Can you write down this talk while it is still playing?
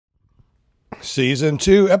Season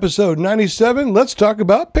 2, Episode 97. Let's talk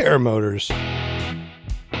about paramotors.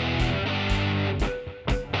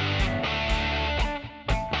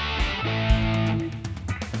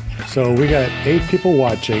 So we got 8 people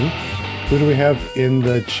watching. Who do we have in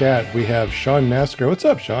the chat? We have Sean Masker. What's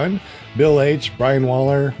up, Sean? Bill H., Brian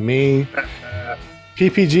Waller, me,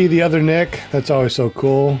 PPG, the other Nick. That's always so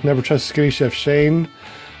cool. Never Trust Skinny Chef Shane.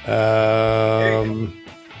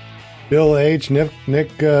 Bill H.,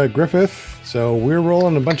 Nick Griffith. So we're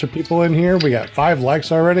rolling a bunch of people in here. We got 5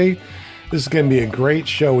 likes already. This is going to be a great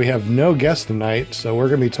show. We have no guests tonight, so we're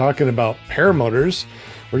going to be talking about paramotors.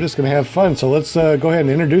 We're just going to have fun. So let's go ahead and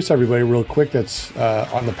introduce everybody real quick that's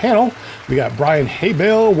on the panel. We got Brian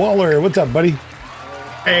Bill Waller. What's up, buddy?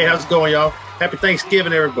 Hey, how's it going, y'all? Happy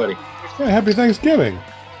Thanksgiving, everybody. Yeah, happy Thanksgiving.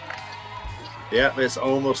 Yeah, it's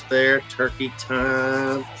almost there. Turkey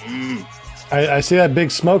time. I see that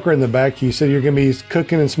big smoker in the back. You said you're going to be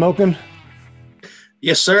cooking and smoking?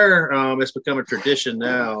 Yes, sir. It's become a tradition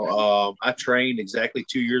now. I trained exactly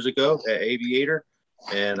 2 years ago at Aviator,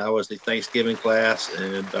 and I was the Thanksgiving class,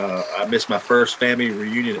 and I missed my first family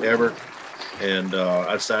reunion ever, and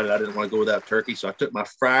I decided I didn't want to go without turkey, so I took my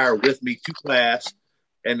fryer with me to class,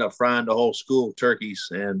 ended up frying the whole school of turkeys,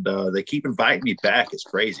 and they keep inviting me back. It's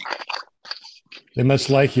crazy. They must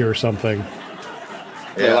like you or something.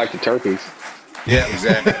 Yeah. They like the turkeys. Yeah,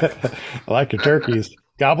 exactly. I like your turkeys.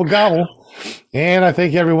 Gobble, gobble. And I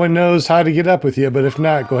think everyone knows how to get up with you, but if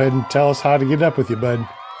not, go ahead and tell us how to get up with you, bud.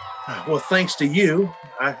 Well, thanks to you,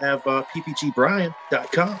 I have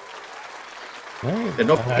ppgbrian.com. Right. And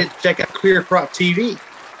don't forget to check out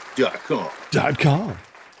clearcroptv.com.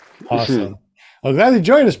 Awesome. Well, glad you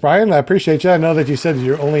joined us, Brian. I appreciate you. I know that you said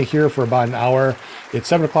you're only here for about an hour. It's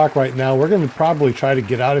 7 o'clock right now. We're going to probably try to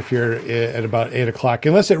get out of here at about 8 o'clock,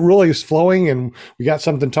 unless it really is flowing and we got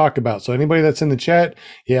something to talk about. So anybody that's in the chat,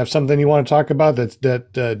 you have something you want to talk about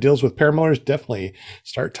that deals with paramotors, definitely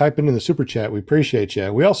start typing in the super chat. We appreciate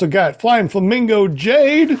you. We also got Flying Flamingo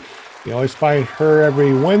Jade. You always find her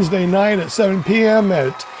every Wednesday night at 7 p.m.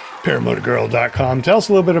 at paramotorgirl.com. Tell us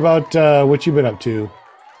a little bit about what you've been up to,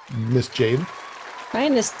 Miss Jade.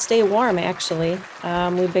 Trying to stay warm, actually.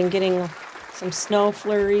 We've been getting some snow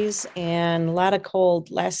flurries and a lot of cold.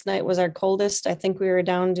 Last night was our coldest. I think we were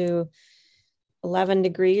down to 11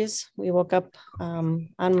 degrees. We woke up on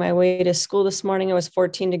my way to school this morning. It was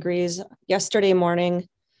 14 degrees. Yesterday morning,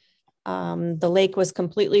 the lake was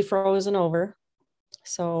completely frozen over.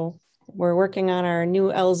 So we're working on our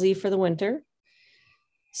new LZ for the winter.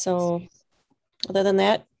 So other than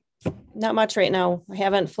that, not much right now. I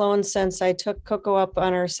haven't flown since I took Coco up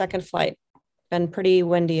on her second flight. Been pretty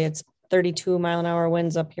windy. It's 32 mile an hour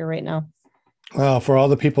winds up here right now. Well, for all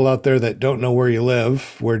the people out there that don't know where you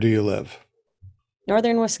live, where do you live?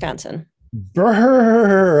 Northern Wisconsin.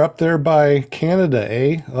 Brrr, up there by Canada,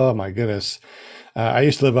 eh? Oh my goodness. I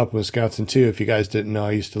used to live up in Wisconsin too. If you guys didn't know,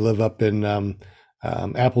 I used to live up in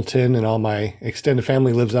Appleton, and all my extended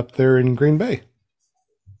family lives up there in Green Bay.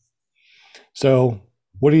 So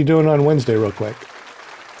what are you doing on Wednesday real quick?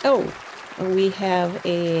 Oh, we have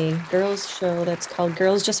a girls show that's called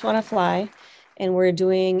Girls Just Want to Fly. And we're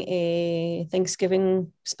doing a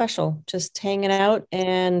Thanksgiving special, just hanging out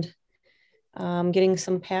and getting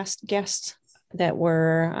some past guests that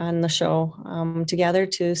were on the show together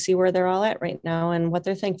to see where they're all at right now and what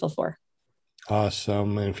they're thankful for.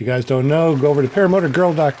 Awesome. And if you guys don't know, go over to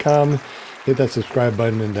paramotorgirl.com, hit that subscribe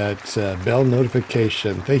button and that bell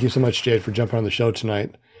notification. Thank you so much, Jade, for jumping on the show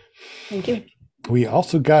tonight. Thank you. We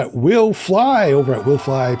also got Will Fly over at Will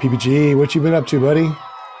Fly PPG. What you been up to, buddy?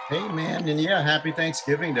 Hey, man. And yeah, happy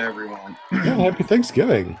Thanksgiving to everyone. Yeah, happy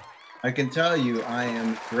Thanksgiving. I can tell you I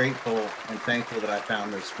am grateful and thankful that I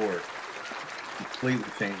found this sport. Completely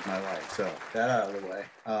changed my life. So that out of the way.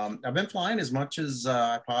 I've been flying as much as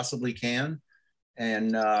I possibly can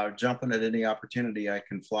and jumping at any opportunity I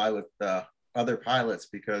can fly with other pilots,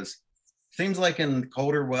 because it seems like in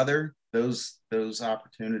colder weather, those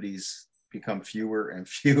opportunities become fewer and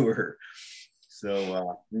fewer.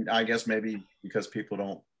 So I guess maybe because people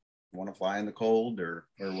don't want to fly in the cold or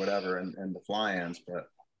whatever and the fly-ins. But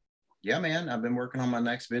yeah, man, I've been working on my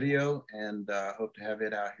next video and hope to have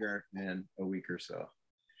it out here in a week or so.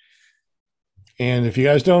 And if you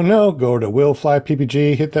guys don't know, go to Will Fly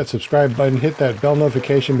PPG, hit that subscribe button, hit that bell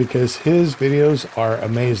notification, because his videos are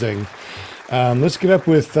amazing. Let's get up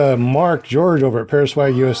with Mark George over at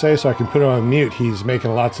Paraswag USA so I can put him on mute. He's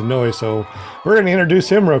making lots of noise, so we're going to introduce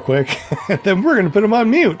him real quick, and then we're going to put him on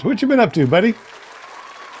mute. What you been up to, buddy?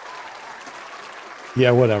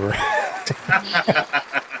 Yeah, whatever.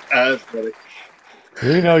 That's funny.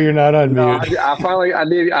 We know you're not on No, mute. I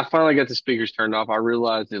finally got the speakers turned off. I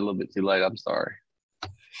realized it a little bit too late. I'm sorry.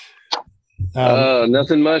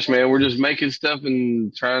 Nothing much, man. We're just making stuff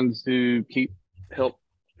and trying to help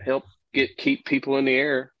keep people in the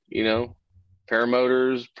air,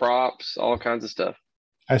 paramotors, props, all kinds of stuff.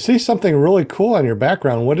 I see something really cool on your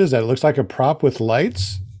background. What is that? It looks like a prop with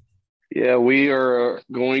lights. Yeah, we are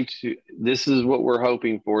this is what we're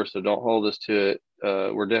hoping for, so don't hold us to it.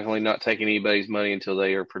 We're definitely not taking anybody's money until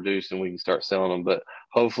they are produced and we can start selling them. But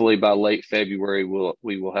hopefully by late February,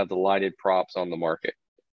 we will have the lighted props on the market.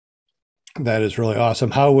 That is really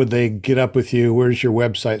awesome. How would they get up with you? Where's your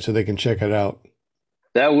website so they can check it out?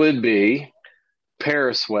 That would be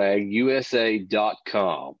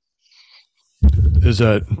paraswagusa.com. Is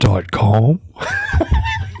that .com?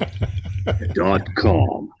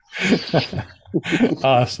 .com.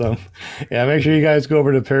 Awesome. Yeah, make sure you guys go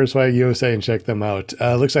over to Paraswag USA and check them out.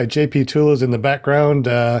 Looks like JP Tula's in the background.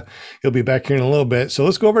 He'll be back here in a little bit. So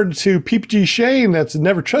let's go over to PPG Shane. That's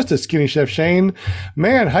Never Trusted Skinny Chef Shane.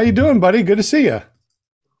 Man, how you doing, buddy? Good to see you.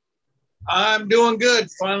 I'm doing good.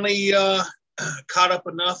 Finally caught up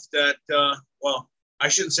enough that, well, I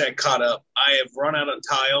shouldn't say I caught up. I have run out of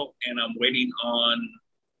tile, and I'm waiting on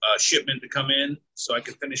a shipment to come in so I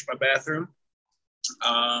can finish my bathroom.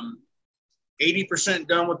 80%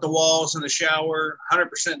 done with the walls and the shower,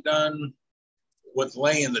 100% done with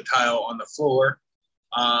laying the tile on the floor.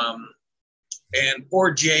 And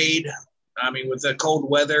poor Jade, I mean, with the cold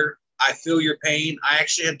weather, I feel your pain. I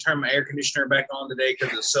actually had to turn my air conditioner back on today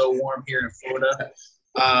because it's so warm here in Florida.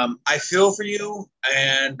 I feel for you.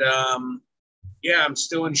 And yeah, I'm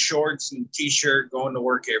still in shorts and t-shirt going to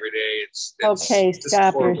work every day. It's okay,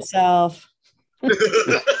 stop yourself.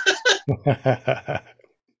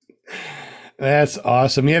 That's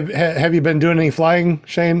awesome. Have you been doing any flying,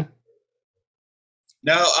 Shane?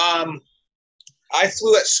 No, I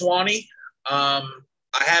flew at Swanee. I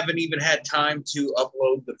haven't even had time to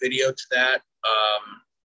upload the video to that.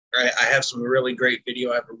 I have some really great video.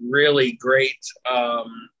 I have a really great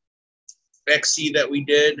XC that we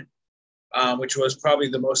did, which was probably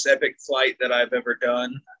the most epic flight that I've ever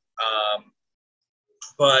done.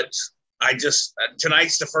 But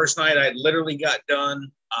tonight's the first night I literally got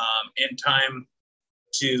done in time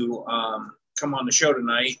to come on the show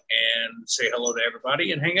tonight and say hello to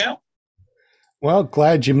everybody and hang out. Well,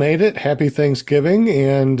 glad you made it. Happy Thanksgiving.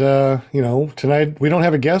 And, tonight we don't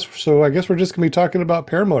have a guest, so I guess we're just going to be talking about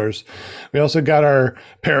paramotors. We also got our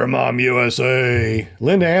Paramom USA,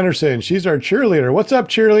 Linda Anderson. She's our cheerleader. What's up,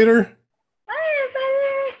 cheerleader?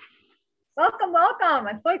 Hi, everybody. Welcome.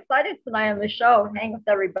 I'm so excited tonight on the show, hang with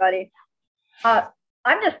everybody.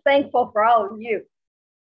 I'm just thankful for all of you.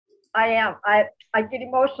 I am. I get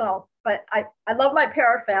emotional, but I love my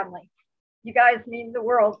para family. You guys mean the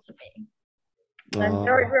world to me. I'm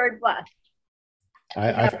very, very blessed. I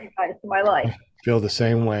have you guys in my life. Feel the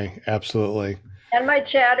same way. Absolutely. And my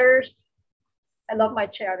chatters. I love my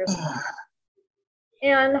chatters.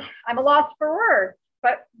 And I'm a loss for words,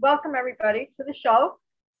 but welcome everybody to the show.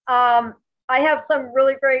 I have some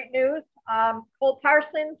really great news. Cole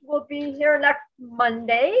Parsons will be here next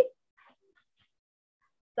Monday.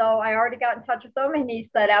 So I already got in touch with him and he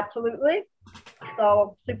said absolutely. So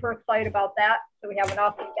I'm super excited about that. So we have an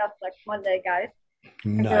awesome guest next Monday, guys.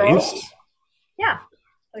 Nice. Yeah.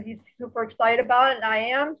 So he's super excited about it and I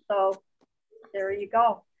am. So there you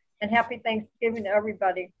go. And happy Thanksgiving to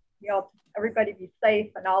everybody. Everybody be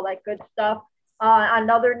safe and all that good stuff. On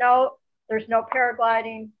another note, there's no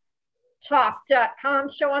paragliding talk.com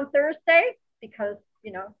show on Thursday because,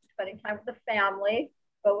 spending time with the family,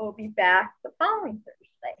 but we'll be back the following Thursday.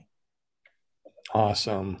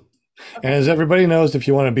 Awesome. Okay. And as everybody knows, if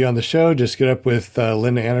you want to be on the show, just get up with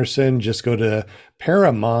Linda Anderson. Just go to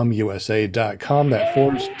paramomusa.com. That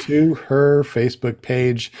forwards to her Facebook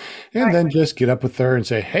page. And then just get up with her and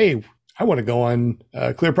say, hey, I want to go on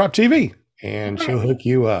Clear Prop TV. And she'll hook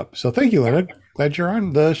you up. So thank you, Linda. Glad you're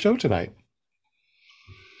on the show tonight.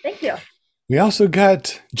 Thank you. We also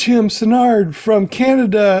got Jim Senard from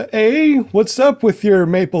Canada. Hey, what's up with your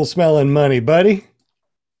maple smelling money, buddy?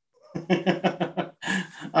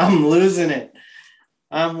 I'm losing it.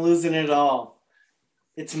 I'm losing it all.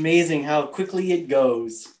 It's amazing how quickly it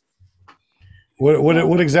goes.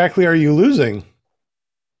 What exactly are you losing?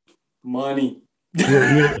 Money.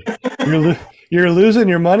 You're losing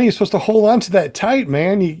your money. You're supposed to hold on to that tight,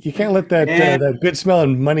 man. You can't let that that good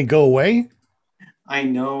smelling money go away. I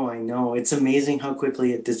know. It's amazing how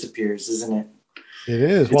quickly it disappears, isn't it? It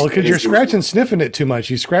is. Well, because you're scratching and sniffing it too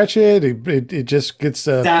much. You scratch it, it just gets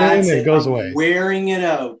thin and it goes away. Wearing it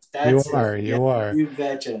out. You are. You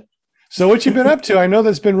betcha. So what you been up to? I know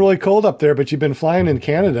that's been really cold up there, but you've been flying in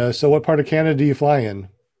Canada. So what part of Canada do you fly in?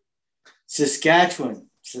 Saskatchewan,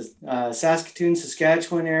 Saskatoon,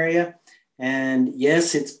 Saskatchewan area. And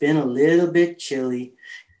yes, it's been a little bit chilly.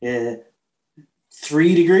 3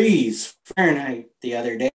 degrees Fahrenheit the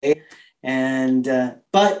other day. And,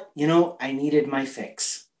 but, you know, I needed my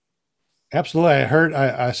fix. Absolutely.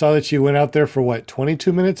 I saw that you went out there for what,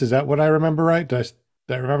 22 minutes? Is that what I remember right? Did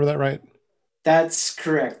I remember that right? That's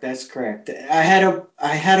correct. That's correct. I had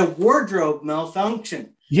a wardrobe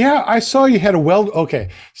malfunction. Yeah, I saw you had a okay.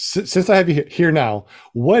 Since I have you here now,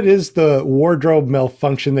 what is the wardrobe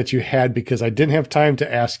malfunction that you had? Because I didn't have time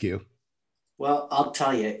to ask you. Well, I'll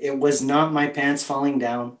tell you, it was not my pants falling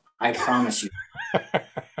down. I promise you.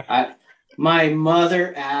 My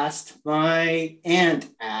mother asked, my aunt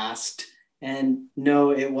asked, and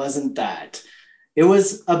no, it wasn't that. It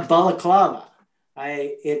was a balaclava.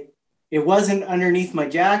 It wasn't underneath my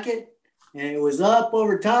jacket. And it was up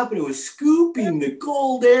over top, and it was scooping the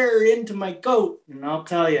cold air into my coat. And I'll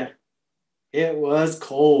tell you, it was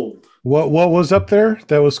cold. What was up there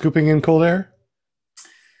that was scooping in cold air?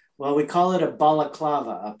 Well, we call it a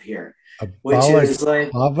balaclava up here, Is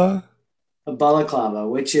like a balaclava,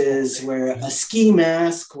 which is where a ski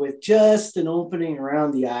mask with just an opening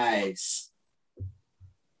around the eyes.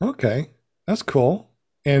 Okay, that's cool.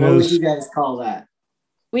 And what would you guys call that?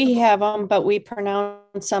 We have them, but we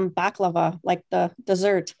pronounce them baklava, like the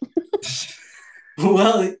dessert.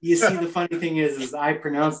 Well, you see, the funny thing is I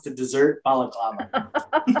pronounce the dessert balaclava.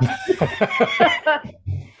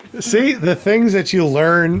 See, the things that you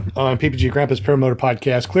learn on PPG Grandpa's Paramotor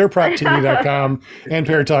Podcast, clearproptv.com and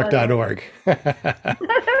paratalk.org.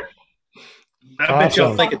 I bet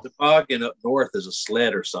y'all think a toboggan up north is a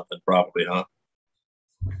sled or something, probably, huh?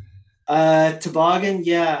 Toboggan,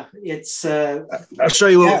 yeah. It's I'll show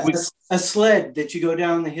you a sled that you go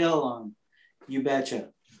down the hill on. You betcha.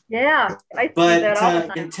 Yeah, I see but that all the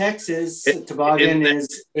time. In Texas, toboggan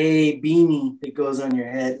is a beanie that goes on your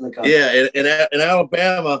head. In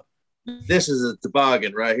Alabama, this is a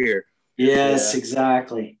toboggan right here. Yes,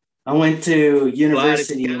 exactly. I went to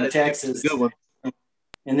university in Texas,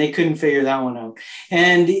 and they couldn't figure that one out.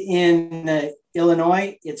 And in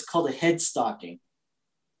Illinois, it's called a head stocking.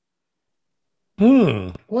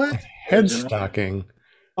 What? Head stocking.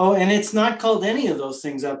 Oh, and it's not called any of those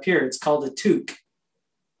things up here. It's called a toque.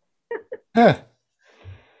 Huh.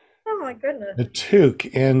 Oh my goodness. A toque.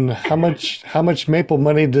 And how much maple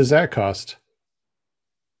money does that cost?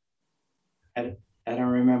 I don't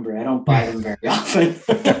remember. I don't buy them very often.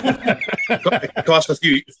 It costs a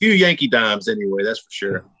few Yankee dimes anyway, that's for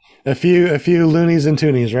sure. A few loonies and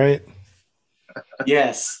toonies, right?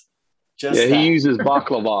 Yes. He uses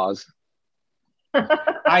baklavas.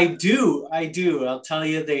 I do. I'll tell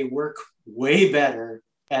you, they work way better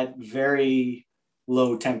at very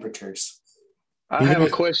low temperatures. I have a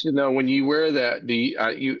question though. When you wear that, do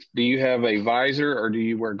you have a visor or do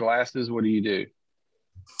you wear glasses? What do you do?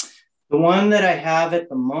 The one that I have at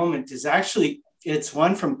the moment is it's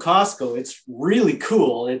one from Costco. It's really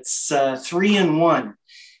cool. It's 3-in-1.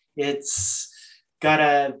 It's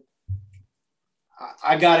I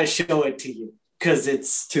gotta show it to you because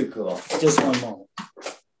it's too cool. Just one moment.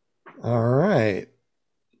 All right.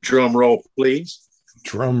 Drum roll, please.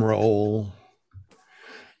 Drum roll.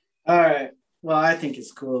 All right. Well, I think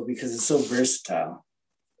it's cool because it's so versatile.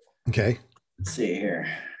 Okay. Let's see here.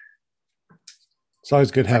 It's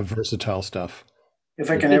always good to have versatile stuff.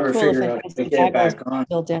 If I can ever figure out how to get it back on.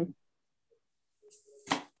 Built in.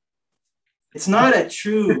 It's not a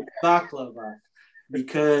true baklava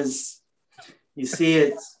because you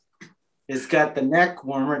see it's got the neck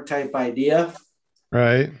warmer type idea.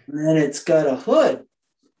 Right. And then it's got a hood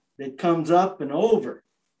that comes up and over.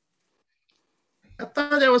 I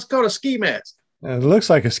thought that was called a ski mask. It looks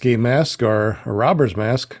like a ski mask or a robber's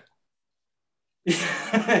mask.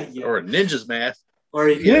 Yeah. Or a ninja's mask. Or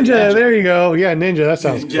ninja, there you go. Yeah, ninja. That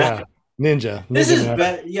sounds good. Yeah. Ninja. This is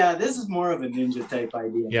better. Yeah, this is more of a ninja type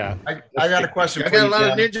idea. Yeah. I got a question. I got a lot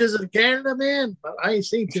of ninjas in Canada, man. But I ain't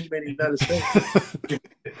seen too many in the United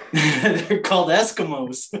States. They're called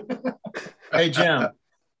Eskimos. Hey, Jim,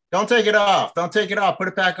 don't take it off. Don't take it off. Put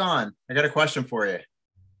it back on. I got a question for you.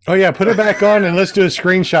 Oh, yeah. Put it back on and let's do a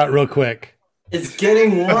screenshot real quick. It's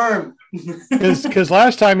getting warm. Because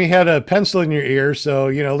last time you had a pencil in your ear. So,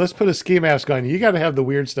 let's put a ski mask on. You got to have the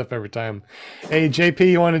weird stuff every time. Hey, JP,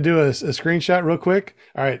 you want to do a screenshot real quick?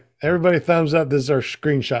 All right. Everybody thumbs up. This is our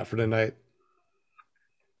screenshot for tonight.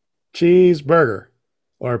 Cheeseburger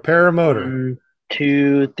or paramotor. 1,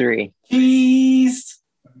 2, 3. Cheese.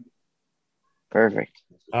 Perfect.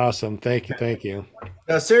 Awesome. Thank you.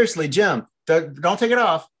 No, seriously, Jim, don't take it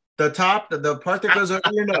off. the part that goes over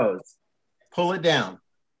your nose, pull it down.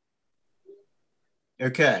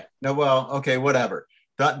 Okay. No, well, okay, whatever.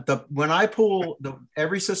 When I pull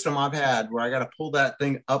every system I've had where I got to pull that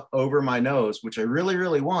thing up over my nose, which I really,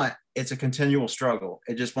 really want, it's a continual struggle.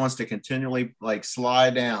 It just wants to continually like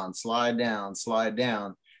slide down, slide down, slide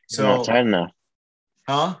down. It's not tight enough.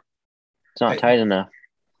 Huh? It's not tight enough.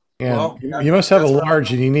 Yeah, Well, you must have a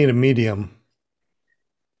large and you need a medium.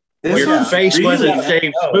 Your face wasn't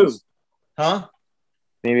shaved smooth. Huh?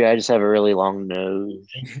 Maybe I just have a really long nose.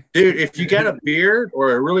 Dude, if you got a beard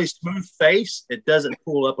or a really smooth face, it doesn't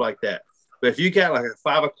pull up like that. But if you got like a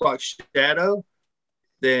 5 o'clock shadow,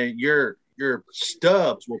 then your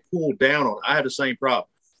stubs will pull down on. I have the same problem.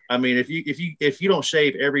 I mean, if you don't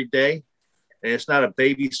shave every day and it's not a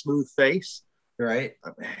baby smooth face, right?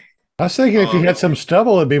 I was thinking if you had some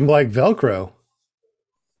stubble, it'd be like Velcro.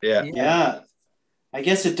 Yeah. Yeah. I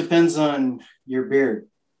guess it depends on your beard.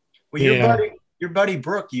 Well, your buddy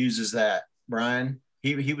Brooke uses that, Brian.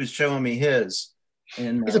 He was showing me his.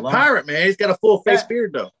 And he's a pirate, man. He's got a full face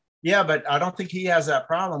beard, though. Yeah, but I don't think he has that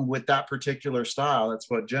problem with that particular style. That's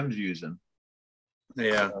what Jim's using.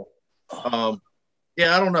 Yeah.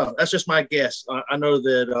 Yeah, I don't know. That's just my guess. I know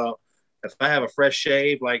that if I have a fresh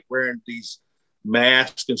shave, like wearing these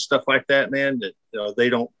masks and stuff like that, man, that they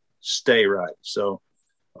don't stay right. So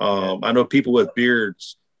I know people with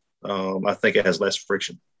beards, I think it has less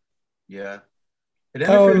friction. Yeah.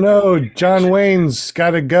 Oh no, John Wayne's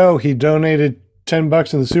got to go. He donated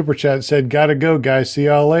 $10 in the super chat. Said, "Gotta go, guys. See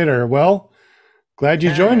y'all later." Well, glad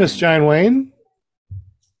you joined us, John Wayne,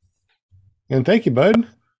 and thank you, bud.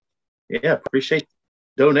 Yeah, appreciate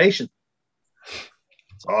the donation.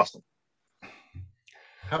 It's awesome.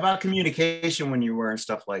 How about communication when you're wearing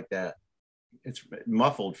stuff like that? It's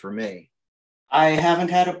muffled for me. I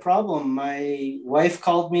haven't had a problem. My wife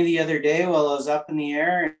called me the other day while I was up in the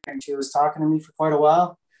air, and she was talking to me for quite a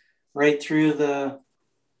while, right through the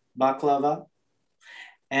baklava,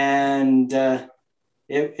 and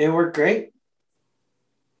it worked great.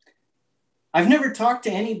 I've never talked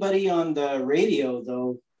to anybody on the radio,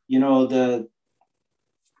 though. You know, the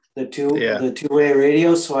two-way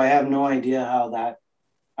radio, so I have no idea how that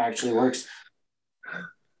actually works.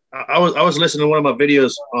 I was listening to one of my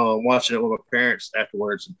videos, watching it with my parents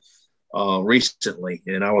afterwards recently,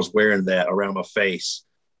 and I was wearing that around my face.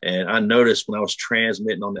 And I noticed when I was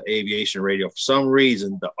transmitting on the aviation radio, for some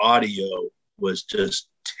reason, the audio was just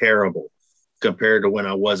terrible compared to when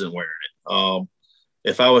I wasn't wearing it.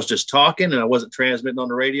 If I was just talking and I wasn't transmitting on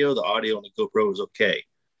the radio, the audio on the GoPro was okay.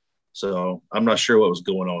 So I'm not sure what was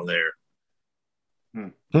going on there.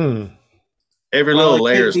 Every little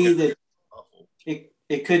layer is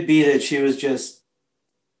it could be that she was just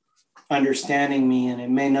understanding me, and it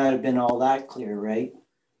may not have been all that clear, right?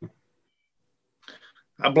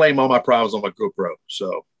 I blame all my problems on my GoPro,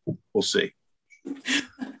 so we'll see.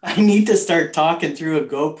 I need to start talking through a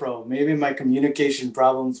GoPro. Maybe my communication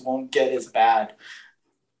problems won't get as bad.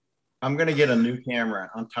 I'm going to get a new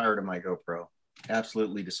camera. I'm tired of my GoPro.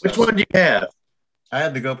 Absolutely disgusting. Which one do you have? I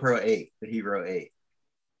have the GoPro 8, the Hero 8.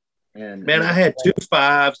 And man, I had 2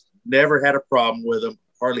 5s, never had a problem with them,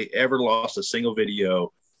 hardly ever lost a single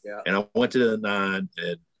video. Yeah. And I went to the 9,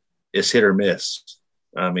 and it's hit or miss.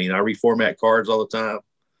 I mean, I reformat cards all the time.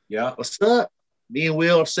 Yeah. What's up? Me and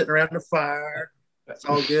Will are sitting around the fire. That's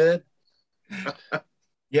all good.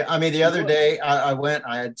 Yeah, I mean, the other day I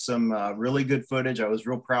had some really good footage. I was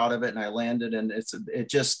real proud of it, and I landed, and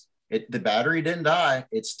the battery didn't die.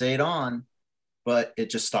 It stayed on, but it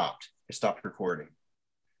just stopped. It stopped recording.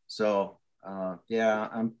 So yeah,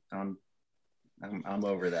 I'm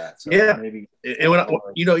over that. So yeah, maybe. And when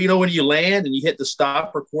you know when you land and you hit the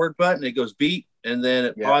stop record button, it goes beep, and then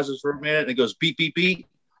it pauses for a minute, and it goes beep beep beep.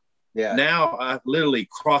 Yeah. Now I literally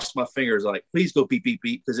crossed my fingers, like, please go beep beep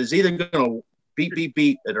beep, because it's either going to beep beep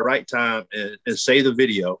beep at the right time and save the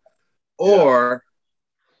video, or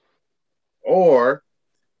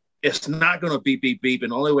it's not going to beep beep beep.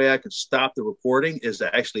 And the only way I could stop the recording is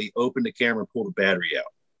to actually open the camera and pull the battery out.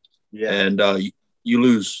 Yeah, and you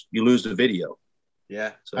lose the video.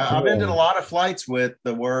 Yeah, so I've been to a lot of flights with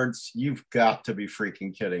the words, "You've got to be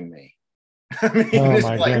freaking kidding me." I mean, it's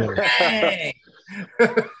like, hey.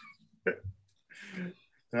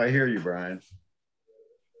 I hear you, Brian.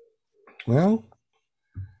 Well,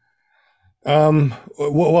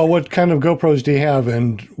 what kind of GoPros do you have,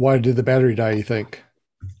 and why did the battery die, you think?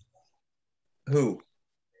 Who?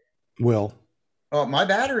 Will. Oh, my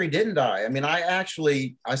battery didn't die. I mean, I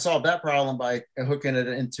solved that problem by hooking it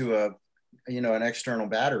into an external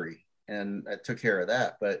battery, and I took care of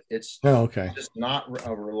that. But it's just not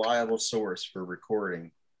a reliable source for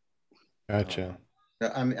recording. Gotcha.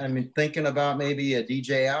 I'm thinking about maybe a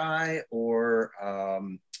DJI or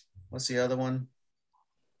what's the other one?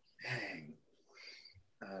 Dang.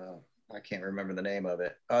 I can't remember the name of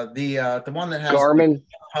it. The one that has Garmin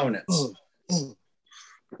components.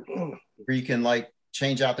 Where you can like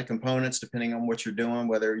change out the components depending on what you're doing,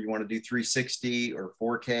 whether you want to do 360 or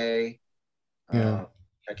 4K. Yeah.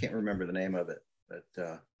 I can't remember the name of it, but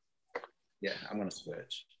yeah, I'm going to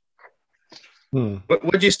switch. What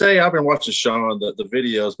would you say? I've been watching Sean. The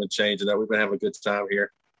video's been changing. That we've been having a good time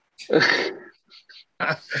here.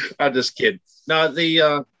 I'm just kidding. No,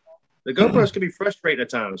 the GoPros can be frustrating at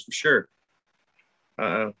times for sure.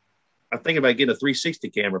 I'm thinking about getting a 360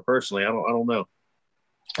 camera personally. I don't know.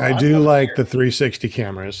 I do like the 360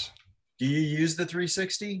 cameras. Do you use the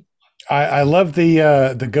 360? I love the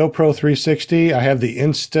GoPro 360. I have the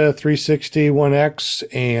Insta 360 One X,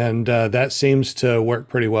 and that seems to work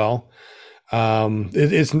pretty well.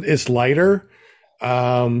 It's lighter,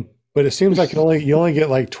 but it seems like you only get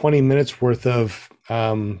like 20 minutes worth of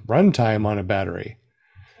runtime on a battery.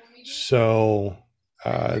 So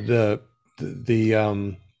the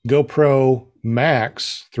GoPro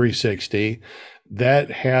Max 360,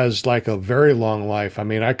 that has like a very long life. I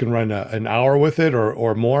mean, I can run an hour with it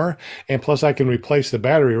or more, and plus I can replace the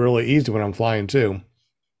battery really easy when I'm flying too.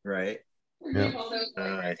 Right. Yeah. All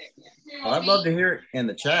right. Well, I'd love to hear in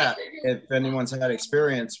the chat if anyone's had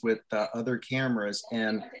experience with other cameras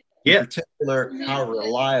and in particular how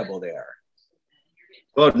reliable they are.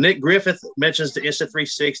 Well, Nick Griffith mentions the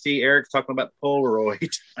Insta360. Eric's talking about the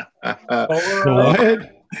Polaroid.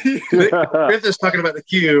 What? Griffith's talking about the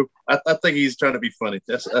Cube. I think he's trying to be funny.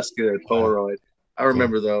 That's good. Polaroid. I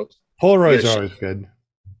remember those. Polaroids are always good.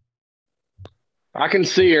 I can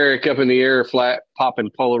see Eric up in the air flat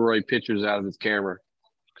popping Polaroid pictures out of his camera.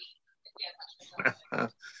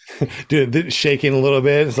 Dude, shaking a little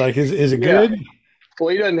bit. It's like, is it good? Well,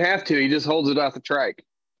 he doesn't have to. He just holds it off the trike.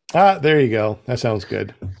 Ah, there you go. That sounds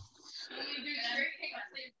good.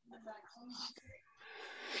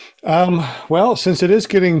 Well, since it is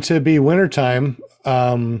getting to be wintertime,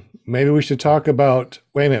 maybe we should talk about,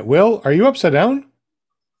 wait a minute, Will, are you upside down?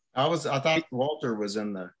 I thought Walter was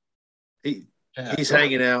in the. He's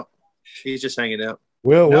hanging out. He's just hanging out.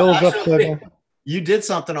 Will's upside down. You did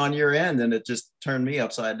something on your end and it just turned me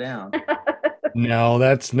upside down. No,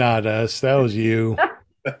 that's not us. That was you.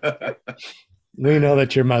 We know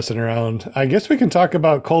that you're messing around. I guess we can talk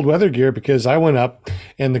about cold weather gear because I went up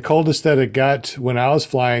and the coldest that it got when I was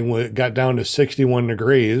flying got down to 61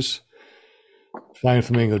 degrees. Flying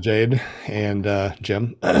Flamingo Jade and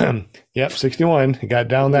Jim. Yep, 61. It got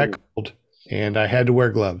down that cold and I had to wear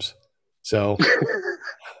gloves. So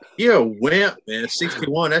you're a wimp, man.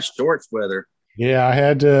 61, that's shorts weather. Yeah, I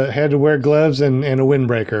had to wear gloves and a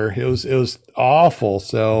windbreaker. It was awful.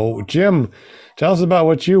 So, Jim, tell us about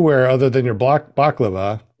what you wear other than your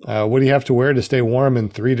baklava. What do you have to wear to stay warm in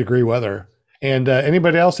 3-degree weather? And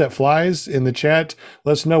anybody else that flies in the chat,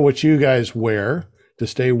 let us know what you guys wear to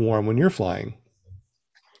stay warm when you're flying.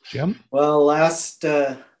 Jim? Well, last,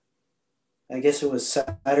 I guess it was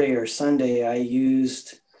Saturday or Sunday, I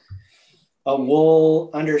used a wool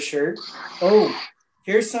undershirt. Oh,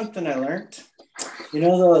 here's something I learned. You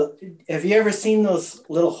know, have you ever seen those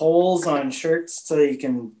little holes on shirts so you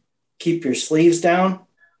can keep your sleeves down?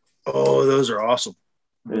 Oh, those are awesome.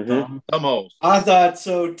 Thumb holes. I thought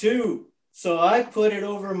so too. So I put it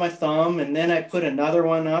over my thumb and then I put another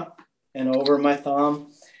one up and over my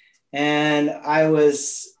thumb. And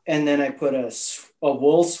then I put a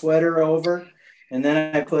wool sweater over and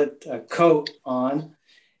then I put a coat on.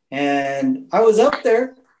 And I was up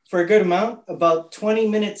there for a good amount, about 20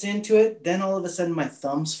 minutes into it. Then all of a sudden my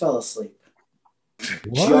thumbs fell asleep.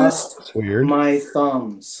 What? Just weird. My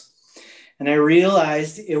thumbs. And I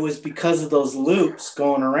realized it was because of those loops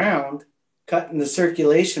going around, cutting the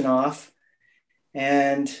circulation off.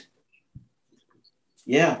 And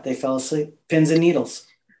yeah, they fell asleep. Pins and needles.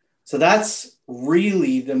 So that's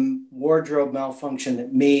really the wardrobe malfunction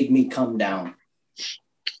that made me come down.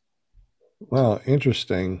 Wow,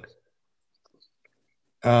 interesting.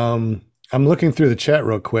 I'm looking through the chat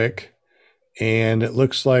real quick, and it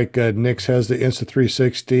looks like Nix has the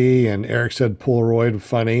Insta360, and Eric said Polaroid,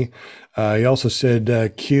 funny. He also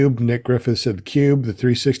said Cube. Nick Griffith said Cube. The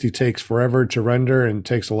 360 takes forever to render and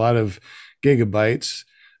takes a lot of gigabytes.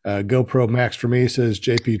 GoPro Max for me, says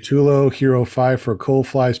JP Tulo. Hero 5 for Cold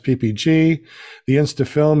Flies PPG. The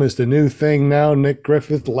InstaFilm is the new thing now. Nick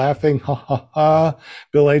Griffith laughing. Ha ha ha.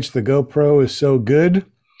 Bill H. The GoPro is so good.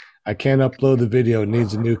 I can't upload the video. It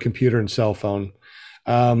needs a new computer and cell phone.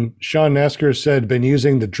 Sean Nasker said, been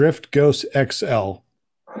using the Drift Ghost XL.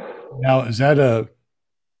 Now, is that a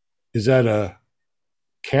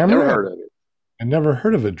camera? Never heard of it. I never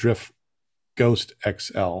heard of a Drift Ghost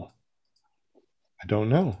XL. I don't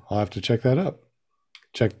know. I'll have to check that up.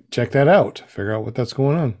 Check that out. Figure out what that's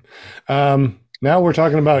going on. Now we're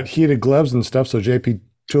talking about heated gloves and stuff. So JP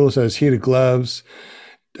Tool says heated gloves,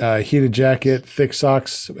 heated jacket, thick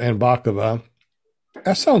socks, and baklava.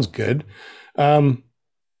 That sounds good. Let's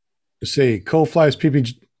see. Cold Flies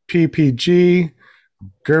PPG,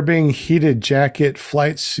 Gerbing heated jacket,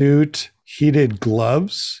 flight suit, heated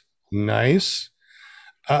gloves. Nice.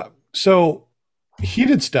 So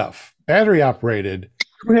heated stuff, battery operated.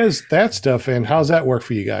 Who has that stuff and how's that work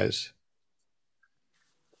for you guys?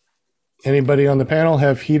 Anybody on the panel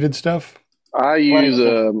have heated stuff? I use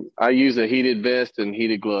a heated vest and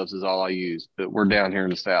heated gloves is all I use, but we're down here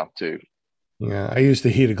in the South too. Yeah, I use the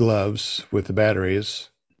heated gloves with the batteries.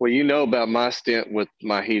 Well, you know about my stint with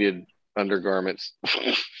my heated undergarments.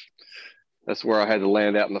 That's where I had to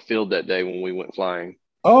land out in the field that day when we went flying.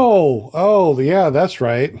 Oh, yeah, that's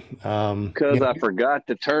right. Because I forgot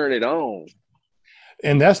to turn it on.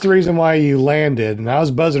 And that's the reason why you landed. And I was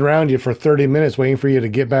buzzing around you for 30 minutes waiting for you to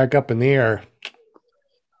get back up in the air.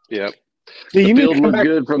 Yep. See, The field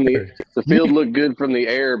looked good from the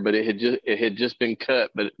air, but it had just been cut.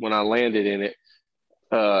 But when I landed in it,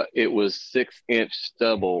 it was 6-inch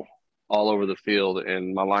stubble all over the field,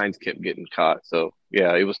 and my lines kept getting caught. So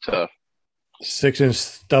yeah, it was tough. 6-inch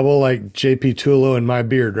stubble like JP Tulo and my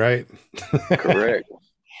beard, right? Correct.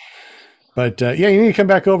 But yeah, you need to come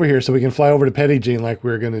back over here so we can fly over to Petit Jean like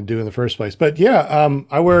we were going to do in the first place. But yeah,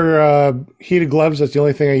 I wear heated gloves. That's the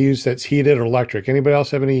only thing I use that's heated or electric. Anybody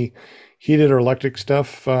else have any heated or electric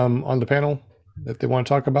stuff on the panel that they want to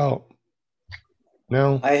talk about?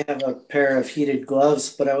 No? I have a pair of heated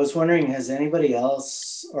gloves, but I was wondering, has anybody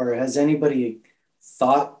else or has anybody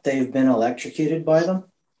thought they've been electrocuted by them?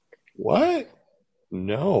 What?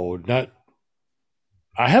 No, not.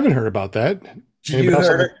 I haven't heard about that. You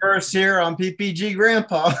heard it first here on PPG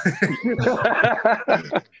Grandpa.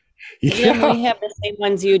 Yeah, we have the same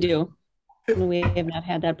ones you do. We have not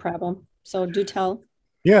had that problem. So do tell.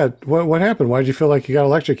 Yeah, what happened? Why did you feel like you got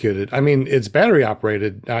electrocuted? I mean, it's battery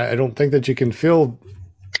operated. I don't think that you can feel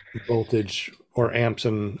voltage or amps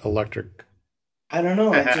in electric. I don't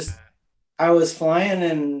know. I was flying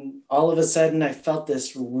and all of a sudden I felt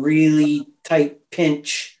this really tight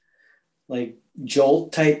pinch, like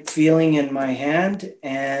jolt type feeling in my hand,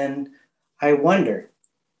 and I wonder.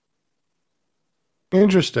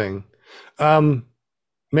 Interesting.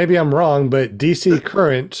 Maybe I'm wrong, but DC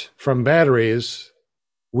current from batteries,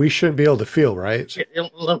 we shouldn't be able to feel, right?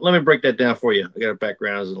 Let me break that down for you. I got a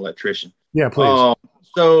background as an electrician. Yeah, please.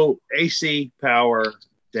 So AC power,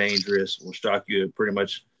 dangerous, will shock you at pretty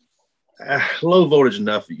much low voltage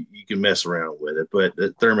enough you can mess around with it, but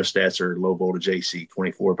the thermostats are low voltage AC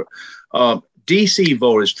 24. But DC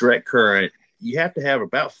voltage, direct current, you have to have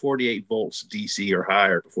about 48 volts DC or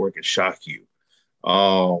higher before it can shock you.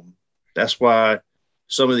 That's why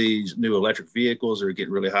some of these new electric vehicles are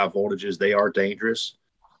getting really high voltages. They are dangerous.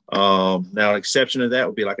 Now, an exception to that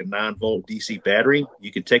would be like a 9-volt DC battery.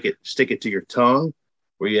 You can stick it to your tongue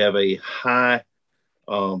where you have a high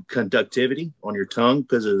conductivity on your tongue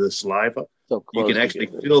because of the saliva. So you can actually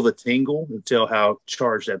feel the tingle and tell how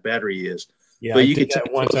charged that battery is. Yeah, but I you did can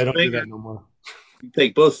that once. I don't do that no more. You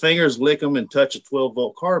take both fingers, lick them, and touch a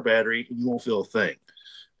 12-volt car battery, and you won't feel a thing.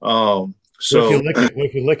 So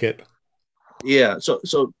if you lick it. Yeah.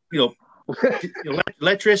 So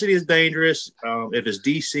electricity is dangerous. If it's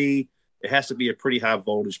DC, it has to be a pretty high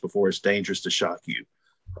voltage before it's dangerous to shock you.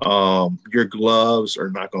 Your gloves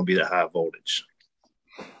are not going to be that high voltage.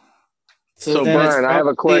 So Brian, I have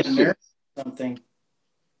a question. Something.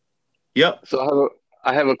 Yep. So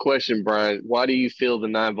I have a question, Brian. Why do you feel the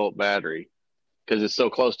 9-volt battery? Because it's so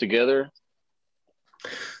close together?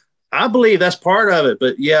 I believe that's part of it,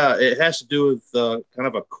 but yeah, it has to do with kind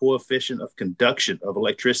of a coefficient of conduction of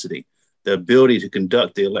electricity, the ability to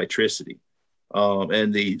conduct the electricity,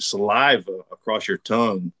 and the saliva across your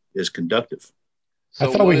tongue is conductive. So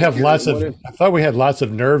I thought we had lots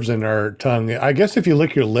of nerves in our tongue. I guess if you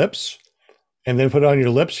lick your lips and then put it on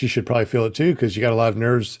your lips, you should probably feel it too, because you got a lot of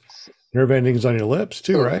nerve endings on your lips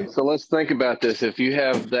too, right? So let's think about this. If you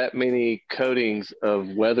have that many coatings of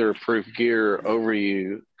weatherproof gear over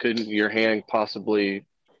you, couldn't your hand possibly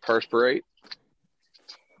perspirate?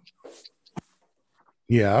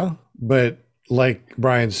 Yeah, but like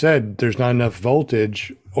Brian said, there's not enough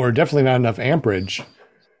voltage, or definitely not enough amperage.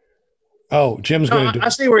 Oh, Jim's going to do. I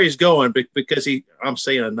see where he's going, because I'm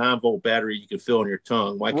saying a 9-volt battery you can feel on your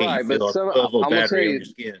tongue. Why can't you feel a 12-volt battery on your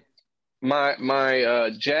skin?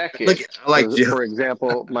 My jacket. Look, I like Jim. For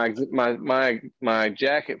example, my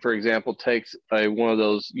jacket, for example, takes one of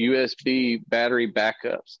those USB battery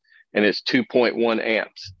backups, and it's 2.1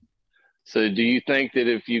 amps. So, do you think that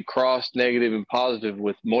if you crossed negative and positive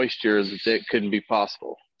with moisture, that couldn't be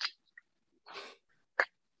possible?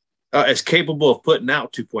 It's capable of putting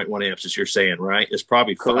out 2.1 amps, as you're saying, right? It's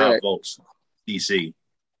probably 5 volts DC.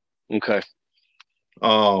 Okay.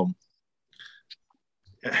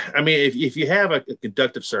 I mean, if you have a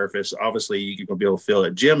conductive surface, obviously you're going to be able to feel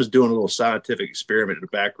it. Jim is doing a little scientific experiment in the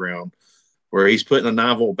background where he's putting a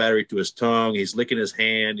 9-volt battery to his tongue. He's licking his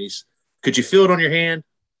hand. Could you feel it on your hand?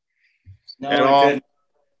 No, at all?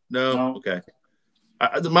 No? Okay.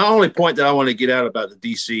 My only point that I want to get out about the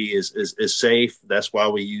DC is safe. That's why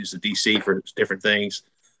we use the DC for different things.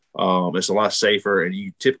 It's a lot safer, and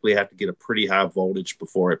you typically have to get a pretty high voltage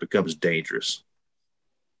before it becomes dangerous.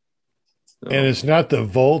 And it's not the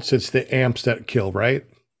volts, it's the amps that kill, right?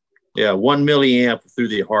 Yeah, 1 milliamp through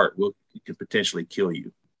the heart could potentially kill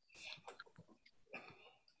you.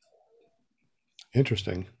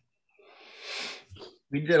 Interesting.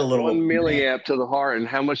 We did a little 1 milliamp to the heart, and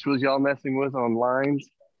how much was y'all messing with on lines?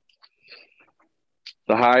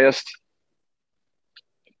 The highest?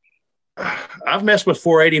 I've messed with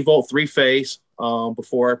 480 volt 3-phase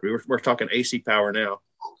before. We're talking AC power now.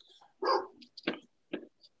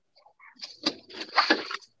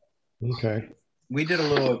 Okay. We did a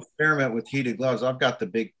little experiment with heated gloves. I've got the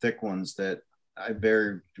big thick ones that I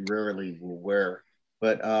very rarely will wear,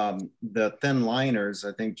 but the thin liners,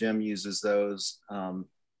 I think Jim uses those. I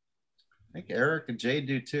think Eric and Jay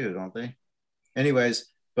do too, don't they? Anyways,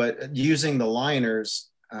 but using the liners,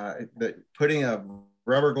 putting a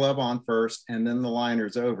rubber glove on first and then the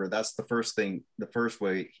liners over, that's the first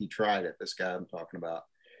way he tried it, this guy I'm talking about.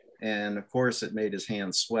 And of course it made his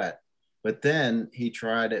hands sweat. But then he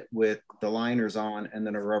tried it with the liners on and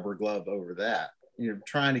then a rubber glove over that. You're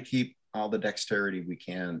trying to keep all the dexterity we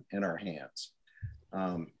can in our hands.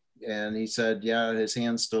 And he said, yeah, his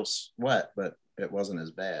hands still sweat, but it wasn't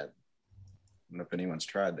as bad. I don't know if anyone's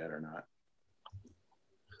tried that or not.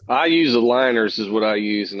 I use the liners is what I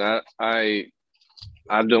use, and I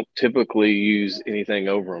don't typically use anything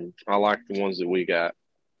over them. I like the ones that we got.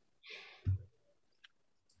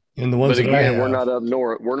 And the ones but again, that we're not up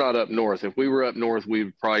north. We're not up north. If we were up north, we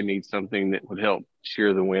would probably need something that would help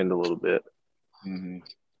shear the wind a little bit. Mm-hmm.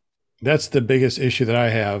 That's the biggest issue that I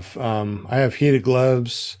have. I have heated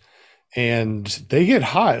gloves and they get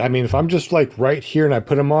hot. I mean, if I'm just like right here and I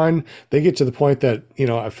put them on, they get to the point that,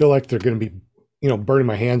 I feel like they're going to be, burning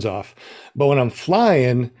my hands off. But when I'm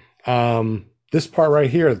flying, this part right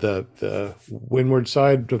here, the windward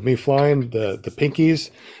side of me flying, the pinkies,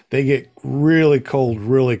 they get really cold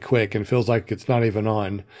really quick and feels like it's not even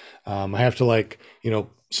on. I have to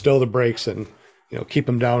stow the brakes and, keep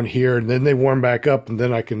them down here, and then they warm back up, and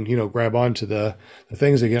then I can, grab onto the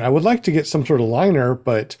things again. I would like to get some sort of liner,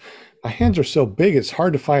 but my hands are so big, it's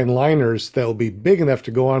hard to find liners that will be big enough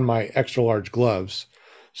to go on my extra large gloves.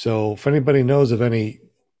 So if anybody knows of any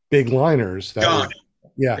big liners, John,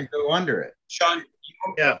 they go under it. Sean,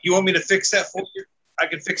 you want me to fix that for you? I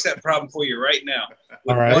can fix that problem for you right now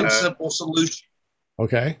with All right. one simple solution.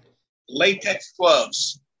 Okay. Latex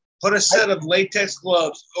gloves. Put a set of latex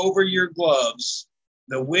gloves over your gloves.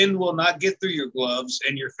 The wind will not get through your gloves,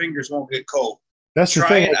 and your fingers won't get cold. That's the Try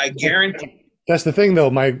thing. it. I guarantee. That's the thing,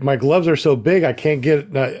 though. My gloves are so big, I can't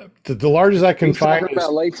get the largest I can He's find. talking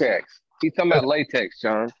about latex. He's talking about latex,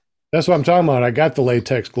 John. That's what I'm talking about. I got the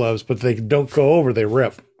latex gloves, but they don't go over; they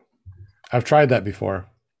rip. I've tried that before.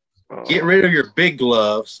 Get rid of your big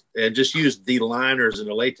gloves and just use the liners and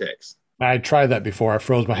the latex. I tried that before. I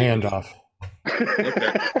froze my hand off.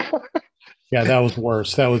 Okay. Yeah, that was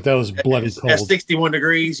worse. That was bloody cold. At 61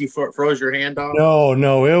 degrees, you froze your hand off?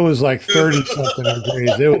 No, it was like 30-something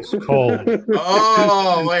degrees. It was cold.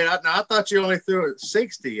 Oh, wait, I thought you only threw it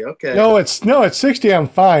 60. Okay. No, at 60, I'm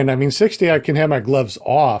fine. I mean, 60, I can have my gloves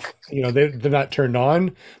off. They're not turned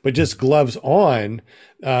on, but just gloves on,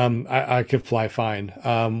 I could fly fine.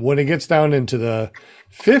 When it gets down into the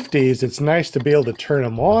 50s, it's nice to be able to turn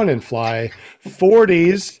them on and fly.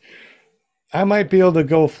 40s, I might be able to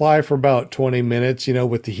go fly for about 20 minutes,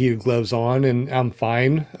 with the heated gloves on, and I'm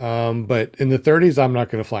fine. But in the 30s, I'm not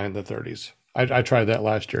going to fly in the 30s. I tried that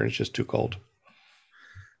last year, and it's just too cold.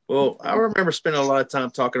 Well, I remember spending a lot of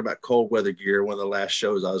time talking about cold weather gear, one of the last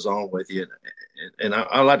shows I was on with you. And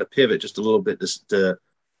I like to pivot just a little bit to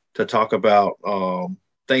talk about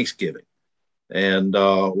Thanksgiving and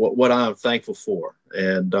what I'm thankful for.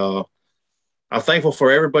 And I'm thankful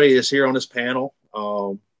for everybody that's here on this panel.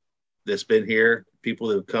 That's been here, people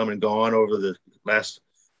that have come and gone over the last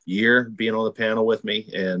year being on the panel with me.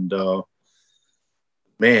 And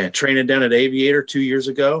man, training down at Aviator 2 years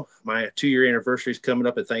ago. My 2-year anniversary is coming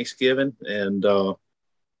up at Thanksgiving, and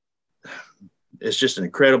it's just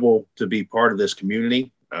incredible to be part of this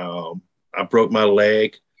community. I broke my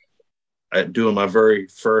leg doing my very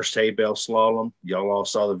first hay bale slalom. Y'all all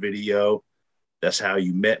saw the video. That's how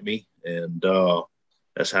you met me, and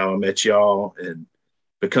that's how I met y'all and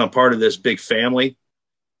become part of this big family.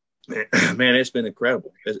 Man, it's been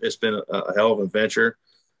incredible. It's been a hell of an adventure.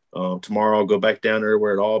 Tomorrow I'll go back down there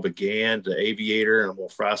where it all began, the Aviator, and we'll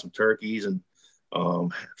fry some turkeys. And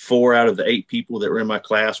 4 out of the 8 people that were in my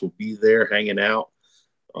class will be there hanging out.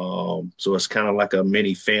 So it's kind of like a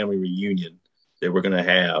mini family reunion that we're going to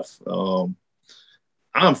have.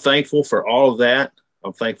 I'm thankful for all of that.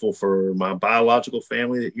 I'm thankful for my biological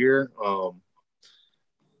family here.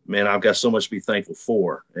 Man, I've got so much to be thankful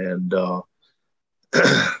for. And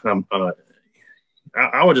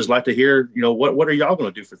I would just like to hear, what are y'all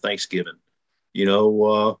going to do for Thanksgiving?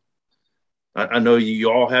 I know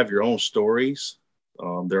you all have your own stories.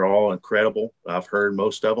 They're all incredible. I've heard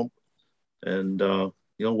most of them. And,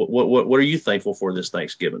 what are you thankful for this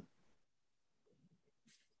Thanksgiving?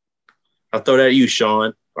 I'll throw that at you,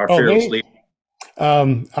 Sean, our fearless leader.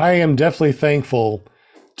 I am definitely thankful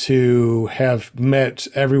to have met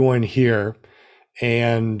everyone here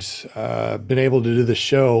and been able to do the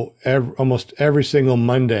show almost every single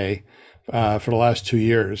Monday for the last 2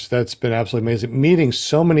 years. That's been absolutely amazing. Meeting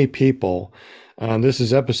so many people. This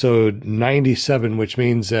is episode 97, which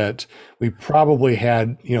means that we probably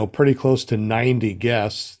had, pretty close to 90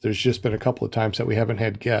 guests. There's just been a couple of times that we haven't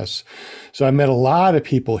had guests. So I met a lot of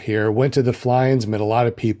people here, went to the fly-ins, met a lot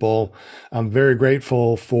of people. I'm very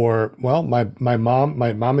grateful for, my mom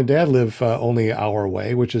and dad live only an hour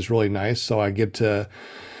away, which is really nice. So I get to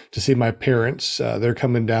see my parents. They're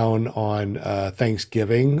coming down on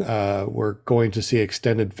Thanksgiving. We're going to see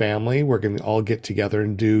extended family. We're going to all get together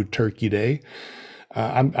and do Turkey Day.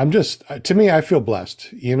 I'm just, to me, I feel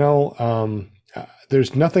blessed.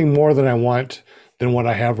 There's nothing more than I want than what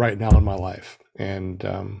I have right now in my life. And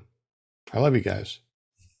I love you guys.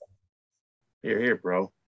 Here, bro.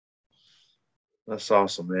 That's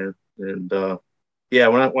awesome, man. And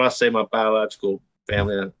when I say my biological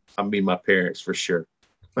family, I mean my parents for sure.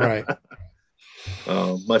 Right.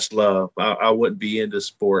 Much love. I wouldn't be into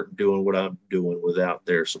sport doing what I'm doing without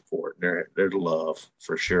their support, their love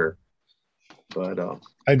for sure. But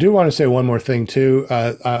I do want to say one more thing too.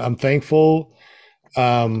 I'm thankful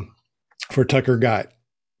for Tucker Gott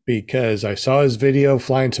because I saw his video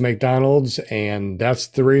flying to McDonald's, and that's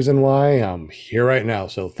the reason why I'm here right now.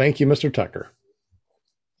 So thank you, Mr. Tucker.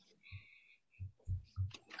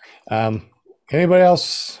 Anybody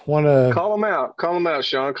else want to call him out? Call him out,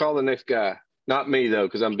 Sean. Call the next guy. Not me though,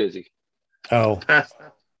 because I'm busy. Oh,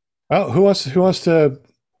 well, who wants to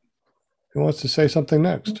say something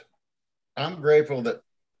next? I'm grateful that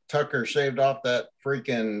Tucker shaved off that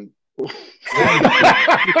freaking. Did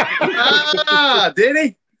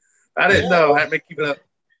he? I didn't know. I haven't been keeping up.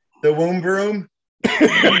 The womb broom.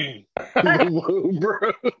 The womb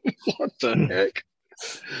broom. What the heck?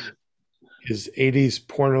 His 80s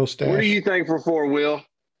porno stash. What are you thankful for, Will?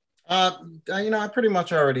 I pretty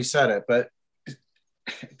much already said it, but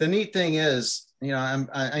the neat thing is,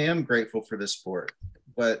 I am grateful for this sport,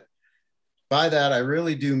 but by that, I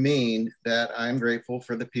really do mean that I'm grateful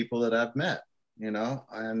for the people that I've met,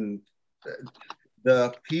 and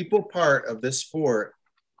the people part of this sport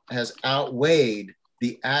has outweighed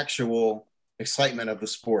the actual excitement of the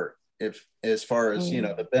sport. If as far as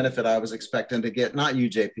the benefit I was expecting to get, not you,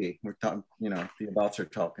 JP. We're talking, the adults are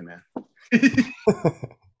talking now.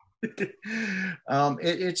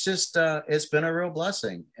 It's just it's been a real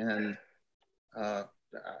blessing, and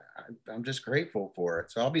I'm just grateful for it.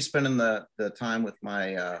 So I'll be spending the time with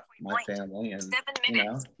my my family and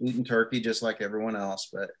eating turkey just like everyone else.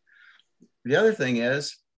 But the other thing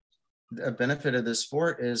is, the benefit of this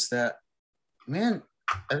sport is that, man,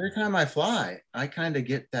 every time I fly, I kind of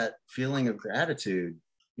get that feeling of gratitude.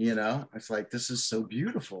 It's like, this is so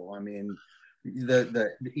beautiful. I mean,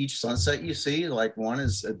 the each sunset you see, like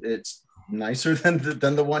it's nicer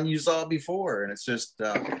than the one you saw before, and it's just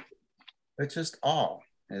awe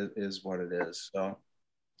is what it is. So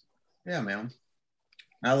yeah, man,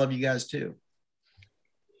 I love you guys too.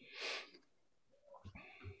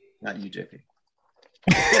 Not you, JP.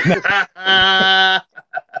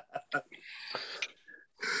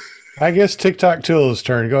 I guess TikTok Tool's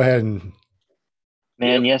turn. Go ahead and.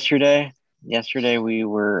 Man, yesterday we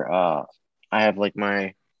were. I have like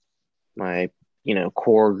my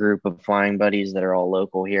core group of flying buddies that are all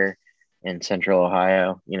local here in Central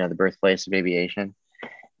Ohio. The birthplace of aviation,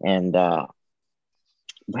 and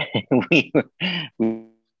we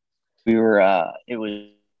we were it was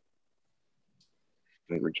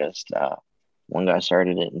we were just one guy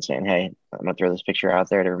started it and saying, "Hey, I'm gonna throw this picture out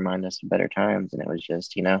there to remind us of better times," and it was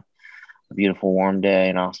just a beautiful warm day,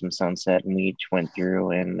 an awesome sunset, and we each went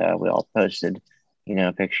through and we all posted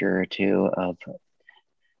a picture or two of.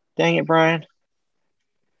 Dang it, Brian!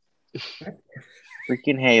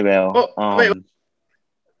 Freaking hay bale. Wait.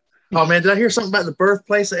 Oh man, did I hear something about the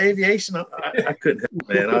birthplace of aviation? I couldn't help,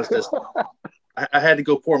 man. I was just, I had to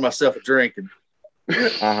go pour myself a drink. And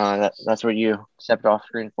that's what you stepped off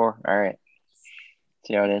screen for. All right,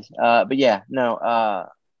 see how it is. But yeah, no,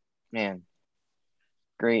 man,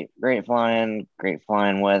 great flying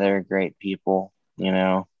weather, great people.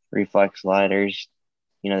 Reflex gliders.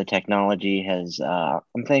 The technology has.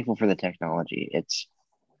 I'm thankful for the technology. It's.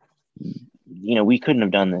 We couldn't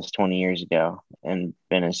have done this 20 years ago and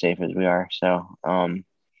been as safe as we are. So, I'm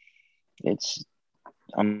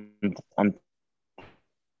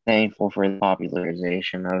thankful for the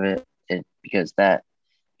popularization of it because that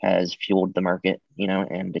has fueled the market,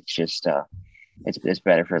 and it's just, it's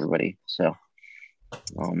better for everybody. So,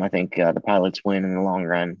 I think the pilots win in the long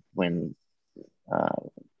run when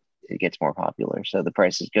it gets more popular. So the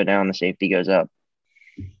prices go down, the safety goes up.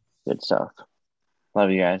 Good stuff.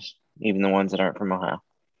 Love you guys. Even the ones that aren't from Ohio.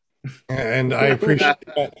 And I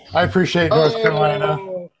appreciate North Carolina.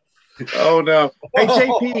 Oh no. Hey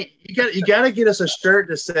JP, you gotta get us a shirt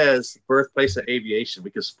that says birthplace of aviation.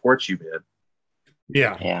 We can support you, man.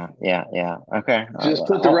 Yeah. Okay. Just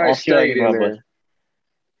put the right state in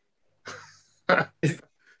there.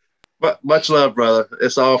 But much love, brother.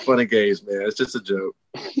 It's all fun and games, man. It's just a joke.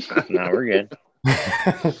 No, we're good.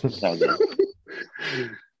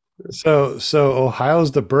 So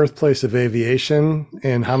Ohio's the birthplace of aviation,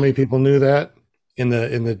 and how many people knew that in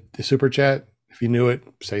the super chat? If you knew it,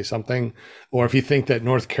 say something. Or if you think that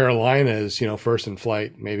North Carolina is, first in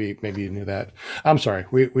flight, maybe you knew that. I'm sorry.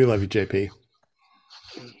 We love you, JP.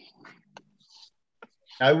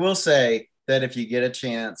 I will say that if you get a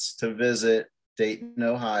chance to visit Dayton,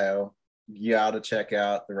 Ohio, you ought to check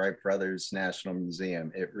out the Wright Brothers National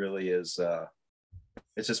Museum. It really is.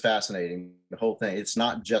 It's just fascinating. The whole thing. It's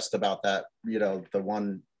not just about that, the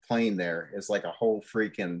one plane there. It's like a whole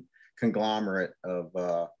freaking conglomerate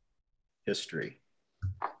of history.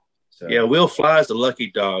 So, yeah, Will flies the lucky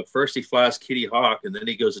dog. First he flies Kitty Hawk, and then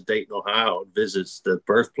he goes to Dayton, Ohio, and visits the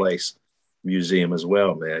birthplace museum as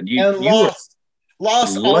well, man.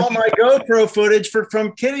 Lost all my GoPro footage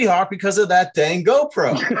from Kitty Hawk because of that dang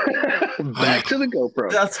GoPro. Back to the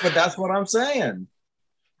GoPro. That's what I'm saying.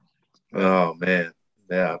 Oh man,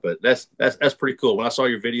 yeah, but that's pretty cool. When I saw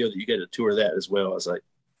your video that you get a tour of that as well, I was like,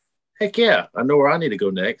 heck yeah, I know where I need to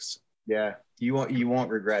go next. Yeah, you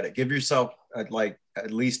won't regret it. Give yourself at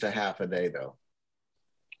least a half a day though,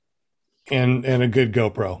 and a good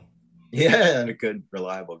GoPro. Yeah, and a good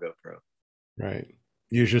reliable GoPro. Right.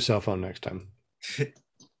 Use your cell phone next time.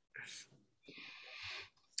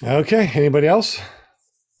 Okay. Anybody else?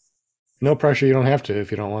 No pressure. You don't have to if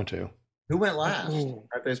you don't want to. Who went last?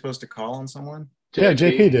 Aren't they supposed to call on someone? Yeah,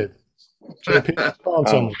 JP did. JP called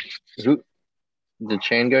someone. Did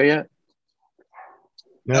Shane go yet?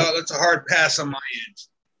 No, that's a hard pass on my end.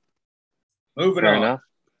 Moving Fair on. enough.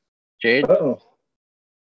 Jade? All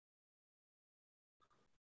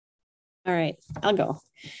right, I'll go.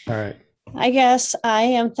 All right. I guess I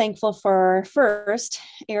am thankful for first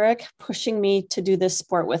Eric pushing me to do this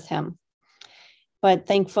sport with him, but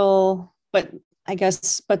still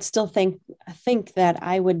think that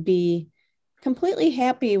I would be completely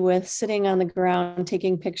happy with sitting on the ground,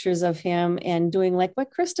 taking pictures of him and doing like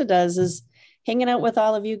what Krista does, is hanging out with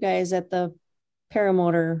all of you guys at the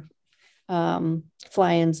paramotor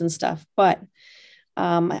fly-ins and stuff. But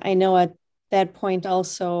I know at that point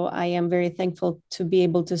also, I am very thankful to be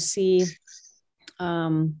able to see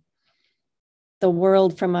the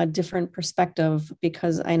world from a different perspective,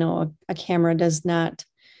 because I know a camera does not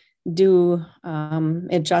do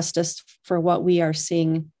it justice for what we are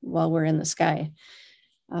seeing while we're in the sky.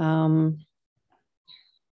 Let's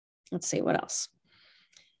see what else.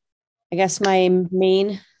 I guess my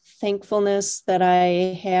main thankfulness that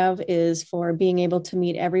I have is for being able to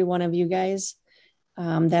meet every one of you guys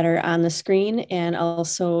that are on the screen and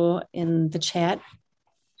also in the chat,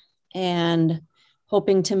 and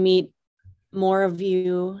hoping to meet more of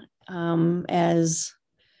you as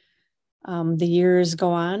the years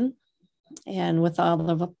go on, and with all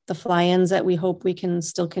of the fly-ins that we hope we can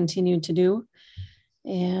still continue to do.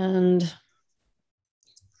 And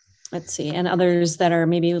let's see, and others that are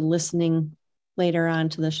maybe listening later on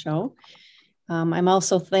to the show. I'm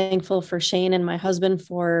also thankful for Shane and my husband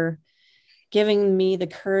for giving me the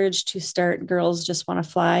courage to start Girls Just Want to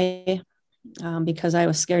Fly, because I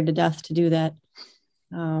was scared to death to do that.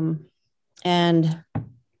 And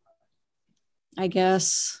I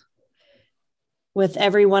guess with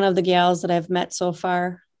every one of the gals that I've met so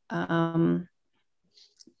far, the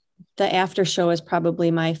after show is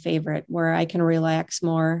probably my favorite, where I can relax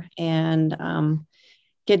more and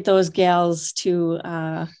get those gals to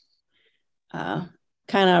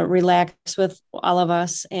kind of relax with all of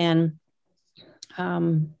us and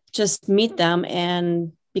just meet them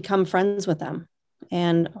and become friends with them.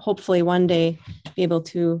 And hopefully one day be able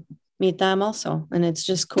to meet them also. And it's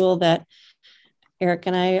just cool that Eric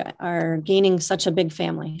and I are gaining such a big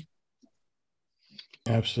family.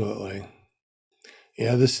 Absolutely.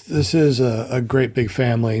 Yeah, this is a great big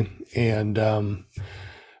family. And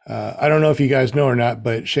I don't know if you guys know or not,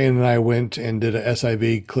 but Shane and I went and did a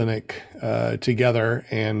SIV clinic together,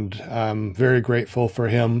 and I'm very grateful for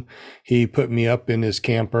him. He put me up in his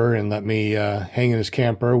camper and let me hang in his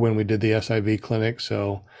camper when we did the SIV clinic.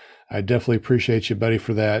 So I definitely appreciate you, buddy,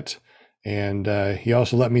 for that. And he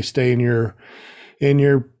also let me stay in your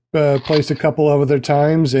place a couple of other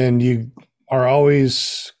times, and you are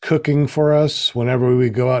always cooking for us whenever we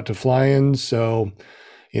go out to fly-ins. So,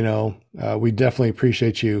 you know, we definitely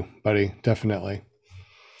appreciate you, buddy. Definitely.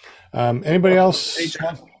 Anybody else?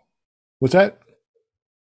 Anytime. What's that?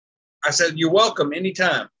 I said, you're welcome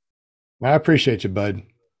anytime. I appreciate you, bud.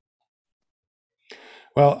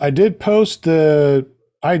 Well, I did post the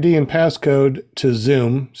ID and passcode to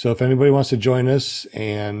Zoom. So if anybody wants to join us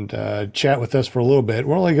and chat with us for a little bit,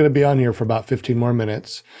 we're only going to be on here for about 15 more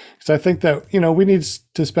minutes. Because I think that, you know, we need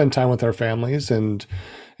to spend time with our families and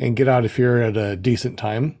get out of here at a decent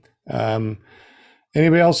time.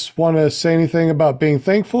 Anybody else want to say anything about being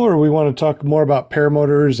thankful, or we want to talk more about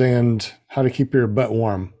paramotors and how to keep your butt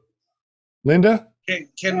warm? Linda? Yeah.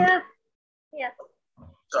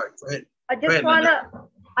 Sorry, go ahead. I just want to,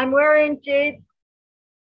 I'm wearing Jade.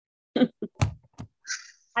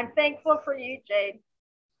 I'm thankful for you, Jade.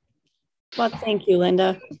 Well, thank you,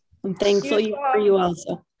 Linda. I'm thankful for you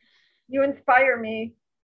also. You inspire me.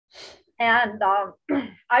 And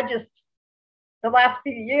I just, the last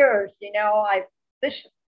few years, you know,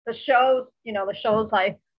 the shows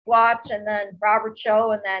I watch, and then Robert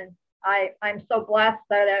show, and then I'm so blessed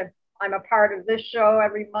that I'm a part of this show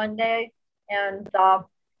every Monday. And,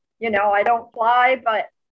 you know, I don't fly, but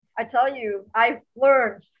I tell you, I've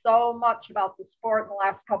learned so much about the sport in the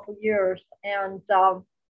last couple of years. And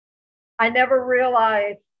I never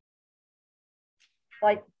realized,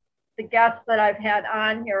 like, the guests that I've had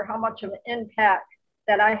on here, how much of an impact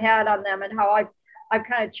that I had on them, and how I've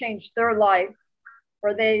kind of changed their life,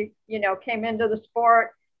 where they, you know, came into the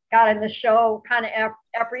sport, got in the show kind of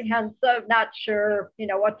apprehensive, not sure, you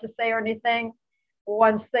know, what to say or anything. But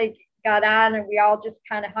once they got on and we all just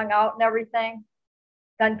kind of hung out and everything,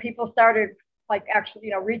 then people started, like, actually,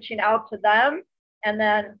 you know, reaching out to them, and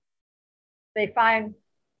then they find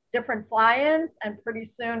different fly-ins, and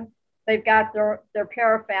pretty soon they've got their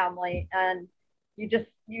para family, and you just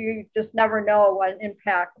never know what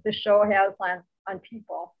impact this show has on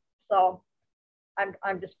people. So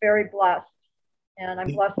I'm just very blessed, and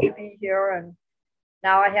I'm blessed to be here. And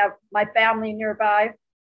now I have my family nearby,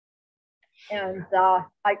 and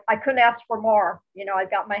I couldn't ask for more. You know,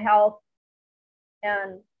 I've got my health,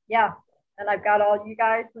 and yeah, and I've got all you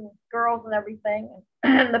guys and girls and everything,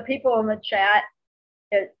 and the people in the chat.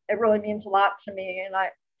 It really means a lot to me, and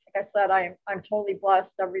like I said, I'm totally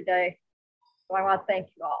blessed every day. So I want to thank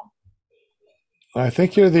you all. I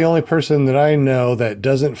think you're the only person that I know that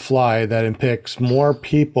doesn't fly that impacts more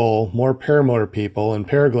people, more paramotor people and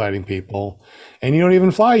paragliding people, and you don't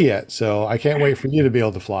even fly yet. So I can't wait for you to be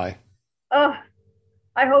able to fly. Oh,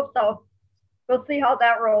 I hope so. We'll see how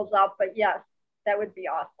that rolls out, but yes, that would be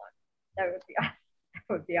awesome. That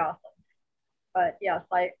would be awesome. But yes,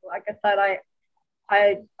 like I said,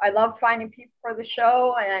 I love finding people for the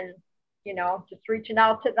show, and, you know, just reaching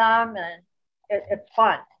out to them, and it's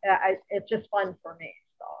fun. It's just fun for me.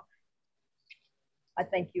 So I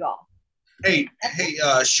thank you all. Hey,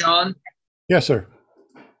 Sean. Yes, sir.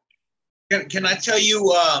 Can I tell you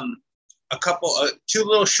a couple, two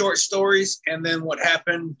little short stories, and then what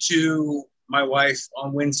happened to my wife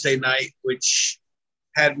on Wednesday night, which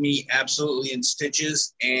had me absolutely in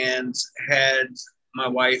stitches and had my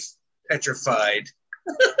wife petrified.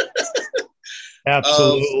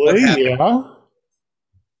 Absolutely, yeah.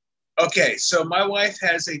 Okay, so my wife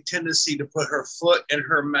has a tendency to put her foot in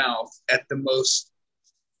her mouth at the most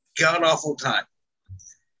god-awful time.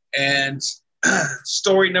 And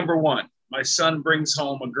story number one, my son brings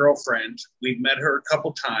home a girlfriend. We've met her a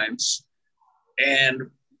couple times. And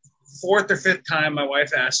fourth or fifth time, my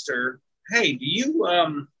wife asked her, hey, you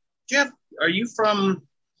have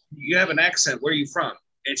an accent. Where are you from?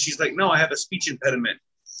 And she's like, no, I have a speech impediment.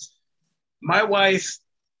 My wife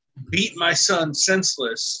beat my son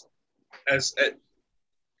senseless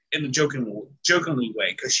in a jokingly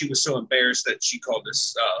way, because she was so embarrassed that she called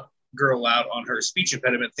this girl out on her speech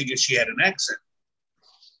impediment, thinking she had an accent.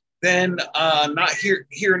 Then not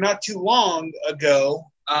too long ago,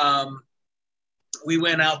 we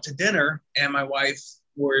went out to dinner, and my wife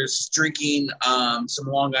was drinking some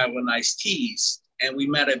Long Island iced teas, and we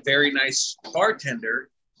met a very nice bartender.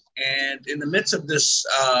 And in the midst of this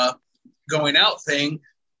going out thing,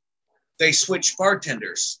 they switched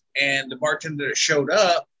bartenders, and the bartender that showed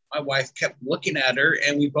up, my wife kept looking at her,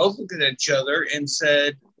 and we both looked at each other and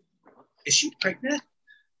said, is she pregnant?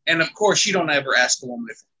 And of course, you don't ever ask a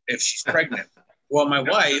woman if she's pregnant. Well, my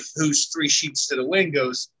wife, who's 3 sheets to the wind,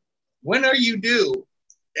 goes, when are you due?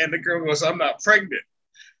 And the girl goes, I'm not pregnant.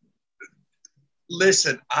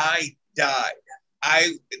 Listen, I died.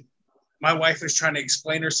 My wife was trying to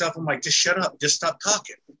explain herself. I'm like, just shut up. Just stop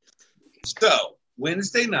talking. So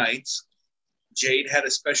Wednesday nights, Jade had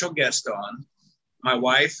a special guest on. My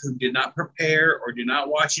wife, who did not prepare or did not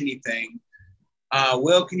watch anything.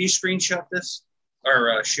 Will, can you screenshot this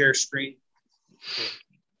or share screen?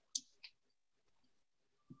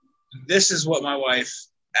 This is what my wife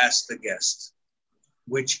asked the guest,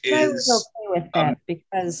 which is... I was okay with that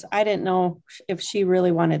because I didn't know if she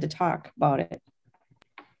really wanted to talk about it.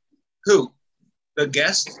 Who? The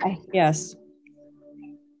guest? Yes.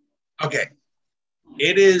 Okay.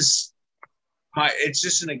 It's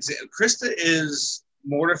just an example. Krista is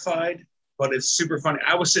mortified, but it's super funny.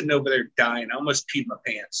 I was sitting over there dying. I almost peed my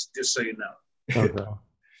pants, just so you know. Okay.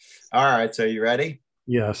 All right. So you ready?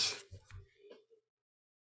 Yes.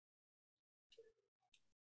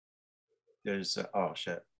 There's oh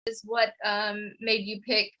shit. Is what made you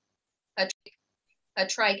pick a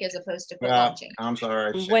trike as opposed to foot Yeah, launching? I'm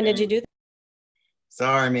sorry. When did you do that?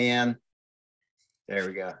 Sorry, man. There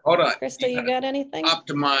we go. Hold on. Krista, you got anything?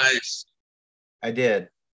 Optimize. I did.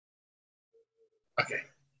 Okay.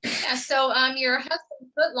 Yeah, so your husband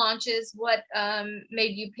foot launches, what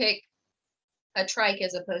made you pick a trike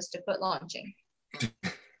as opposed to foot launching?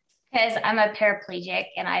 Because I'm a paraplegic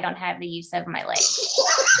and I don't have the use of my legs.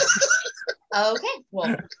 Okay,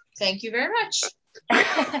 well, thank you very much.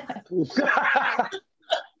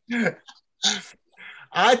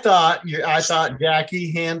 I thought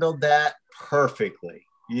Jackie handled that perfectly,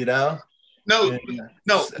 you know? No,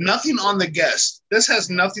 nothing on the guest. This has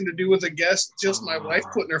nothing to do with the guest, just my wife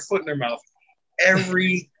putting her foot in her mouth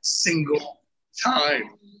every single time.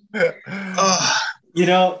 You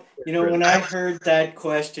know, when I heard that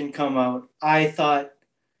question come out, I thought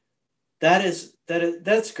that's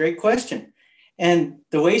a great question. And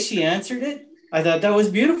the way she answered it, I thought that was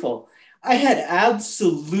beautiful. I had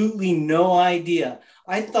absolutely no idea.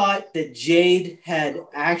 I thought that Jade had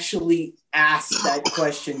actually asked that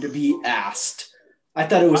question to be asked. I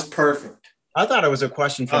thought it was perfect. I thought it was a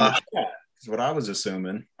question from the chat, is what I was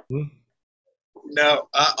assuming. No,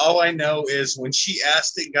 all I know is when she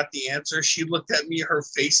asked it and got the answer, she looked at me, her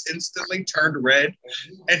face instantly turned red,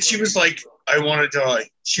 and she was like, I want to die.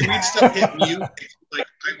 She reached up, hit mute, and she was like,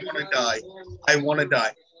 I want to die. I want to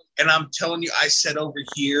die. And I'm telling you, I sat over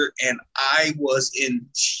here and I was in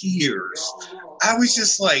tears. I was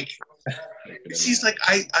just like, she's like,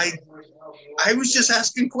 I was just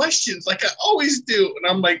asking questions like I always do. And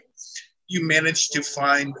I'm like, you managed to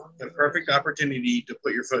find the perfect opportunity to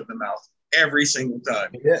put your foot in the mouth every single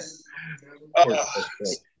time. Yeah.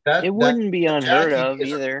 It wouldn't be unheard of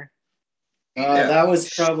either. That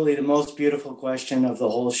was probably the most beautiful question of the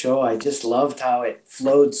whole show. I just loved how it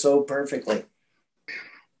flowed so perfectly.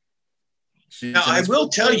 Now, I will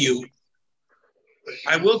tell you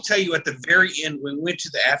at the very end, when we went to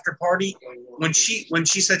the after party, when she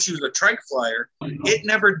said she was a trike flyer, it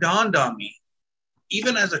never dawned on me.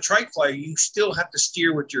 Even as a trike flyer, you still have to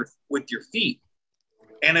steer with your feet.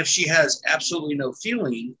 And if she has absolutely no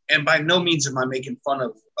feeling, and by no means am I making fun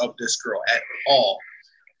of this girl at all,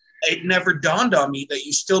 it never dawned on me that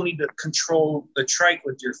you still need to control the trike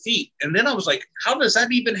with your feet. And then I was like, how does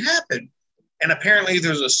that even happen? And apparently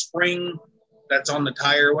there's a spring that's on the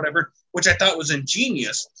tire or whatever, which I thought was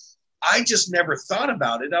ingenious. I just never thought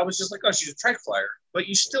about it. I was just like, oh, she's a trike flyer. But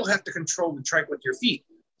you still have to control the trike with your feet.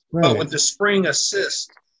 Right. But with the spring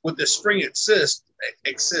assist,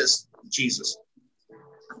 Jesus.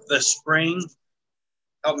 The spring,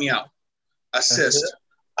 help me out, assist.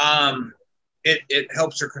 it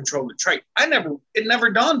helps her control the trike. It never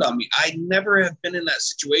dawned on me. I never have been in that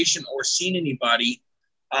situation or seen anybody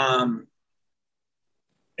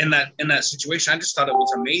in that situation. I just thought it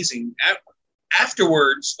was amazing.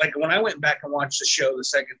 Afterwards, like when I went back and watched the show the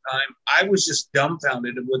second time, I was just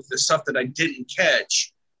dumbfounded with the stuff that I didn't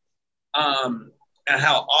catch, and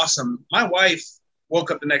how awesome. My wife woke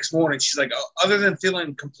up the next morning. She's like, oh, other than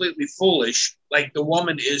feeling completely foolish, like the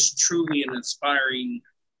woman is truly an inspiring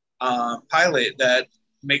pilot that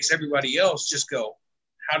makes everybody else just go,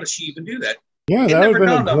 how does she even do that? Yeah, It that never would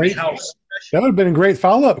have dawned been a on me great. how That would have been a great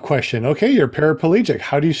follow-up question. Okay, you're paraplegic.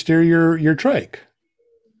 How do you steer your trike?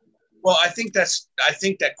 Well, I think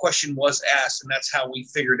that question was asked, and that's how we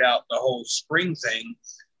figured out the whole spring thing.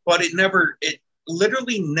 But it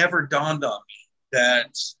literally never dawned on me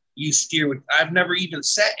that you steer with. I've never even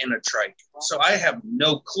sat in a trike, so I have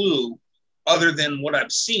no clue other than what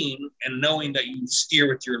I've seen and knowing that you steer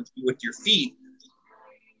with your feet.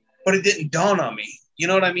 But it didn't dawn on me. You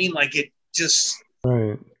know what I mean? Like it just.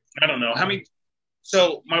 Right. I don't know how many.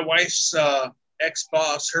 So my wife's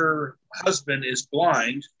ex-boss, her husband is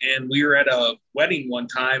blind, and we were at a wedding one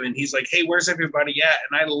time, and he's like, "Hey, where's everybody at?"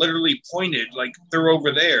 And I literally pointed, like, they're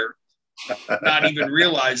over there, not even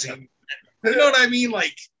realizing. You know what I mean?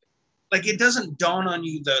 Like it doesn't dawn on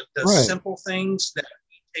you the Right. simple things that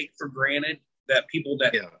we take for granted that people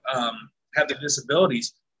that have the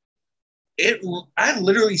disabilities. I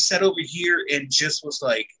literally sat over here and just was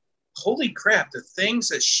like, holy crap, the things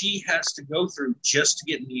that she has to go through just to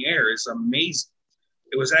get in the air is amazing.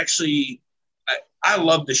 It was actually, I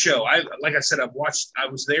love the show. Like I said, I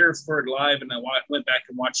was there for it live, and I went back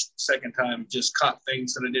and watched the second time, just caught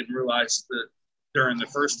things that I didn't realize during the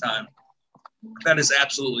first time. That is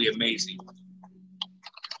absolutely amazing.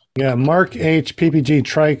 Yeah, Mark H. PPG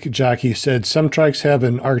trike jockey said some trikes have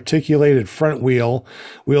an articulated front wheel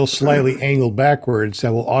slightly angled backwards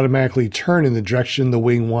that will automatically turn in the direction the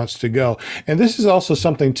wing wants to go. And this is also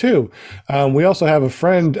something too. We also have a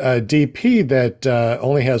friend, DP, that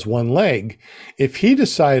only has one leg. If he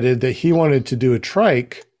decided that he wanted to do a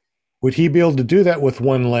trike, would he be able to do that with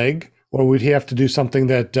one leg, or would he have to do something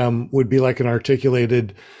that would be like an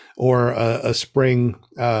articulated or a spring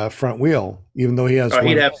front wheel, even though he has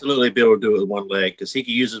He'd absolutely be able to do it with one leg, because he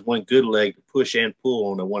could use his one good leg to push and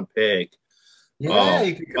pull on the one peg. Yeah,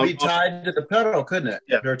 it could be tied to the pedal, couldn't it?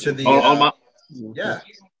 Yeah. Or to the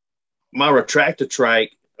my retractor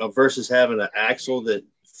trike versus having an axle that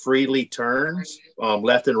freely turns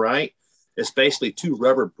left and right. It's basically two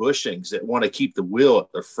rubber bushings that want to keep the wheel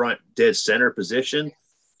at the front dead center position.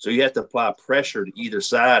 So you have to apply pressure to either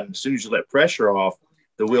side. And as soon as you let pressure off,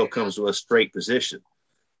 the wheel comes to a straight position.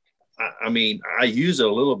 I mean, I use it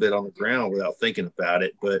a little bit on the ground without thinking about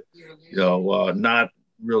it, but, not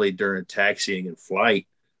really during taxiing and flight,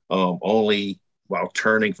 only while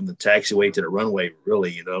turning from the taxiway to the runway,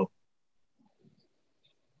 really.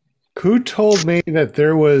 Who told me that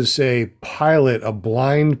there was a pilot, a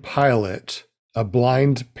blind paramotor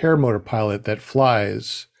pilot that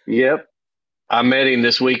flies? Yep. I met him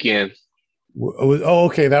this weekend. Oh,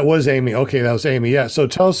 okay. That was Amy. Okay, that was Amy. Yeah. So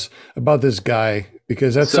tell us about this guy,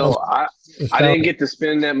 because that's I didn't get to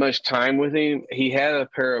spend that much time with him. He had a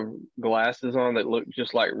pair of glasses on that looked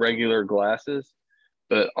just like regular glasses,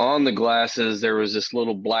 but on the glasses there was this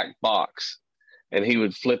little black box, and he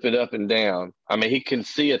would flip it up and down. I mean, he can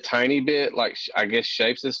see a tiny bit, like I guess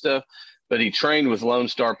shapes and stuff, but he trained with Lone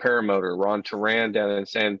Star Paramotor, Ron Turan, down in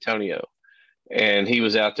San Antonio. And he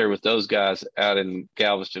was out there with those guys out in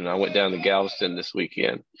Galveston. I went down to Galveston this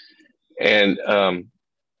weekend, and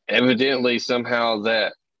evidently somehow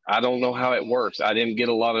that, I don't know how it works. I didn't get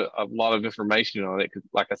a lot of information on it, 'cause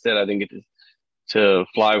like I said, I didn't get to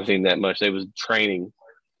fly with him that much. They was training,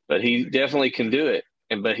 but he definitely can do it.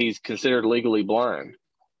 But he's considered legally blind.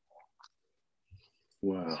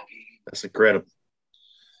 Wow, that's incredible.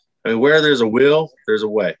 I mean, where there's a will, there's a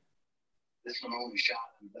way.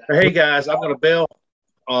 Hey guys, I'm gonna bail.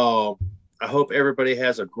 I hope everybody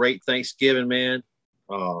has a great Thanksgiving, man.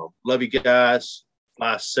 Love you guys.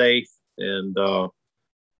 Fly safe, and hope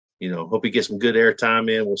you get some good airtime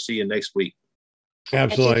in. We'll see you next week.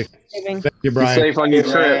 Absolutely. Thank you, Brian. Be safe on your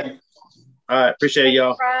trip. All right, appreciate it,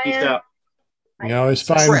 y'all. Brian. Peace out. You always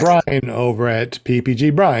find Brian over at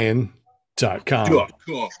ppgbrian.com. Cool.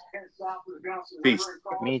 Peace.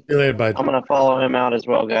 Me, See you later, bud. I'm gonna follow him out as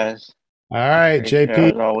well, guys. All right, Great show,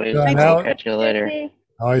 JP. as always. Done I'll out. catch you later.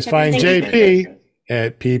 Always find Thank you. JP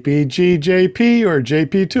at ppgjp or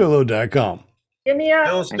jptulo.com. Give me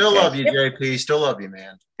a Still love you, JP. Still love you,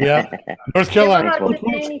 man. Yeah. North give one Carolina. up to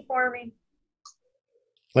Jamie for me.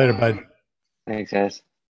 Later, bud. Thanks, guys.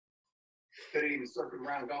 Could have even circled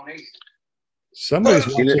around and gone east. Somebody's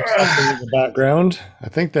watching something in the background. I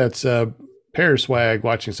think that's Pear Swag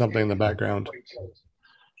watching something in the background.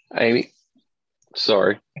 Amy,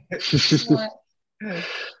 sorry.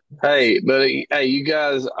 Hey, but hey, you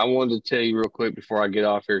guys, I wanted to tell you real quick before I get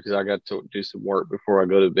off here because I got to do some work before I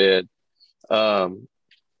go to bed.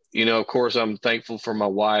 Of course, I'm thankful for my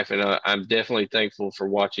wife, and I'm definitely thankful for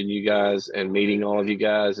watching you guys and meeting all of you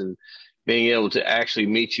guys and being able to actually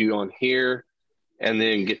meet you on here and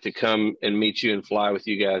then get to come and meet you and fly with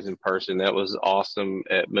you guys in person. That was awesome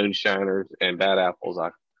at Moonshiners and Bad Apples.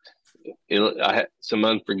 I had some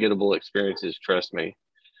unforgettable experiences, trust me.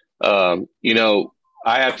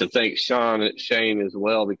 I have to thank Shane as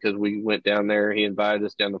well because we went down there. He invited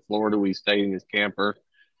us down to Florida. We stayed in his camper.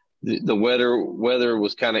 The weather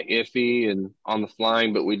was kind of iffy and on the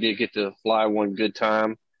flying, but we did get to fly one good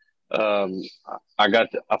time. I got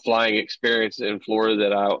a flying experience in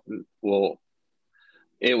Florida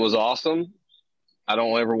it was awesome. I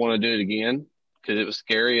don't ever want to do it again because it was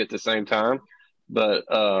scary at the same time, but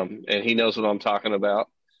and he knows what I'm talking about.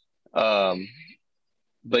 But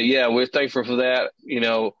yeah, we're thankful for that.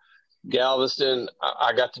 Galveston,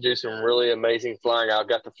 I got to do some really amazing flying. I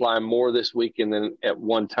got to fly more this weekend than at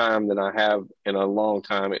one time than I have in a long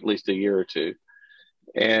time, at least a year or two.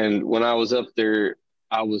 And when I was up there,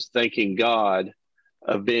 I was thanking God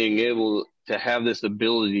of being able to have this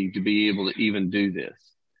ability to be able to even do this.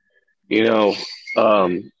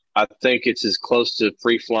 I think it's as close to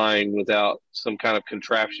free flying without some kind of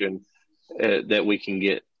contraption that we can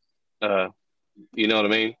get. You know what I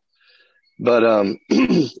mean? But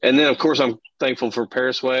and then of course I'm thankful for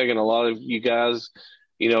Paraswag and a lot of you guys.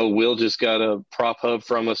 Will just got a prop hub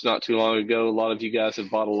from us not too long ago. A lot of you guys have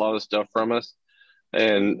bought a lot of stuff from us,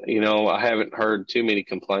 and I haven't heard too many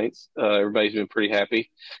complaints. Everybody's been pretty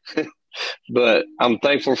happy. But I'm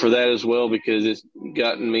thankful for that as well because it's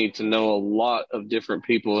gotten me to know a lot of different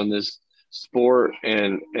people in this sport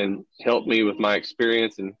and helped me with my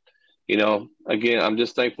experience. And again, I'm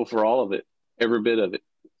just thankful for all of it, every bit of it.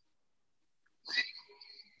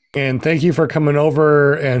 And thank you for coming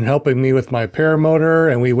over and helping me with my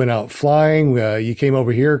paramotor. And we went out flying. You came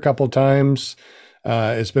over here a couple of times.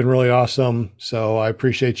 It's been really awesome. So I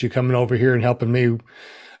appreciate you coming over here and helping me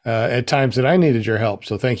at times that I needed your help.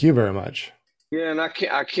 So thank you very much. Yeah, and I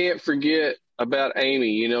can't forget about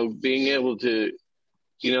Amy. Being able to,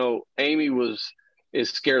 Amy is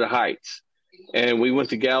scared of heights, and we went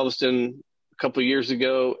to Galveston couple of years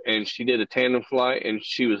ago and she did a tandem flight and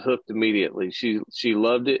she was hooked immediately. She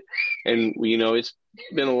loved it. And it's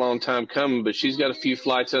been a long time coming, but she's got a few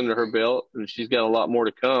flights under her belt and she's got a lot more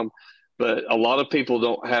to come. But a lot of people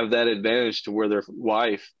don't have that advantage to where their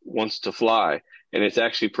wife wants to fly, and it's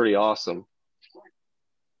actually pretty awesome.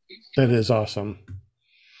 That is awesome.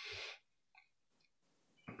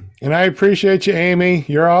 And I appreciate you, Amy.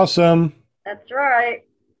 You're awesome. That's right.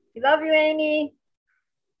 We love you, Amy.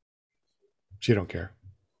 She don't care.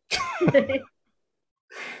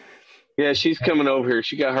 Yeah, she's coming over here.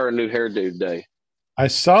 She got her a new hairdo today. I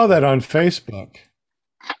saw that on Facebook.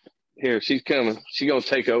 Here, she's coming. She's going to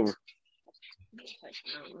take over.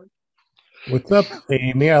 What's up,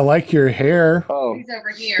 Amy? I like your hair. Oh, He's over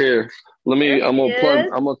here. Here. I'm going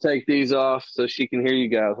to take these off so she can hear you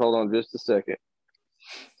guys. Hold on just a second.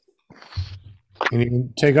 And you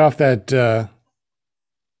can take off that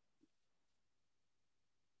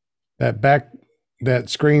that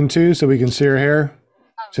screen too, so we can see her hair.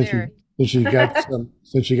 Since she got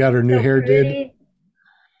her new So hair did. pretty.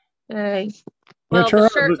 Hey. Yeah, Well, turn the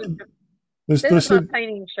up. shirt, Let's this is see, my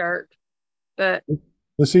painting shirt, but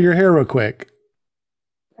let's see your hair real quick.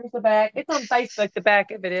 there's the back. It's on Facebook. The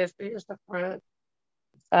back of it is, but here's the front.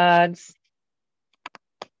 Sides.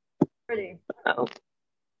 Pretty. Oh,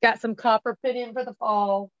 got some copper put in for the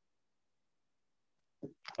fall,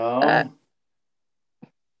 Oh,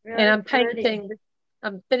 Really and I'm pretty. painting.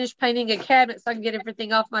 I'm finished painting a cabinet so I can get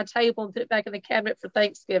everything off my table and put it back in the cabinet for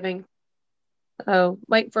Thanksgiving. So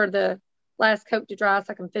wait for the last coat to dry so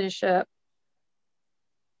I can finish up.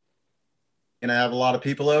 Gonna have a lot of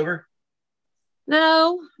people over?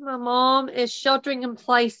 No, my mom is sheltering in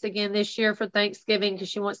place again this year for Thanksgiving because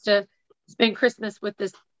she wants to spend Christmas with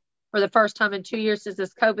this for the first time in 2 years since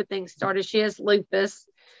this COVID thing started. She has lupus.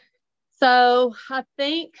 So I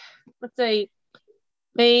think, let's see,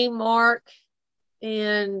 me, Mark,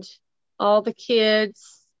 and all the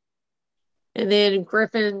kids, and then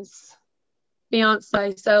Griffin's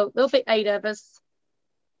fiance. So there'll be 8 of us.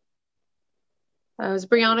 Is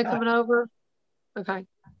Brianna coming over? Okay.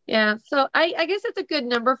 Yeah. So I guess it's a good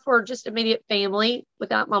number for just immediate family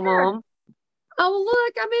without my mom. Oh,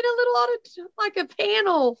 look, I'm in a little like a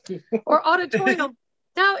panel or auditorium.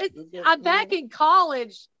 No, I'm back in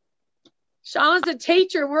college. Sean's a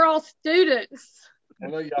teacher. We're all students. I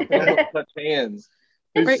know y'all can almost touch hands.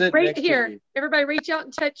 Who's sitting Right next to here. you? Everybody reach out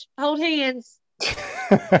and hold hands.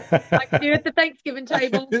 Like you do at the Thanksgiving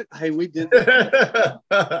table. Hey, we did that.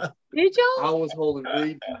 Did y'all? I was holding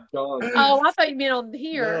Reed and John. Oh, I thought you meant on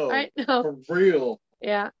here. No, Right? No. for real.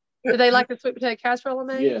 Yeah. Did they like the sweet potato casserole I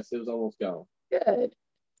made? Yes, it was almost gone. Good.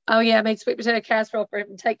 Oh yeah, I made sweet potato casserole for him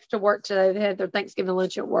to take to work today. They had their Thanksgiving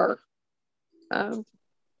lunch at work. How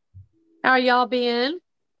are y'all being?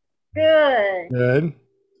 Good. Good.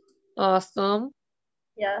 Awesome.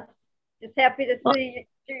 Yeah. Just happy to see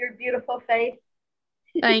your beautiful face.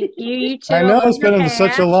 Thank you. You too. I know love it's been your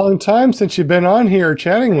such a hat. long time since you've been on here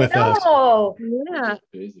chatting with us. Oh, Yeah.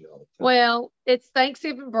 Busy all the time. Well, it's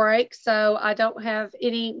Thanksgiving break, so I don't have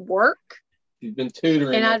any work, You've been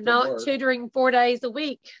tutoring. and I'm after not work. tutoring 4 days a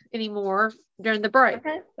week anymore during the break.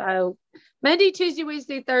 okay. So Monday, Tuesday,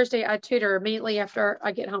 Wednesday, Thursday, I tutor immediately after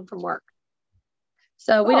I get home from work.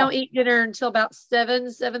 So we Oh. don't eat dinner until about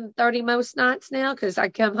 7:30 most nights now, because I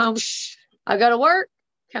come home, I go to work,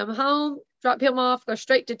 come home, drop him off, go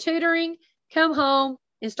straight to tutoring, come home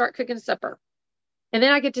and start cooking supper. And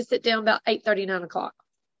then I get to sit down about 8:30, 9 o'clock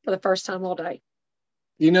for the first time all day.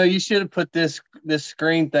 You know, you should have put this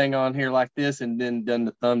screen thing on here like this and then done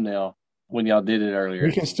the thumbnail when y'all did it earlier.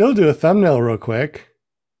 We can still do a thumbnail real quick.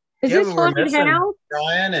 Is Yeah, this but we're haunted missing house?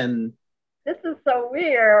 Brian and This is so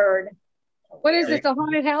weird. What is this, a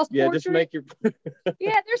haunted house Yeah, portrait? just make your.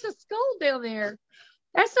 Yeah, there's a skull down there.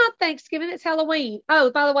 That's not Thanksgiving, it's Halloween.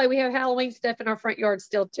 Oh, by the way, we have Halloween stuff in our front yard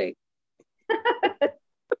still too.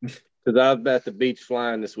 Because I was at the beach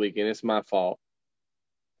flying this weekend. It's my fault.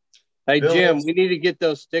 Hey, Bill, Jim, it's- we need to get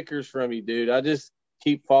those stickers from you, dude. I just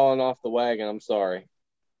keep falling off the wagon. I'm sorry.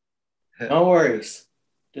 No worries.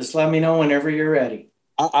 Just let me know whenever you're ready.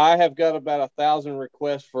 I have got about 1,000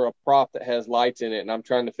 requests for a prop that has lights in it, and I'm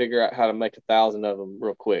trying to figure out how to make 1,000 of them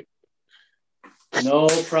real quick. No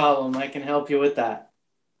problem. I can help you with that.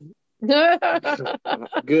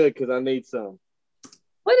 Good, because I need some.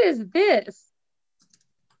 What is this?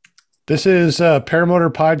 This is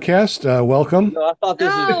Paramotor Podcast. Welcome. No, I thought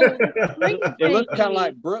this No, was. please It looks thank kind of you.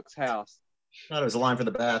 like Brooks' house. I thought it was a line for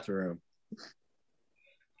the bathroom.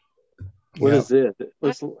 What Yeah. is this? It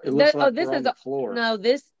looks like this we're on is the floor. No,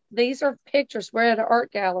 these are pictures. We're at an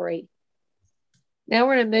art gallery. Now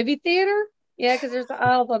we're in a movie theater? Yeah, because there's the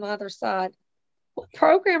aisles on either side. What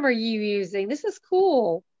program are you using? This is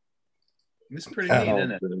cool. It's pretty Oh. neat,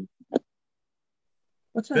 isn't it?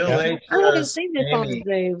 What's Bill that? H. I haven't says, seen this on Amy,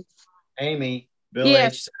 Zoom. Amy, Bill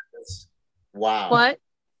Yes. H. says, wow. What?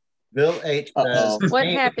 Bill H. says, What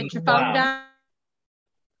Amy, happened? Your phone wow. died?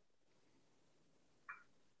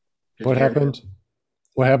 Did What you hear me? happened?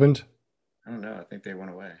 What happened? I don't know. I think they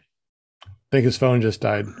went away. I think his phone just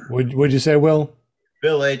died. What'd you say, Will?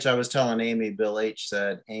 Bill H. I was telling Amy, Bill H.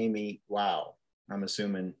 said, Amy, wow. I'm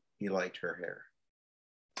assuming he liked her hair.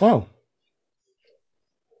 Oh.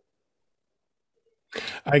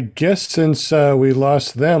 I guess since we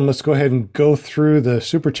lost them, let's go ahead and go through the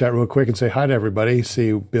super chat real quick and say hi to everybody.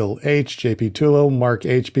 See Bill H, JP Tulo, Mark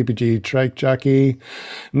H, PPG Trike Jockey,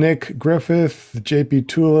 Nick Griffith, JP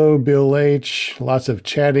Tulo, Bill H. Lots of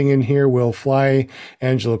chatting in here. Will Fly,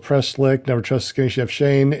 Angela Preslick, Never Trust Skinny Chef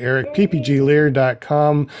Shane, Eric,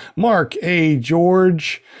 PPGlear.com, Mark A.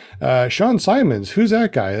 George, Sean Simons. Who's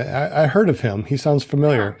that guy? I heard of him. He sounds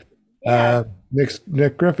familiar. Yeah.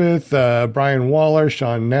 Nick Griffith, Brian Waller,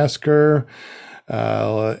 Sean Nasker,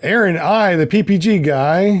 Aaron I, the PPG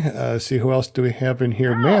guy. See who else do we have in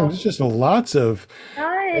here? Man, there's just lots of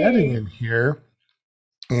adding Nice. in here,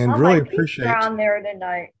 and All really my peeps appreciate are on there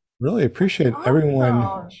tonight. everyone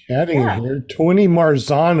Awesome. chatting Yeah. in here. Tony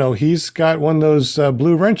Marzano, he's got one of those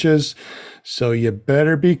blue wrenches, so you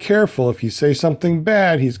better be careful. If you say something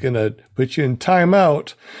bad, he's gonna put you in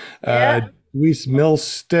timeout. Yeah. Luis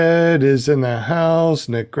Milstead is in the house.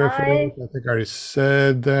 Nick Griffith, Hi. I think I already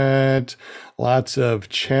said that. Lots of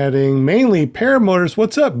chatting, mainly paramotors.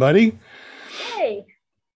 What's up, buddy? Hey.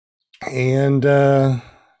 And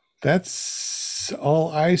that's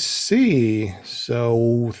all I see.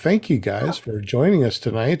 So thank you guys for joining us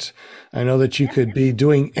tonight. I know that you could be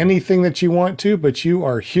doing anything that you want to, but you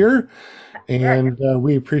are here, and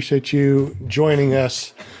we appreciate you joining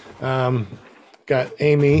us. Got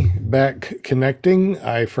Amy back connecting.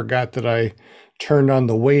 I forgot that I turned on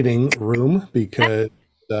the waiting room because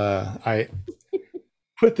I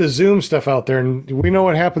put the Zoom stuff out there, and we know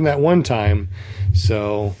what happened that one time.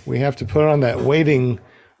 So we have to put on that waiting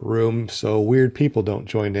room so weird people don't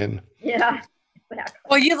join in. Yeah. Exactly.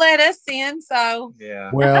 Well, you let us in, so Yeah.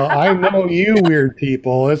 Well, I know you weird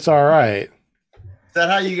people. It's all right. that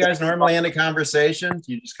how you guys normally end a conversation?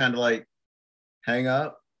 You just kind of like hang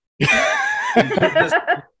up?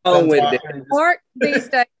 Mark these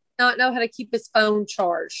days not know how to keep his phone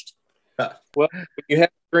charged. Well, when you have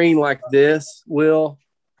a screen like this, Will,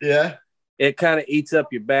 yeah, it kind of eats up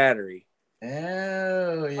your battery.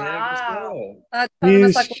 Oh, yeah. Wow.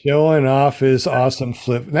 He's showing off his awesome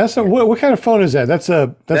flip. That's what kind of phone is that? That's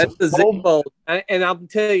a the Z Fold. And I'll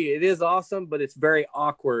tell you, it is awesome, but it's very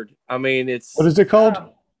awkward. I mean, it's what is it called?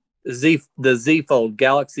 The Z Fold,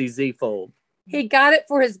 Galaxy Z Fold. He got it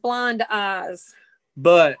for his blind eyes.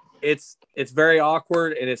 But it's very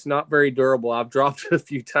awkward and it's not very durable. I've dropped it a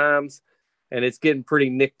few times and it's getting pretty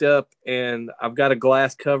nicked up, and I've got a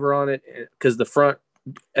glass cover on it because the front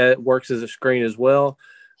works as a screen as well.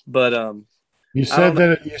 But you said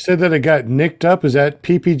that it got nicked up. Is that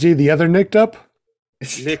PPG the other nicked up?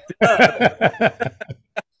 Nicked up.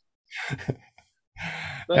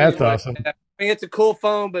 That's awesome. I mean, it's a cool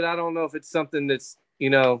phone, but I don't know if it's something that's,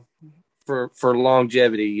 for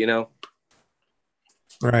longevity,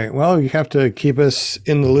 Right. Well, you have to keep us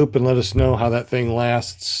in the loop and let us know how that thing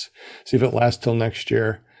lasts. See if it lasts till next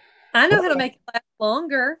year. I know how to make it last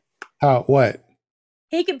longer. How? What?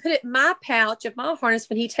 He can put it in my pouch of my harness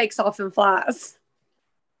when he takes off and flies.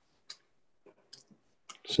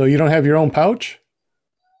 So you don't have your own pouch?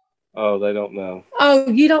 Oh, they don't know. Oh,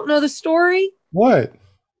 you don't know the story? What?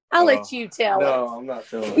 I'll let you tell it. No, I'm not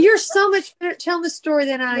telling it. You're so much better at telling the story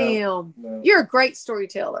than I am. No. You're a great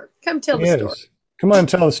storyteller. Come tell the Yes. story. Come on,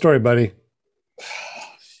 tell the story, buddy.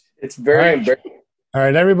 It's very embarrassing. All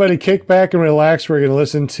right, everybody kick back and relax. We're going to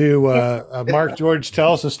listen to Mark George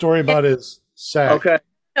tell us a story about his sack. Okay.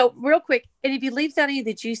 No, real quick. And if he leaves out any of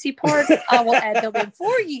the juicy parts, I will add them in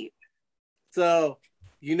for you. So,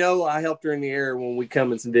 I helped her in the air when we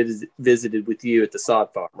come and visited with you at the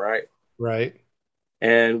sod farm, right? Right.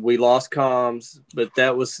 And we lost comms, but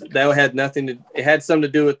that had nothing to. It had something to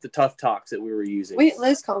do with the tough talks that we were using. We didn't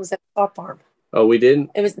lose comms at the farm. Oh, we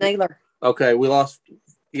didn't? It was Naylor. Okay, we lost.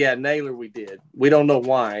 Yeah, Naylor, we did. We don't know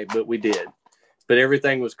why, but we did. But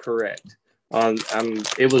everything was correct.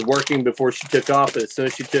 It was working before she took off, but as soon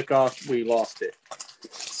as she took off, we lost it.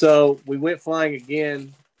 So we went flying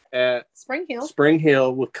again at Spring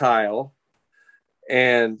Hill with Kyle,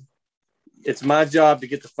 and it's my job to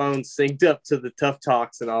get the phone synced up to the tough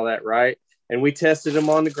talks and all that, right? And we tested them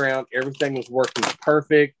on the ground. Everything was working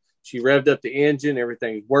perfect. She revved up the engine.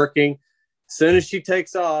 Everything's working. As soon as she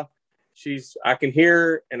takes off, I can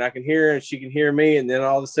hear her and she can hear me. And then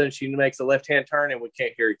all of a sudden she makes a left-hand turn and we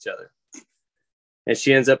can't hear each other. And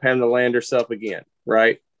she ends up having to land herself again,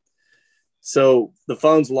 right? So the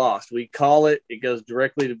phone's lost. We call it. It goes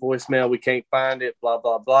directly to voicemail. We can't find it, blah,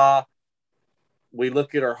 blah, blah. We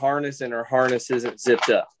look at our harness and our harness isn't zipped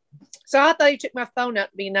up. So I thought you took my phone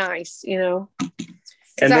out to be nice, And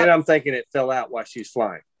then I'm thinking it fell out while she was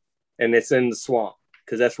flying. And it's in the swamp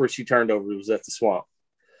because that's where she turned over. It was at the swamp.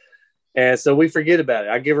 And so we forget about it.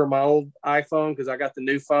 I give her my old iPhone because I got the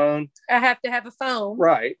new phone. I have to have a phone.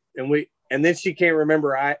 Right. And then she can't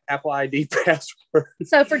remember Apple ID password.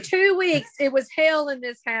 So for 2 weeks, it was hell in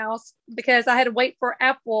this house because I had to wait for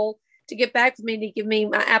Apple to get back with me to give me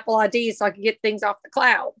my Apple ID so I could get things off the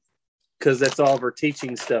cloud. Because that's all of her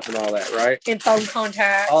teaching stuff and all that, right? And phone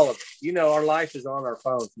contact. All of it. Our life is on our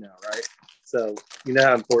phones now, right? So you know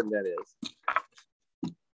how important that is.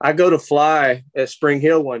 I go to fly at Spring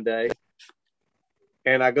Hill one day,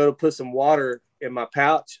 and I go to put some water in my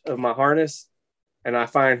pouch of my harness, and I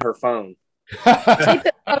find her phone.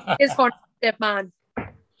 His harness is mine.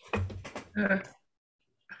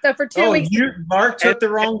 So for 2 weeks, Mark took the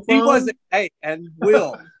wrong phone. She wasn't. Hey, and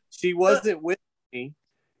Will, she wasn't with me,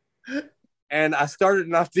 and I started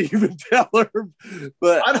not to even tell her.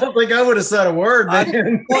 But I don't think I would have said a word, man. I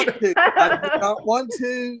didn't want to. I did not want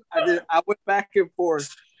to. I went back and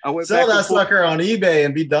forth. Sell that sucker on eBay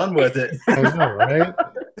and be done with it. I know, right?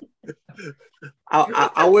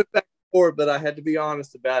 I went back and forth, but I had to be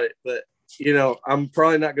honest about it. But I'm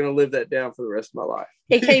probably not going to live that down for the rest of my life.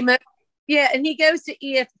 He came up, and he goes to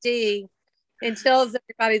EFD and tells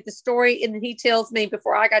everybody the story, and then he tells me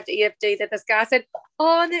before I got to EFD that this guy said,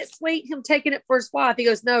 "Oh, isn't it sweet him taking it for his wife?" He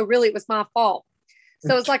goes, "No, really, it was my fault."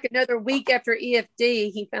 So it's like another week after EFD,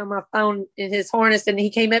 he found my phone in his harness, and he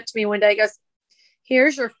came up to me one day. He goes,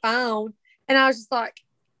 "Here's your phone," and I was just like,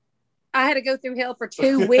 I had to go through hell for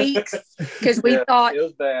 2 weeks because we thought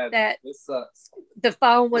that the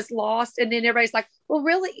phone was lost. And then everybody's like, well,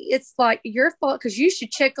 really, it's like your fault because you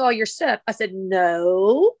should check all your stuff. I said,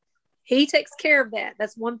 no, He takes care of that.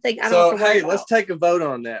 That's one thing I don't So, have to worry hey, about. let's take a vote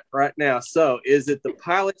on that right now. So, is it the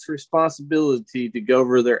pilot's responsibility to go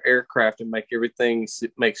over their aircraft and make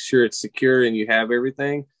sure it's secure and you have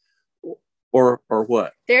everything, or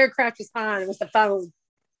what? The aircraft was fine. It was the phone.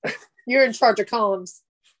 You're in charge of comms.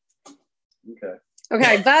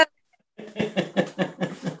 Okay, but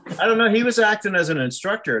I don't know. He was acting as an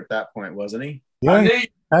instructor at that point, wasn't he? Yeah,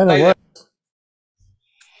 kind of was.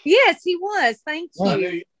 yes, he was. Thank I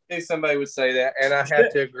you. knew somebody would say that, and I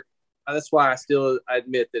have to agree. That's why I still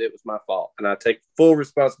admit that it was my fault, and I take full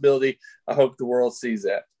responsibility. I hope the world sees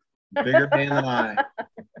that. Bigger man than I.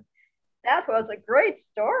 That was a great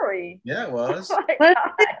story. Yeah, it was. Oh my God.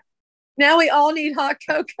 Now we all need hot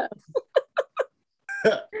cocoa.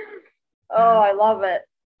 Oh, I love it.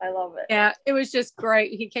 I love it. Yeah, it was just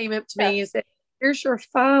great. He came up to me and said, "Here's your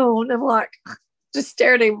phone." I'm like, just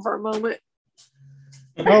stared at him for a moment.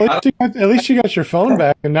 Well, at least you got your phone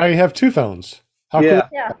back, and now you have two phones. How Yeah. cool.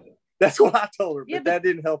 Yeah. That's what I told her, but Yeah, but- that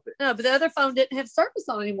didn't help it. No, but the other phone didn't have service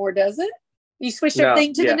on anymore, does it? You switch No,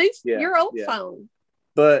 everything to yeah, the new, yeah, your old yeah. phone.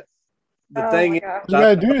 But the Oh thing my is, gosh. All you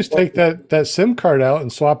gotta do is take that SIM card out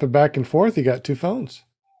and swap it back and forth. You got two phones.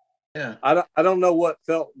 Yeah. I don't know what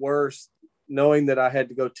felt worse, knowing that I had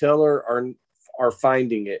to go tell her or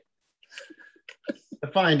finding it.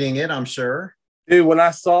 Finding it, I'm sure. Dude, when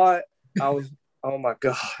I saw it, I was, oh my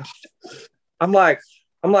God. I'm like,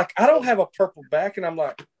 I don't have a purple back, and I'm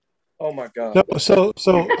like, oh my God. So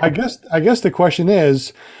I guess the question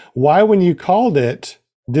is, why when you called it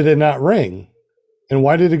did it not ring, and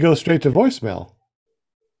why did it go straight to voicemail?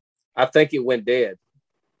 I think it went dead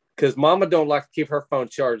because Mama don't like to keep her phone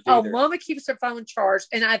charged Oh, either. Mama keeps her phone charged,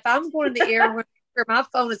 and if I'm going in the air, I'm gonna make sure my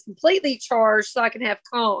phone is completely charged so I can have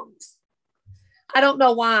comms. I don't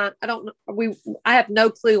know why. I have no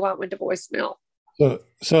clue why it went to voicemail.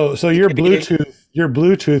 So your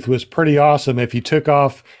Bluetooth was pretty awesome if you took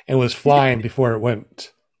off and was flying before it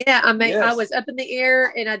went. Yeah, I Yes. was up in the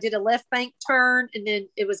air and I did a left bank turn and then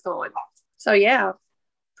it was gone. So yeah,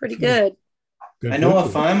 pretty good. Good I know Bluetooth.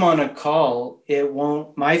 if I'm on a call,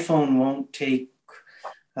 my phone won't take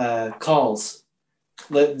calls.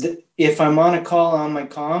 If I'm on a call on my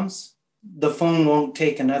comms, the phone won't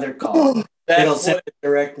take another call. It'll send it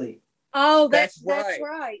directly. Oh, that's That's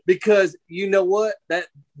right. Because you know what?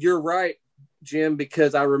 You're right, Jim,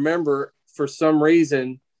 because I remember for some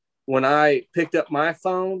reason when I picked up my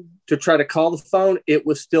phone to try to call the phone, it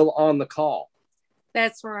was still on the call.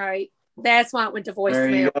 That's right. That's why it went to There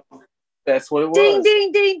you voicemail. go. That's what it was. Ding,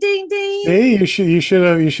 ding, ding, ding, ding. Hey, you should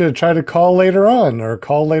have tried to call later on or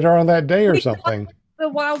call later on that day or something.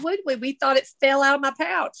 But why would we? We thought it fell out of my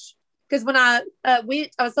pouch. Because when I went,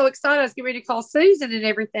 I was so excited. I was getting ready to call Susan and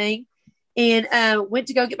everything. And went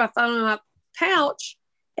to go get my phone in my pouch.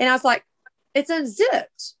 And I was like, it's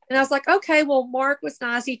unzipped. And I was like, okay, well, Mark was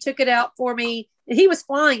nice. He took it out for me. And he was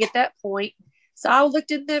flying at that point. So I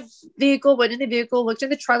looked in the vehicle, went in the vehicle, looked in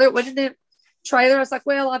the trailer, went in the trailer. I was like,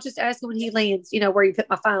 well, I'll just ask him when he lands, where you put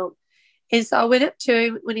my phone. And so I went up to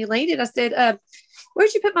him when he landed. I said,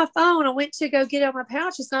 where'd you put my phone? I went to go get it out of my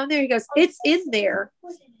pouch. It's not in there. He goes, it's in there.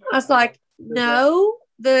 I was like, no,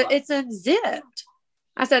 it's unzipped.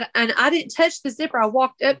 I said, and I didn't touch the zipper. I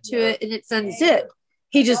walked up to it and it's unzipped.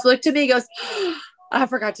 He just looked at me, he goes, I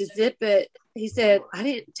forgot to zip it. He said, I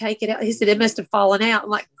didn't take it out. He said, it must have fallen out. I'm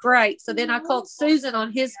like, great. So then I called Susan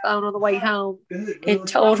on his phone on the way home and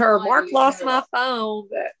told her, Mark lost my phone.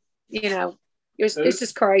 But, it's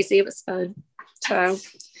just crazy. It was fun. So,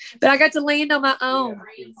 but I got to land on my own.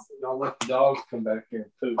 I'll let the dogs come back here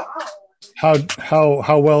too.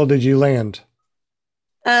 How well did you land?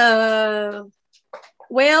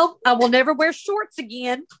 Well, I will never wear shorts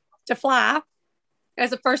again to fly. It was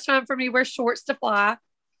the first time for me to wear shorts to fly.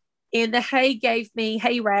 And the hay gave me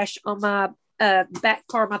hay rash on my back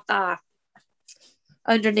part of my thigh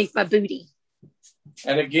underneath my booty.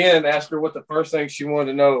 And again, ask her what the first thing she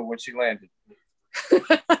wanted to know when she landed.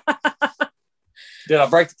 Did I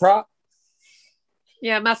break the prop?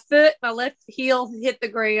 Yeah, my left heel hit the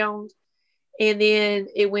ground and then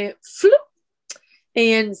it went floop.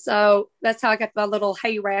 And so that's how I got my little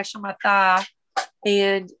hay rash on my thigh.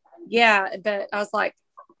 And yeah, but I was like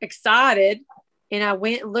excited. And I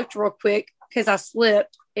went and looked real quick because I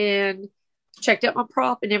slipped and checked out my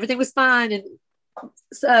prop and everything was fine. And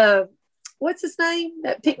what's his name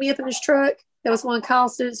that picked me up in his truck? That was one of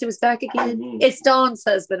Kyle's students who was back again. Mm-hmm. It's Dawn's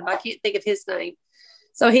husband. I can't think of his name.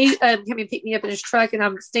 So he came and picked me up in his truck and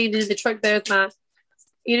I'm standing in the truck there with my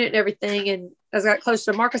unit and everything. And as I got close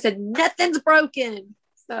to Mark, I said, nothing's broken.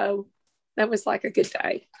 So that was like a good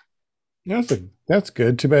day. That's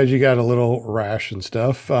good. Too bad you got a little rash and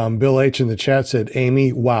stuff. Bill H in the chat said,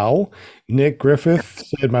 Amy, wow. Nick Griffith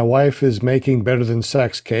said, my wife is making better than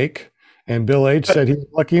sex cake. And Bill H said he's a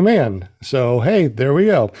lucky man. So, hey, there we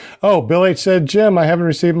go. Oh, Bill H said, Jim, I haven't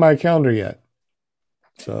received my calendar yet.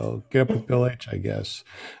 So get up with Bill H, I guess.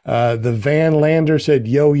 The Van Lander said,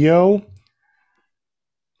 yo, yo.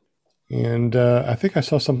 And I think I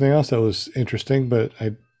saw something else that was interesting, but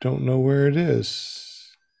I don't know where it is.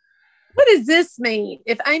 What does this mean?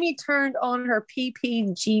 If Amy turned on her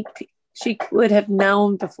PPGP, she would have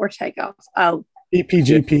known before takeoff. Oh,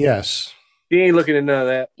 PPGPS. She ain't looking at none of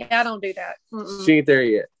that. yeah, I don't do that. Mm-mm. She ain't there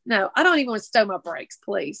yet. No, I don't even want to stow my brakes,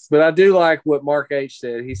 please. But I do like what Mark H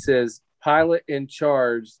said. He says pilot in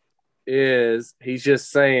charge he's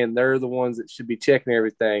just saying they're the ones that should be checking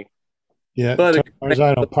everything. Yeah, but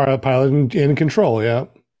pilot in control, yeah.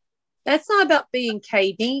 That's not about being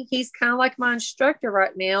KD. He's kind of like my instructor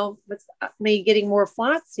right now with me getting more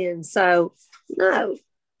flights in. So, no.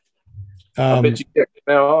 I bet you check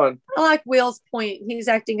from now on. I like Will's point. He's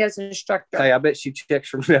acting as an instructor. Hey, I bet she checks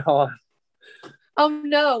from now on. Oh,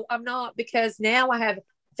 no, I'm not, because now I have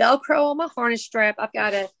Velcro on my harness strap. I've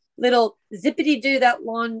got a little zippity-doo that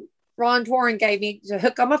Ron Torin gave me to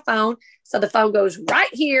hook on my phone. So the phone goes right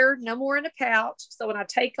here, no more in the pouch. So when I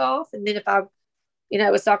take off, and then if I,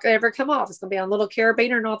 it's not going to ever come off. It's going to be on a little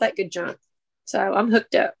carabiner and all that good junk. So I'm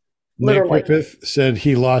hooked up. Literally. Nick Griffith said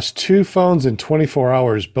he lost 2 phones in 24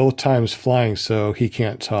 hours, both times flying, so he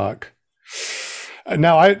can't talk.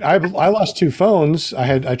 Now, I lost 2 phones.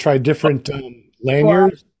 I tried different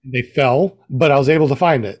lanyards. They fell, but I was able to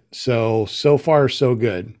find it. So far, so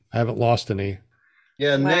good. I haven't lost any.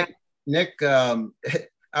 Yeah, Nick,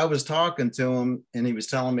 I was talking to him, and he was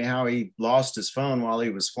telling me how he lost his phone while he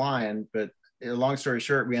was flying. But long story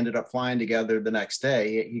short, we ended up flying together the next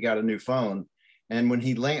day. He got a new phone. And when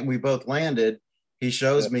we both landed, he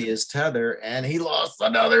shows me his tether, and he lost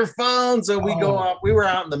another phone. So we go off. We were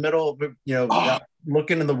out in the middle,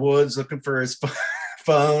 looking in the woods, looking for his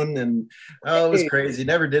phone, and it was crazy.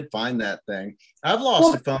 Never did find that thing. I've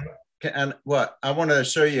lost a phone. And what? I want to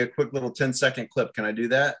show you a quick little 10-second clip. Can I do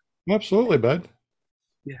that? Absolutely, bud.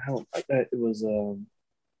 Yeah, it was.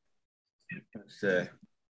 Let's see.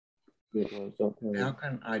 How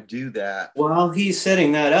can I do that? While he's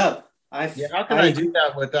setting that up, how can I do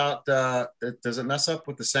that without? Does it mess up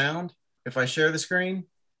with the sound if I share the screen?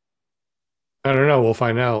 I don't know. We'll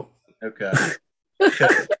find out. Okay.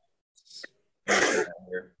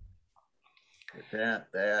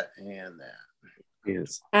 That, and that.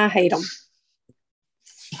 Yes. I hate them.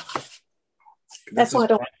 That's why I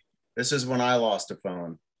don't. This is when I lost a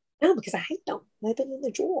phone. No, because I hate them. They've been in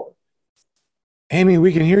the drawer. Amy,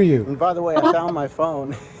 we can hear you. And by the way, I found my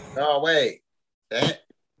phone. Oh, wait. Dang it.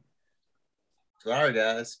 Sorry,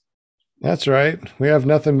 guys. That's right. We have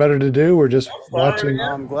nothing better to do. We're just watching.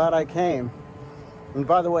 I'm glad I came. And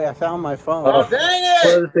by the way, I found my phone. Oh, dang it!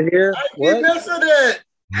 What is it here? I keep missing it.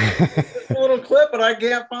 It's a little clip, but I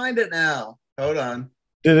can't find it now. Hold on.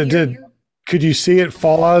 Could you see it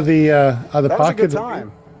fall out of the that pocket? Was a good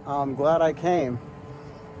time. I'm glad I came.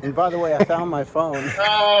 And by the way, I found my phone.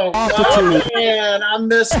 Oh, man, I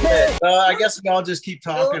missed it. I guess y'all just keep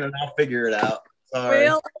talking and I'll figure it out. Sorry.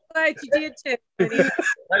 Well, I'm glad you did too.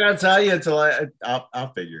 I gotta tell you until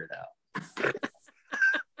I'll figure it out.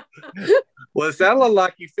 Well, it sounded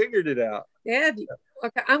like you figured it out. Yeah.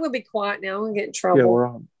 Okay, I'm gonna be quiet now. I'm gonna get in trouble. Yeah, we're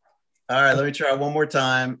on. All right, let me try one more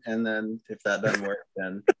time, and then if that doesn't work,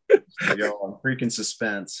 then go on freaking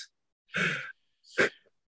suspense.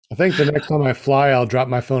 I think the next time I fly, I'll drop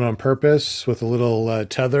my phone on purpose with a little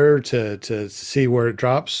tether to see where it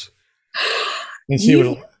drops and see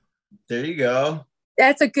what. There you go.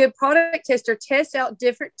 That's a good product tester. Test out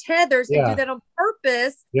different tethers and do that on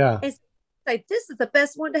purpose. Yeah. And say this is the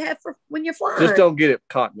best one to have for when you're flying. Just don't get it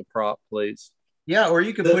caught in the prop, please. Yeah, or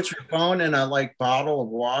you could put your phone in a bottle of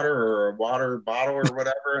water or a water bottle or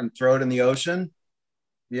whatever and throw it in the ocean.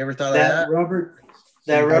 You ever thought of that?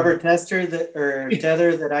 That rubber tether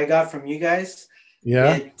that I got from you guys.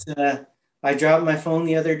 Yeah. I dropped my phone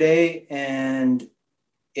the other day and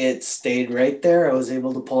it stayed right there. I was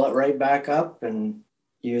able to pull it right back up and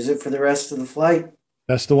use it for the rest of the flight.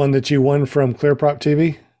 That's the one that you won from ClearProp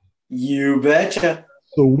TV? You betcha.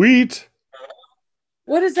 Sweet.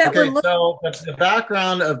 What is that? Okay, so the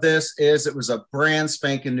background of this is it was a brand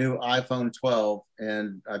spanking new iPhone 12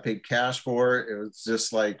 and I paid cash for it. It was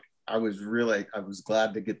just like, I was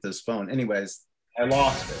glad to get this phone. Anyways, I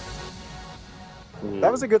lost it. That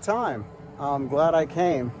was a good time. I'm glad I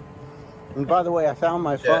came. And by the way, I found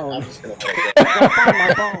my phone. I'm just gonna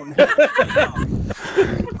I found my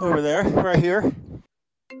phone. Over there, right here.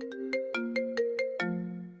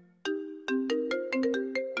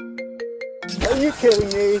 you kidding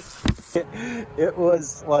me? It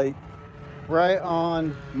was like right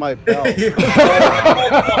on my belt.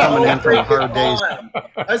 Coming in from hard days.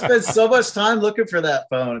 I spent so much time looking for that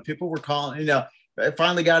phone, and people were calling. I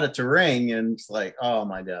finally got it to ring, and it's like, oh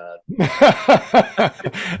my god.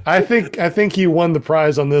 I think you won the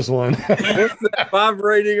prize on this one. What's that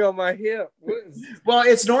vibrating on my hip? Well,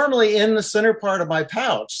 it's normally in the center part of my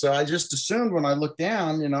pouch, so I just assumed when I looked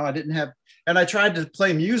down, I didn't have. And I tried to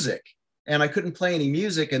play music, and I couldn't play any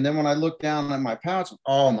music. And then when I looked down at my pouch,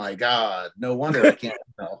 oh my god! No wonder I can't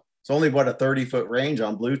tell. It's only a 30-foot range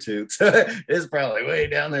on Bluetooth. It's probably way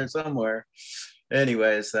down there somewhere.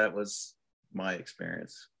 Anyways, that was my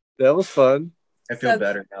experience. That was fun. I feel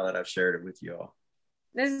better now that I've shared it with you all.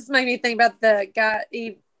 This just made me think about the guy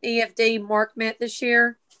EFD Mark met this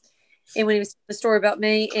year, and when he was telling the story about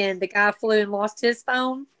me, and the guy flew and lost his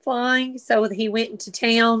phone flying, so he went into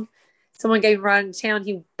town. Someone gave him a ride into town.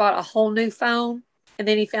 He bought a whole new phone, and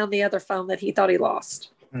then he found the other phone that he thought he lost.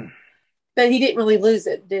 But he didn't really lose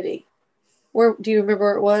it, did he? Where do you remember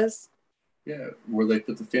where it was? Yeah, where they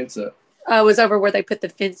put the fence up. It was over where they put the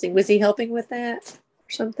fencing. Was he helping with that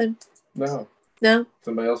or something? No. No?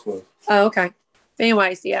 Somebody else was. Oh, okay.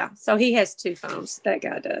 Anyways, yeah. So he has 2 phones. That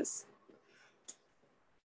guy does.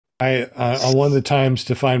 On one of the times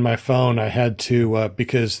to find my phone, I had to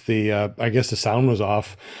because I guess the sound was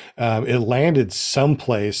off. It landed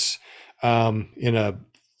someplace in a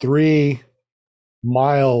 3-mile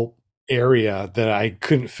area that I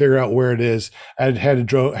couldn't figure out where it is. I had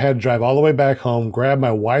to drive all the way back home, grab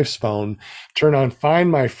my wife's phone, turn on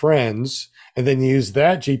Find My Friends, and then use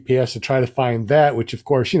that GPS to try to find that, which of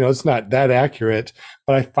course, it's not that accurate,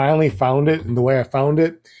 but I finally found it. And the way I found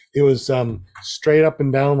it, it was straight up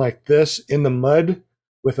and down like this in the mud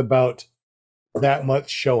with about that much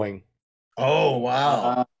showing. Oh,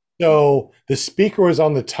 wow. So the speaker was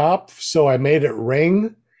on the top, so I made it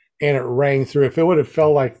ring, and it rang through. If it would have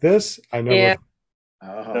fell like this, I never. Yeah.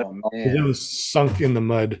 Oh, man. It was sunk in the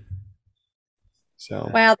mud.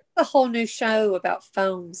 So. Wow, there's a whole new show about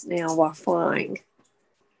phones now while flying.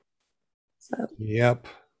 So. Yep.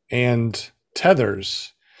 And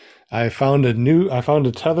tethers. I found a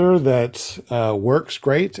tether that works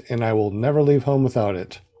great, and I will never leave home without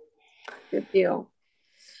it. Good deal.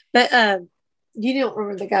 But you don't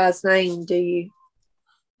remember the guy's name, do you?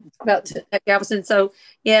 About Galveston. So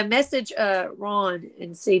yeah, message Ron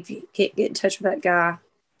and see if you can't get in touch with that guy,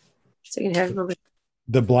 so you can have him.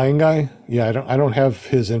 The blind guy? Yeah, I don't have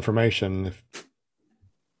his information.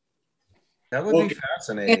 That would be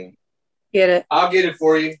fascinating. Get it? I'll get it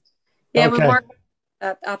for you. Yeah, Okay. when Mark,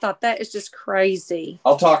 I thought that is just crazy.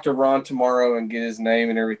 I'll talk to Ron tomorrow and get his name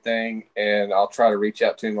and everything, and I'll try to reach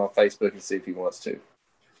out to him on Facebook and see if he wants to.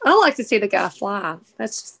 I like to see the guy fly.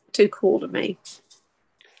 That's just too cool to me.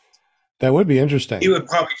 That would be interesting. He would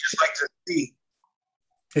probably just like to see.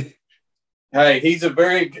 Hey, he's a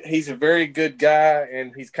very good guy,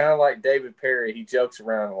 and he's kind of like David Perry. He jokes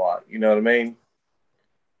around a lot. You know what I mean?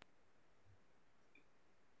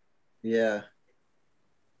 Yeah.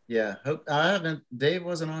 Yeah. Dave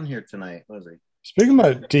wasn't on here tonight, was he? Speaking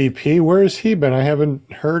about DP, where has he been? I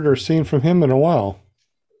haven't heard or seen from him in a while.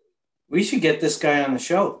 We should get this guy on the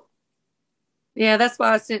show. Yeah, that's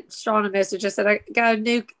why I sent Sean a message. I said I got a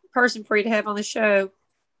new person for you to have on the show.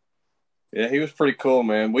 Yeah, he was pretty cool,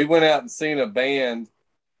 man. We went out and seen a band,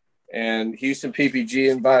 and Houston PPG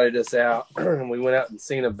invited us out, and we went out and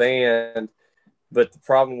seen a band. But the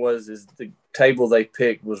problem was the table they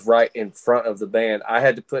picked was right in front of the band. I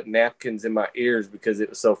had to put napkins in my ears because it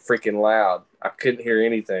was so freaking loud. I couldn't hear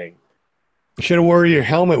anything. You should have worn your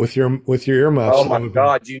helmet with your earmuffs. Oh my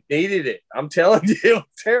God, you needed it. I'm telling you, it was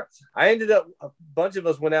terrible. I ended up, a bunch of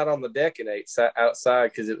us went out on the deck and ate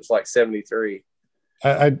outside because it was like 73.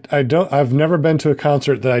 I've never been to a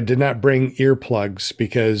concert that I did not bring earplugs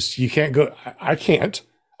because you can't go. I can't.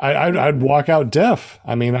 I'd walk out deaf.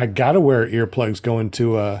 I mean, I got to wear earplugs going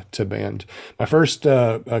to band. My first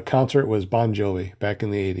concert was Bon Jovi back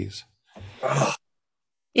in the 80s.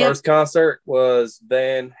 First concert was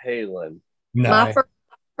Van Halen. My first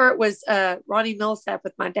concert was Ronnie Millsap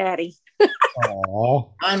with my daddy.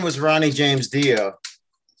 Mine was Ronnie James Dio.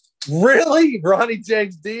 Really? Ronnie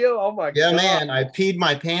James Dio? Oh my God. Yeah, man. I peed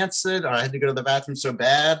my pants. I had to go to the bathroom so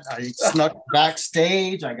bad. I snuck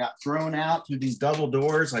backstage. I got thrown out through these double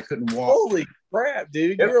doors. I couldn't walk. Holy crap,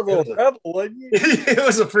 dude. You were a little rebel, wasn't you? It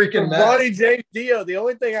was a freaking mess. Ronnie James Dio. The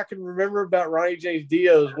only thing I can remember about Ronnie James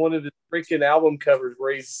Dio is one of his freaking album covers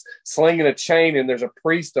where he's slinging a chain and there's a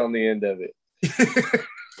priest on the end of it.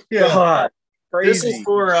 Yeah. God, crazy. This is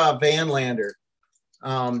for Van Lander.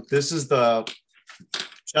 This is the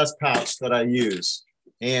chest pouch that I use.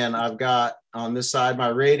 And I've got on this side my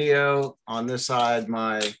radio, on this side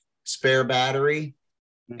my spare battery,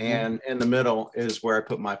 and in the middle is where I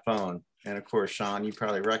put my phone. And of course, Sean, you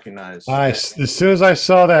probably recognize. Nice. As soon as I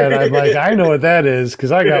saw that, I'm like, I know what that is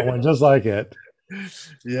because I got one just like it.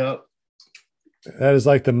 Yep. That is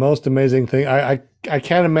like the most amazing thing. I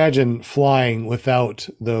can't imagine flying without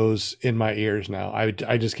those in my ears now. I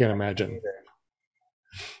just can't imagine.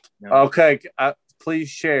 Okay, please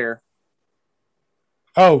share.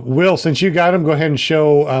 Oh, Will, since you got them, go ahead and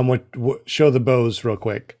show show the Bose real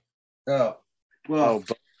quick. Oh, well,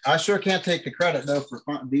 I sure can't take the credit though for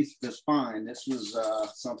this fine. This was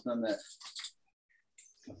something that.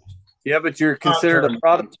 Yeah, but you're considered a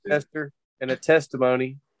product tester and a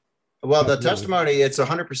testimony. Well, the testimony, it's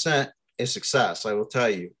 100% a success. I will tell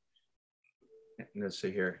you. Let's see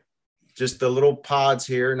here. Just the little pods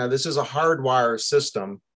here. Now, this is a hardwire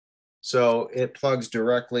system, so it plugs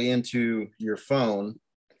directly into your phone,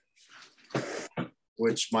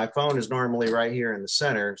 which my phone is normally right here in the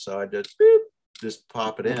center. So I just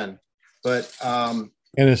pop it in. But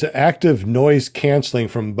and it's active noise canceling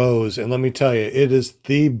from Bose, and let me tell you, it is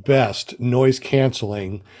the best noise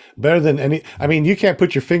canceling, better than any. I mean, you can't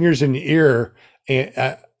put your fingers in your ear,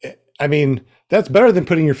 and I mean that's better than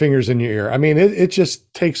putting your fingers in your ear. I mean, it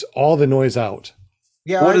just takes all the noise out.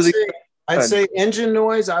 Yeah, I'd say engine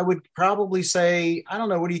noise. I would probably say, I don't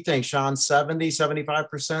know. What do you think, Sean?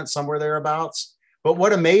 75%, somewhere thereabouts. But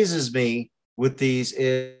what amazes me with these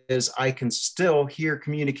is I can still hear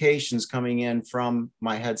communications coming in from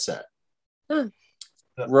my headset.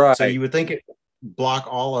 Right. So you would think it would block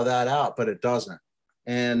all of that out, but it doesn't.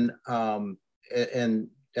 And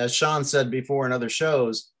as Sean said before in other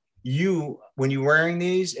shows, when you're wearing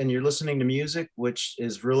these and you're listening to music, which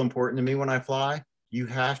is real important to me when I fly, you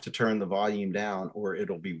have to turn the volume down or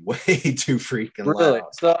it'll be way too freaking loud.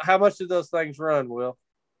 So how much do those things run, Will?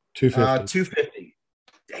 $250.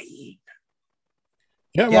 Dang.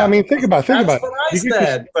 Yeah, well, I mean, think about That's it. what I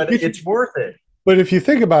said, but it's worth it. But if you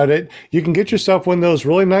think about it, you can get yourself one of those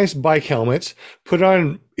really nice bike helmets, put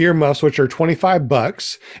on earmuffs, which are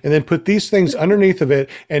 $25, and then put these things underneath of it.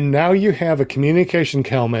 And now you have a communication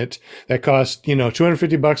helmet that costs,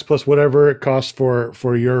 $250 plus whatever it costs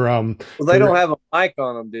for your, well, they don't have a mic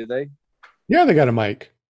on them, do they? Yeah, they got a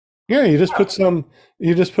mic. Yeah. You just put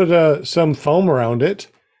some foam around it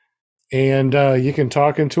and you can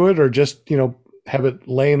talk into it or just, have it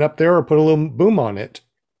laying up there or put a little boom on it.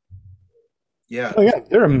 Yeah. Oh, yeah,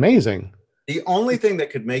 they're amazing. The only thing that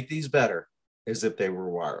could make these better is if they were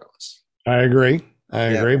wireless. I agree.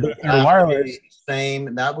 But if they're wireless,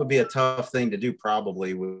 same. That would be a tough thing to do,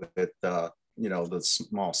 probably with the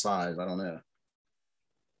small size. I don't know.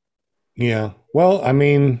 Yeah. Well, I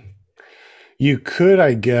mean, you could,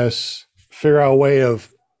 I guess, figure out a way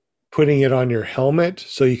of putting it on your helmet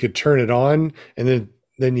so you could turn it on, and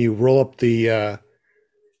then you roll up the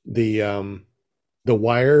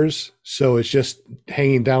wires so it's just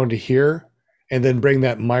hanging down to here, and then bring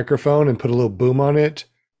that microphone and put a little boom on it.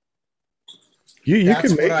 You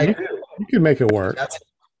can make it work.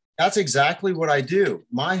 That's exactly what I do.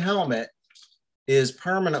 My helmet is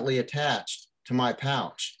permanently attached to my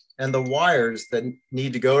pouch, and the wires that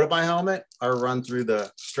need to go to my helmet are run through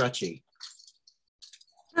the stretchy.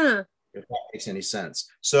 If that makes any sense.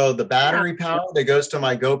 So the battery power that goes to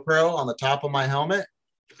my GoPro on the top of my helmet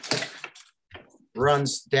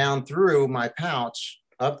runs down through my pouch,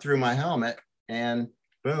 up through my helmet, and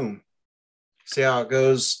boom. See how it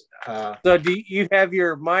goes? So do you have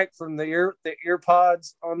your mic from the ear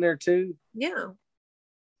pods on there too? Yeah.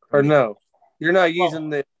 Or no? You're not using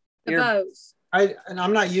the Bose.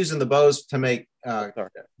 I'm not using the Bose to make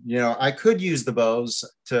I could use the Bose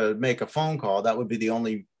to make a phone call. That would be the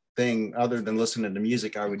only thing other than listening to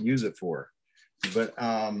music I would use it for. But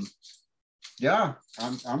yeah,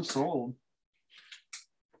 I'm sold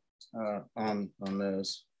on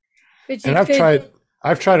those. And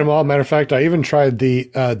I've tried them all. Matter of fact, I even tried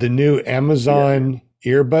the new Amazon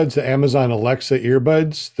earbuds, the Amazon Alexa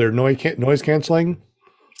earbuds. They're noise canceling.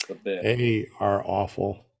 They are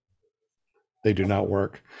awful. They do not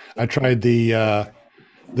work. I tried the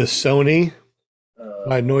Sony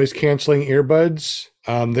noise canceling earbuds.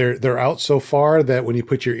 They're out so far that when you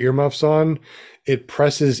put your earmuffs on, it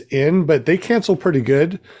presses in, but they cancel pretty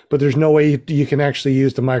good. But there's no way you can actually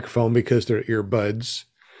use the microphone because they're earbuds.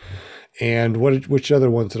 And which other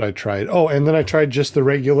ones did I try? Oh, and then I tried just the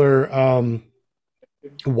regular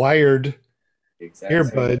wired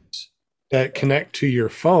earbuds that connect to your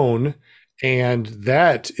phone, and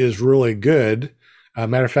that is really good.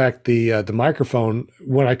 Matter of fact, the microphone,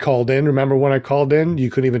 when I called in, remember when I called in, you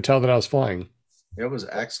couldn't even tell that I was flying. It was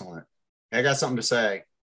excellent. I got something to say.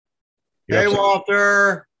 Hey,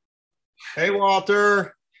 Walter. Hey,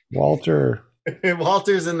 Walter. Walter.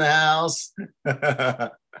 Walter's in the house.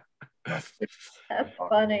 That's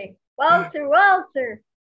funny. Walter.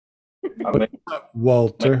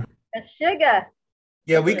 Walter. That's Sugar.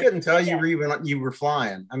 Yeah, we couldn't tell you were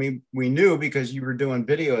flying. I mean, we knew because you were doing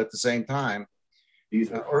video at the same time.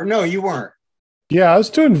 Or no, you weren't. Yeah, I was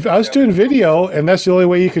doing video, and that's the only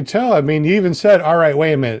way you could tell. I mean, he even said, "All right,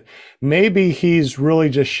 wait a minute. Maybe he's really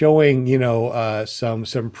just showing,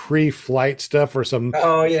 some pre-flight stuff or some."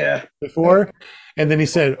 Oh yeah. Before, and then he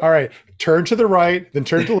said, "All right, turn to the right, then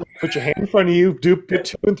turn to the left, put your hand in front of you, do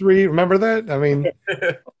 2 and 3." Remember that? I mean,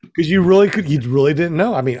 because you really didn't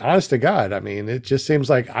know. I mean, honest to God, I mean, it just seems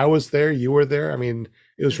like I was there, you were there. I mean,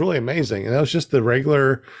 it was really amazing, and that was just the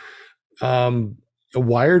regular.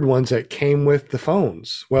 Wired ones that came with the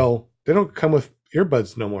phones. Well, they don't come with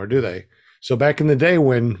earbuds no more, do they? So back in the day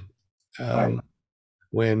when Apple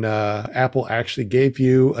actually gave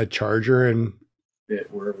you a charger and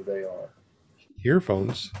wherever they are,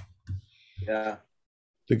 earphones. Yeah.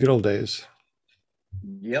 The good old days.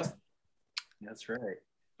 Yep. That's right.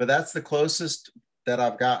 But that's the closest that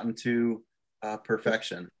I've gotten to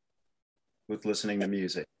perfection with listening to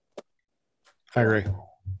music. I agree.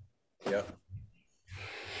 Yep.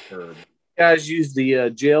 You guys use the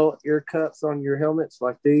gel ear cups on your helmets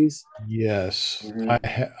like these? Yes.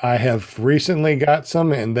 I have recently got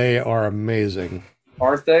some, and they are amazing.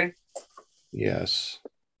 Aren't they? Yes.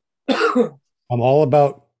 I'm all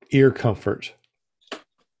about ear comfort.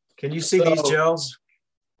 Can you see these gels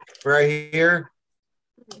right here?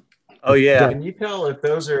 Oh, yeah. Can you tell if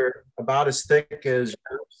those are about as thick as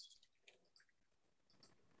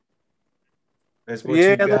what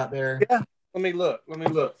you got there? Yeah. Let me look.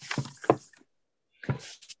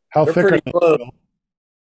 How They're thick are pretty they? close.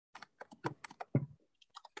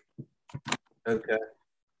 Okay.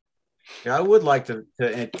 Yeah, I would like to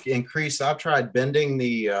increase. I've tried bending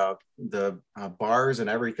the bars and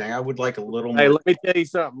everything. I would like a little more. Hey, let me tell you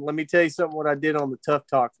something. What I did on the Tough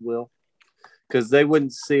Talks, Will, because they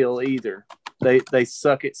wouldn't seal either. They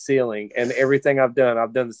suck at sealing, and everything I've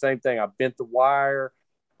done the same thing. I bent the wire.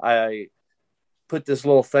 I put this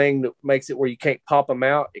little thing that makes it where you can't pop them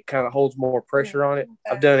out. It kind of holds more pressure on it.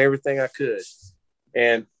 I've done everything I could,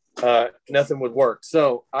 and nothing would work.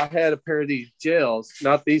 So I had a pair of these gels,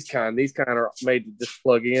 not these kind. These kind are made to just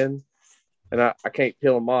plug in, and I can't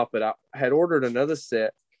peel them off. But I had ordered another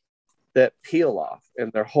set that peel off,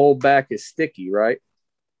 and their whole back is sticky, right?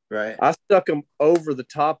 Right. I stuck them over the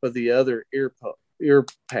top of the other ear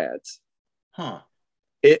pads. Huh.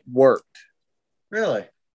 It worked. Really?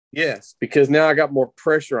 Yes, because now I got more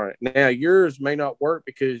pressure on it. Now yours may not work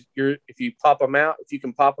because if you can pop them out,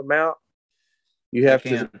 you have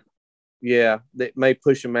to. Yeah, they may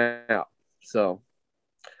push them out. So,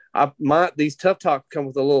 these Tough Talk come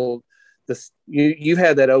with a little. You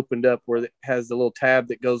had that opened up where it has the little tab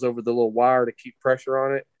that goes over the little wire to keep pressure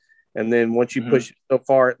on it, and then once you push it so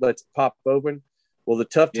far, it lets it pop open. Well, the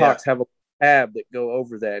Tough Talks have a tab that go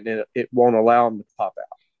over that, and it won't allow them to pop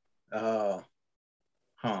out. Oh.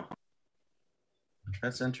 Huh.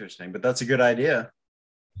 That's interesting, but that's a good idea.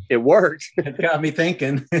 It worked. It got me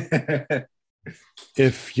thinking.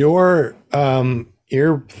 If your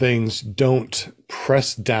ear things don't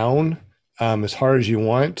press down as hard as you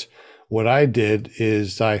want, what I did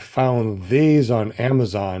is I found these on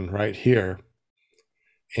Amazon right here.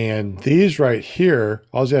 And these right here,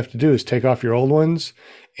 all you have to do is take off your old ones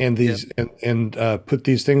and these and put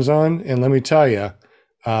these things on. And let me tell you,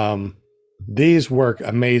 these work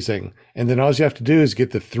amazing. And then all you have to do is get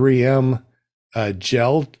the 3M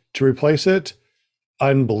gel to replace it.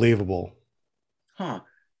 Unbelievable. Huh.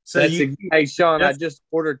 So hey, Sean, I just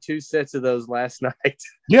ordered 2 sets of those last night.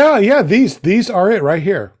 Yeah. These are it right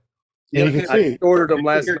here. And you can see. I ordered them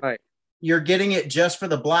last night. You're getting it just for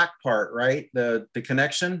the black part, right? The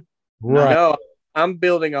connection? Right. No, I'm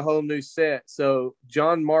building a whole new set. So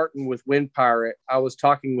John Martin with Wind Pirate, I was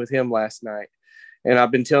talking with him last night. And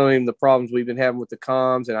I've been telling him the problems we've been having with the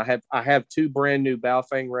comms. And I have 2 brand new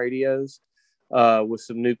Baofeng radios with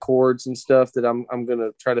some new cords and stuff that I'm going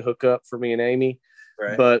to try to hook up for me and Amy.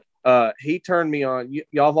 Right. But he turned me on.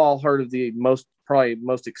 Y'all have all heard of the probably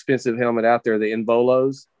most expensive helmet out there, the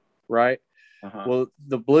Involos, right? Uh-huh. Well,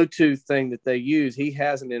 the Bluetooth thing that they use, he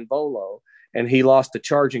has an Involo, and he lost a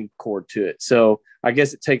charging cord to it. So I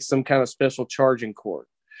guess it takes some kind of special charging cord.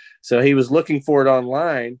 So he was looking for it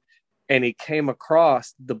online, and he came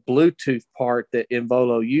across the Bluetooth part that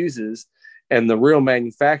Involo uses and the real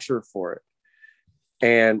manufacturer for it.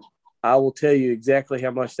 And I will tell you exactly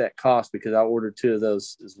how much that cost because I ordered 2 of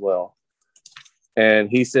those as well. And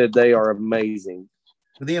he said they are amazing.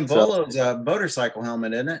 The Involo's a motorcycle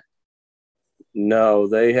helmet, isn't it? No,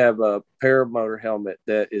 they have a paramotor helmet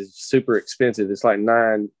that is super expensive. It's like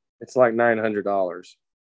 $900.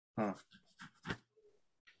 Huh.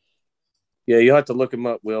 Yeah, you'll have to look them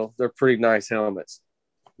up, Will. They're pretty nice helmets.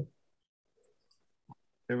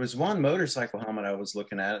 There was one motorcycle helmet I was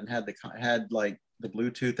looking at and had like the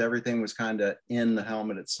Bluetooth, everything was kind of in the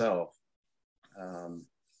helmet itself.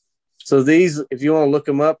 So these, if you want to look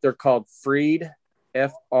them up, they're called Freed,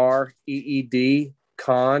 Freed,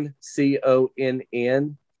 Conn,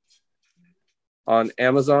 Conn, on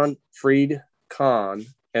Amazon, Freed Conn,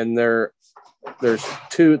 and they're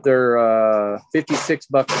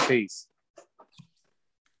 $56 a piece.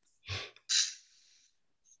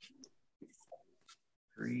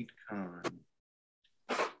 Freed Conn.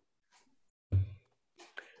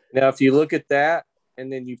 Now, if you look at that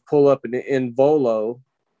and then you pull up an Involo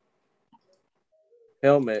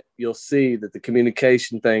helmet, you'll see that the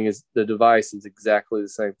communication thing is the device is exactly the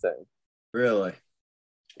same thing. Really?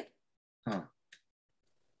 Huh.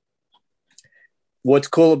 What's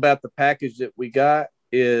cool about the package that we got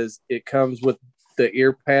is it comes with the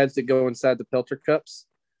ear pads that go inside the Pelter cups.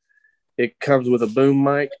 It comes with a boom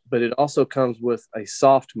mic, but it also comes with a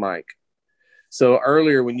soft mic. So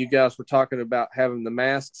earlier when you guys were talking about having the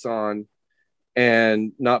masks on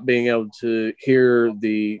and not being able to hear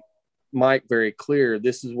the mic very clear,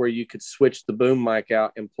 this is where you could switch the boom mic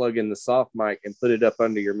out and plug in the soft mic and put it up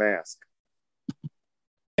under your mask.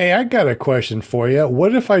 Hey, I got a question for you.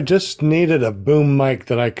 What if I just needed a boom mic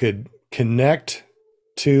that I could connect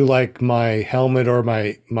to like my helmet or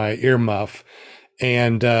my earmuff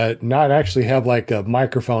and not actually have like a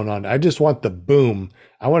microphone on it? I just want the boom.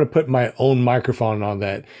 I want to put my own microphone on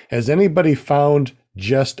that. Has anybody found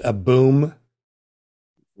just a boom?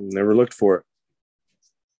 Never looked for it.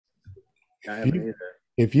 I haven't either.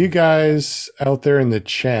 If you guys out there in the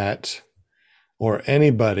chat or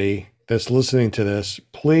anybody that's listening to this,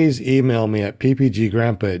 please email me at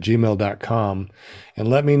ppggrandpa@gmail.com and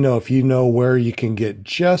let me know if you know where you can get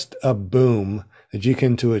just a boom that you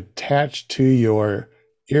can to attach to your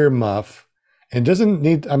earmuff. And doesn't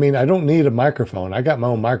need, I mean, I don't need a microphone. I got my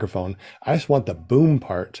own microphone. I just want the boom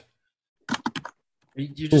part.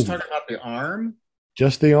 You just talking about the arm?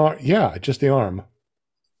 Just the arm. Yeah, just the arm.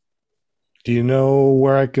 Do you know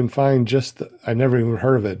where I can find I never even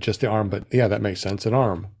heard of it, just the arm, but yeah, that makes sense. An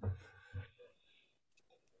arm.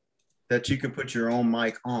 That you could put your own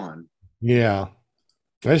mic on. Yeah.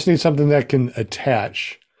 I just need something that can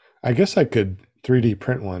attach. I guess I could 3D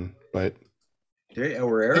print one, but. Yeah,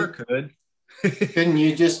 or Eric could. Couldn't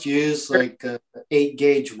you just use like a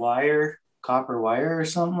 8-gauge wire, copper wire or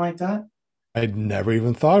something like that? I'd never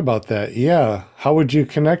even thought about that. Yeah. How would you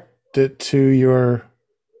connect it to your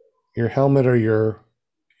helmet or your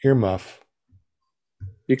earmuff?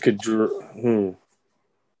 You could You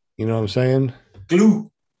know what I'm saying?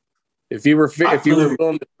 Glue. If you were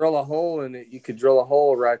willing to drill a hole in it, you could drill a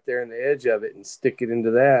hole right there in the edge of it and stick it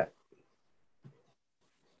into that.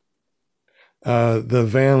 The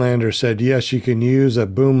Vanlander said, yes, you can use a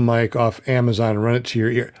boom mic off Amazon and run it to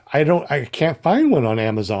your ear. I can't find one on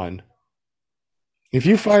Amazon. If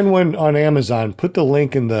you find one on Amazon, put the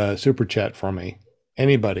link in the super chat for me.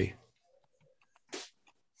 Anybody.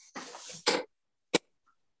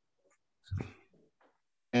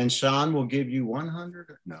 And Sean will give you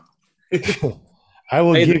 100? No. I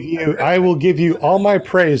will give you all my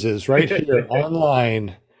praises right here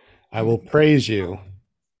online. I will praise you.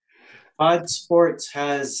 Pod Sports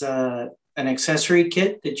has an accessory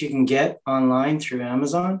kit that you can get online through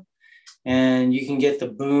Amazon, and you can get the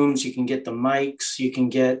booms, you can get the mics, you can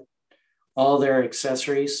get all their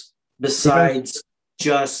accessories besides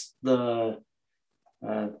just the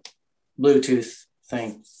Bluetooth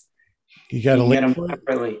thing. You got a link them for it?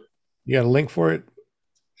 separately. You got a link for it?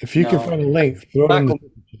 If you can find a link, throw it in the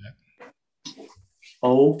chat.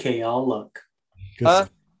 Okay, I'll look.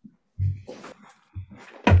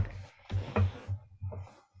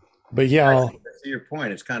 But yeah, I see your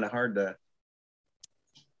point. It's kind of hard to.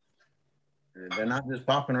 They're not just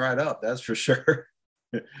popping right up. That's for sure.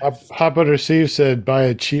 Hot Butter Steve said, buy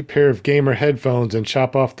a cheap pair of gamer headphones and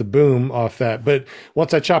chop off the boom off that. But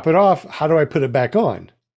once I chop it off, how do I put it back on?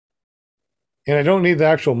 And I don't need the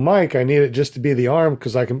actual mic. I need it just to be the arm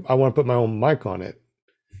because I want to put my own mic on it.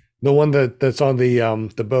 The one that's on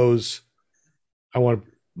the Bose, I want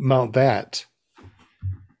to mount that.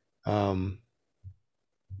 Can't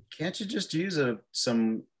you just use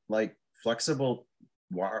some like flexible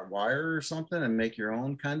wire or something and make your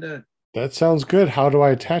own kind of? That sounds good. How do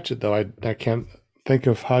I attach it though? I can't think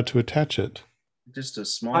of how to attach it. Just a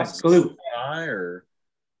small glue or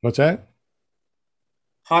what's that?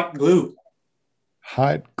 hot glue.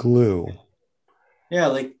 Hot glue. Yeah,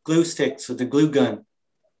 like glue sticks with the glue gun.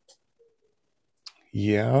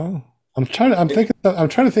 Yeah. I'm trying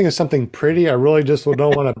to think of something pretty. I really just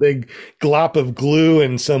don't want a big glop of glue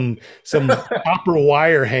and some copper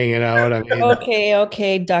wire hanging out. I mean,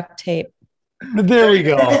 Okay, duct tape. there we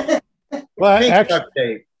go. Well, Pink actually, duct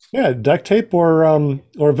tape. yeah, duct tape or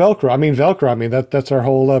Velcro. I mean, Velcro. I mean, that's our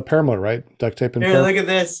whole paramotor, right? Duct tape and Here, paramotor. look at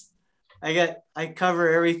this. I cover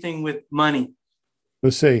everything with money.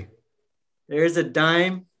 Let's see. There's a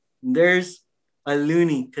dime. And there's a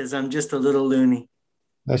loony because I'm just a little loony.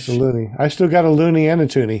 That's a loony. I still got a loony and a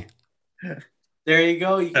toonie. There you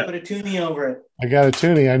go. You can put a toonie over it. I got a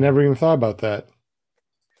toonie. I never even thought about that.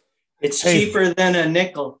 It's Hey. cheaper than a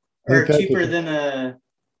nickel, or Okay. cheaper than a.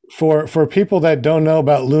 For people that don't know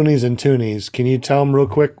about loonies and toonies, can you tell them real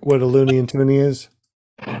quick what a loony and toonie is?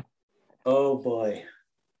 Oh boy.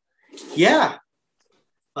 Yeah.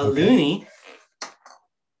 A Okay. loony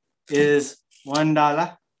is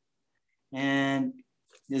 $1. And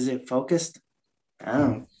is it focused? I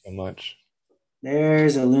don't know. So much.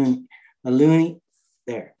 There's a loon. A loony.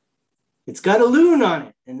 There. It's got a loon on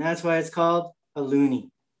it, and that's why it's called a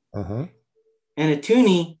loony. Uh-huh. And a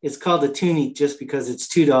toonie is called a toonie just because it's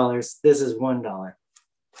 $2. This is $1.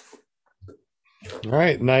 All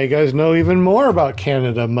right. Now you guys know even more about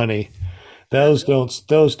Canada money. Those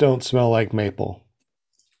don't smell like maple.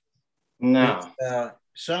 No.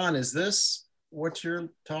 Sean, is this what you're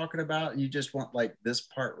talking about? You just want like this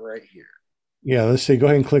part right here. Yeah, let's see. Go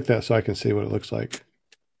ahead and click that so I can see what it looks like.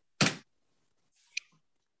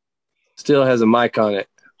 Still has a mic on it.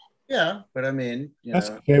 Yeah, but I mean, you That's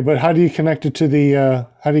know, okay, but how do you connect it to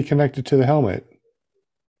the helmet?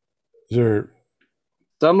 Is there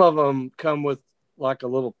Some of them come with like a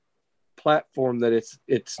little platform that it's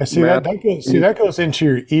I see that mounted. that goes into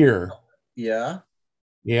your ear. yeah.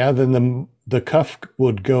 Yeah, then the cuff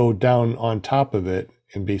would go down on top of it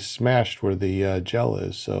and be smashed where the gel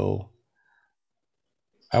is. So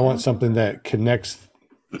I want something that connects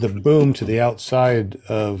the boom to the outside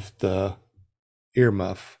of the ear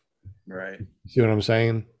muff. Right. See what I'm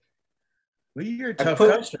saying? Well, you're a tough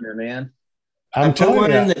put- customer, man. I'm I put telling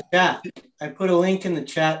one you. in the chat. I put a link in the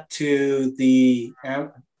chat to the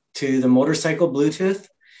motorcycle Bluetooth,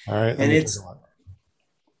 All right. let and me it's take a look.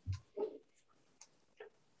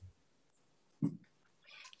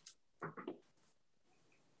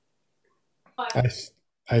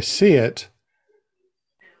 I see it.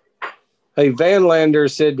 Hey, Van Lander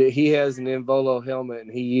said that he has an Involo helmet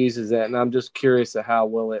and he uses that, and I'm just curious of how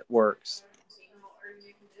well it works.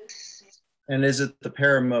 And is it the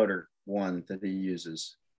paramotor one that he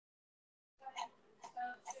uses?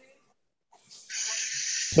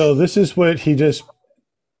 So this is what he just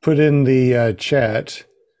put in the chat.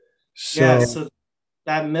 So, yeah. So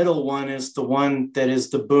that middle one is the one that is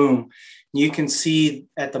the boom. You can see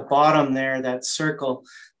at the bottom there that circle.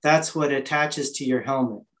 That's what attaches to your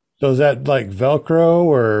helmet. so is that like Velcro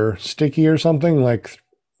or sticky or something like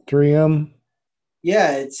 3M?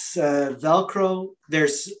 Yeah, it's Velcro.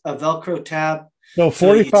 There's a Velcro tab. So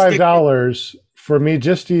So you stick $45 for me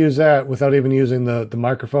just to use that without even using the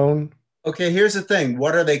microphone. Okay, here's the thing.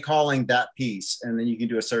 What are they calling that piece? And then you can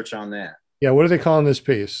do a search on that. Yeah, what are they calling this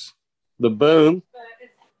piece? The boom. But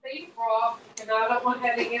it's beef raw, and I don't want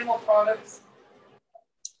any animal products.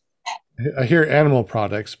 I hear animal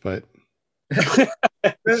products, but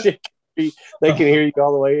They can hear you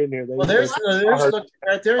all the way in here. Well, there's look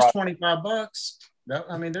right there's $25.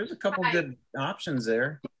 I mean, there's a couple good options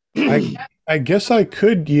there. I guess I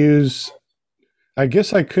could use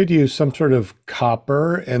some sort of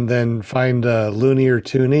copper and then find a loony or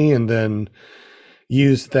toonie and then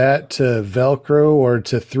use that to Velcro or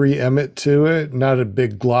to 3M it to it. Not a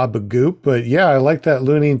big glob of goop, but yeah, I like that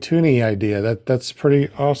loony and toonie idea. That's pretty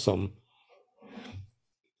awesome.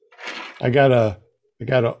 I got a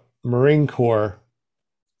Marine Corps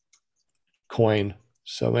coin,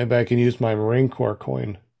 so maybe I can use my Marine Corps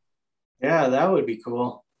coin. Yeah, that would be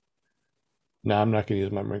cool. No, I'm not going to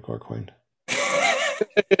use my Marine Corps coin.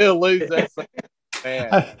 He'll lose that. Man.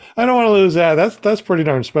 I don't want to lose that. That's pretty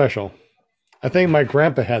darn special. I think my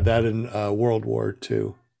grandpa had that in World War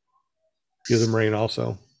II. He was a Marine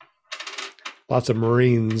also. Lots of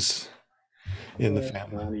Marines in the I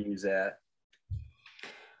family. want to use that.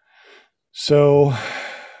 So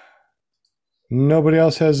nobody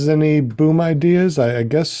else has any boom ideas. I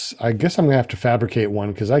guess I'm gonna have to fabricate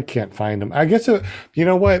one because I can't find them. I guess you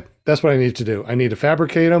know what? That's what I need to do. I need to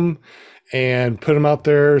fabricate them and put them out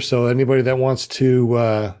there so anybody that wants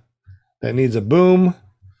to that needs a boom,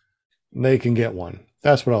 they can get one.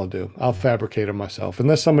 That's what I'll do. I'll fabricate them myself,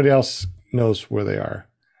 unless somebody else knows where they are.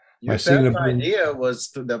 Your I've seen best them. idea was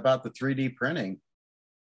about the 3D printing.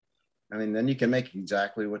 I mean, then you can make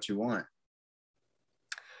exactly what you want.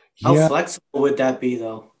 How Yeah, flexible would that be,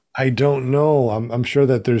 though? I don't know. I'm sure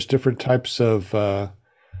that there's different types of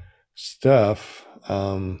stuff.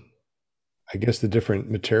 I guess the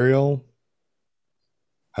different material.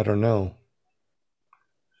 I don't know.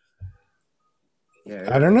 Yeah,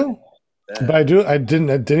 I don't know. But I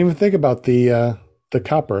didn't even think about the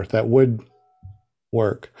copper that would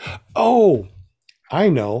work. Oh, I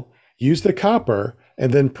know. Use the copper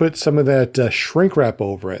and then put some of that shrink wrap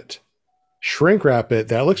over it. Shrink wrap it.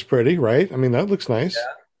 That looks pretty, right? I mean, that looks nice.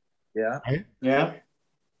 Yeah. Right? Yeah.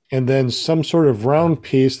 And then some sort of round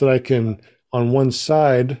piece that I can, on one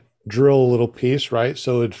side, drill a little piece, right?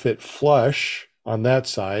 So it'd fit flush on that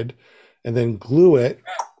side, and then glue it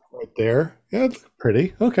right there. Yeah, it's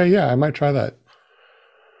pretty. Okay, yeah, I might try that.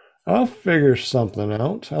 I'll figure something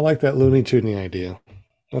out. I like that Looney Tunes idea.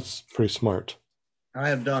 That's pretty smart. I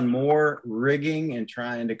have done more rigging and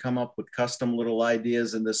trying to come up with custom little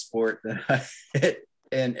ideas in this sport than I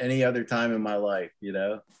in any other time in my life, you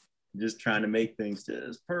know? Just trying to make things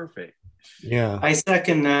just perfect. Yeah. I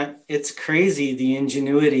second that. It's crazy the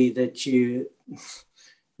ingenuity that you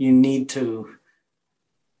need to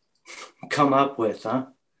come up with, huh?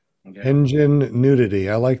 Okay. Engine nudity.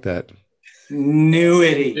 I like that.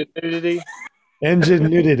 Nudity. Nudity. Engine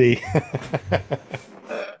nudity.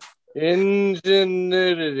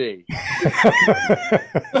 Ingenuity.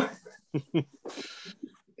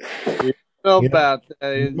 You know about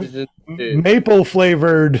that ingenuity. Maple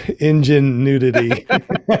flavored engine nudity.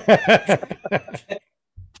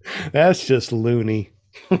 That's just loony.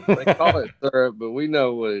 They call it syrup, but we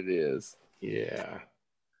know what it is. Yeah.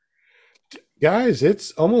 Guys,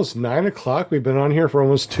 it's almost 9:00. We've been on here for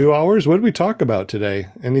almost 2 hours. What did we talk about today?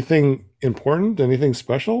 Anything important? Anything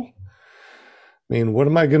special? I mean, what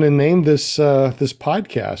am I going to name this this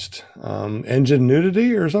podcast? Engine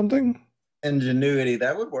nudity or something? Ingenuity,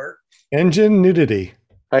 that would work. Engine nudity.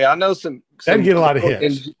 Hey, I know some That'd get a lot of cool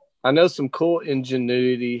hits. I know some cool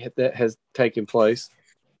ingenuity that has taken place.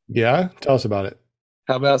 Yeah, tell us about it.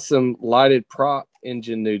 How about some lighted prop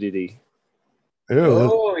ingenuity?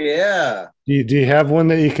 Oh, yeah. Do you have one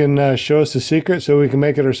that you can show us the secret so we can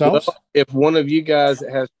make it ourselves? Well, if one of you guys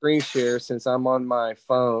that has screen share, since I'm on my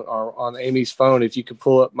phone or on Amy's phone, if you could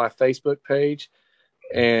pull up my Facebook page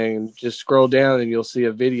and just scroll down and you'll see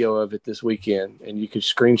a video of it this weekend and you could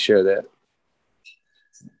screen share that.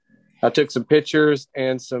 I took some pictures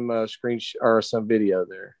and some some video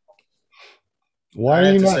there.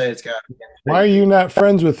 Why are you not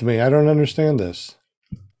friends with me? I don't understand this.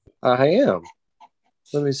 I am.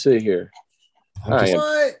 Let me see here.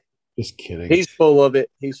 Just kidding. He's full of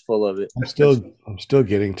it. He's full of it. I'm still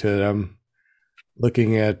getting to it. I'm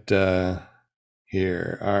looking at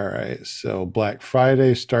here. All right. So Black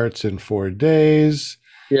Friday starts in 4 days.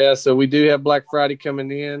 Yeah, so we do have Black Friday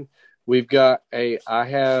coming in. I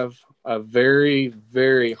have a very,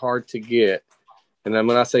 very hard to get. And then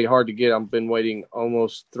when I say hard to get, I've been waiting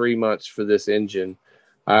almost 3 months for this engine.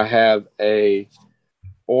 I have a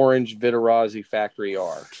orange Vitarazzi Factory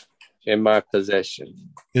R in my possession.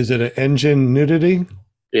 Is it an engine nudity?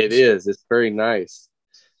 It is. It's very nice.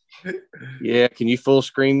 Yeah, can you full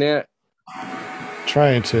screen that?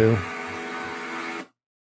 Trying to.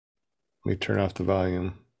 Let me turn off the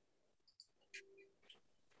volume.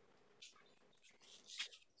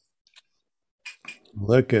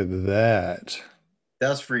 Look at that.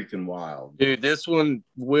 That's freaking wild. Dude, this one,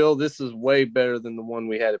 Will, this is way better than the one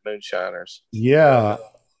we had at Moonshiners. Yeah.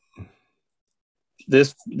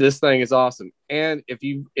 This thing is awesome. And if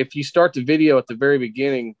you start the video at the very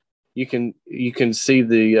beginning, you can see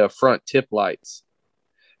the front tip lights.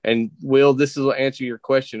 And Will, this will answer your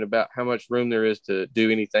question about how much room there is to do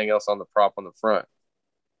anything else on the prop on the front.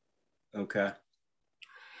 Okay.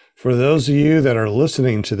 For those of you that are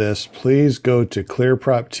listening to this, please go to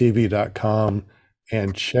clearproptv.com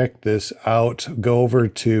and check this out. Go over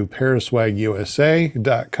to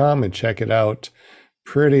paraswagusa.com and check it out.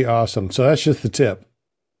 Pretty awesome. So that's just the tip.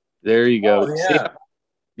 There you go. Oh, yeah.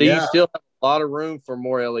 You still have a lot of room for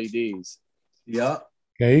more LEDs. Yeah.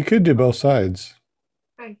 Yeah, you could do both sides.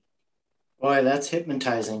 Boy, that's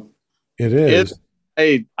hypnotizing. It is.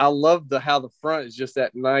 Hey, I love how the front is just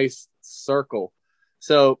that nice circle.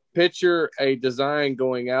 So picture a design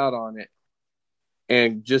going out on it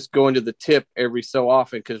and just going to the tip every so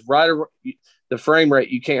often, because the frame rate,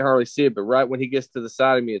 you can't hardly see it, but right when he gets to the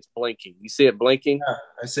side of me, it's blinking. You see it blinking? Yeah,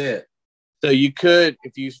 I see it. So you could,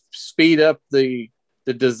 if you speed up the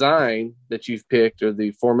design that you've picked or the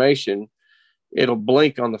formation, it'll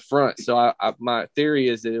blink on the front. So my theory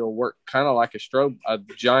is that it'll work kind of like a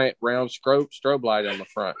giant round strobe light on the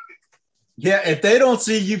front. Yeah, if they don't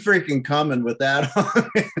see you freaking coming with that on,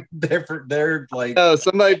 they're like. Oh,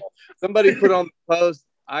 somebody put on the post.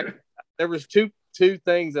 There was two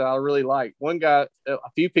things that I really liked. One guy, a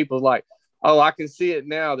few people like, oh, I can see it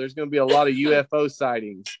now. There's going to be a lot of UFO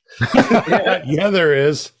sightings. Yeah, there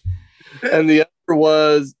is. And the other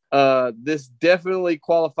was, this definitely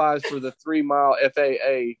qualifies for the 3-mile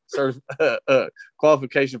FAA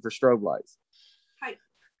qualification for strobe lights.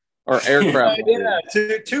 Or aircraft. Yeah,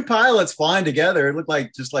 two pilots flying together. It looked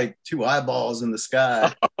like just like two eyeballs in the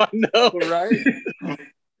sky. I know, right?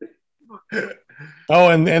 Oh,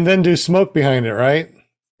 and then do smoke behind it, right?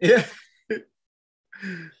 Yeah.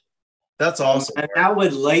 That's awesome. And that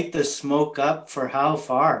would light the smoke up for how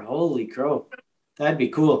far? Holy crow. That'd be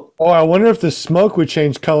cool. Oh, I wonder if the smoke would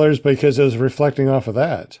change colors because it was reflecting off of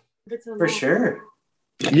that. For sure.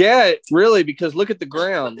 Yeah, really, because look at the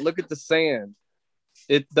ground. Look at the sand.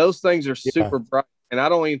 Those things are super bright, and I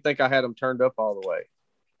don't even think I had them turned up all the way.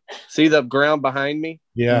 See the ground behind me?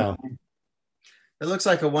 Yeah. It looks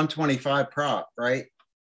like a 125 prop, right?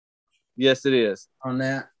 Yes, it is. On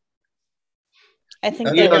that. I think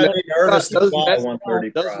those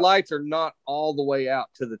lights are not all the way out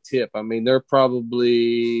to the tip. I mean, they're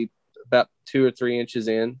probably about 2 or 3 inches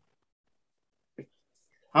in.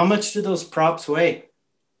 How much do those props weigh?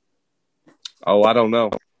 Oh, I don't know.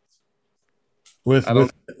 With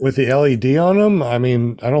the LED on them, I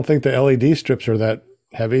mean, I don't think the LED strips are that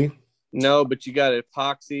heavy. No, but you got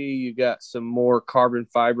epoxy. You got some more carbon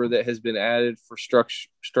fiber that has been added for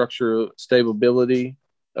structural stability.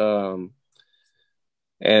 And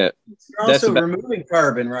you're also removing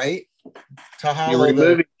carbon, right? To hollow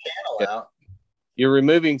the channel out. You're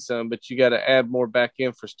removing some, but you got to add more back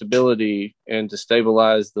in for stability and to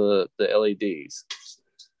stabilize the LEDs.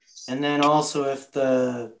 And then also if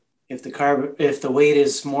the weight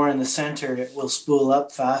is more in the center, it will spool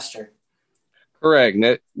up faster. Correct. And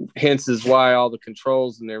that hence is why all the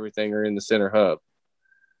controls and everything are in the center hub.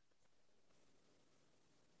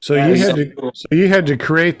 So you had to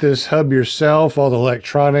create this hub yourself, all the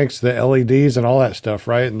electronics, the LEDs, and all that stuff,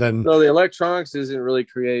 right? And then no, the electronics isn't really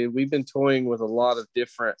created. We've been toying with a lot of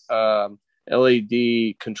different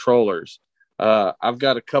LED controllers. I've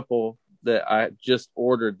got a couple that I just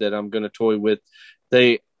ordered that I'm going to toy with.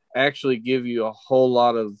 They actually give you a whole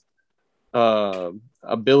lot of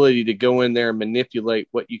ability to go in there and manipulate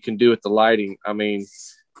what you can do with the lighting. I mean,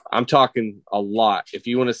 I'm talking a lot. If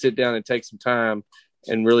you want to sit down and take some time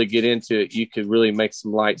and really get into it, you could really make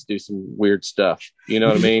some lights do some weird stuff. You know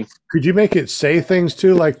what I mean? Could you make it say things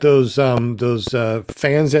too, like those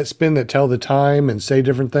fans that spin that tell the time and say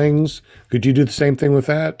different things? Could you do the same thing with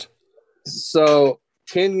that? So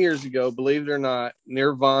 10 years ago, believe it or not,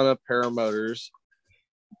 Nirvana Paramotors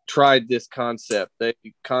tried this concept. They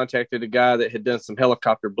contacted a guy that had done some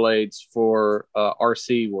helicopter blades for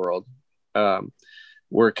RC World,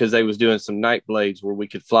 because they was doing some night blades where we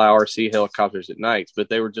could fly RC helicopters at nights, but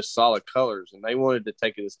they were just solid colors, and they wanted to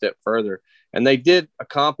take it a step further, and they did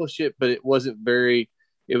accomplish it, but it wasn't very.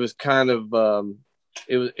 It was kind of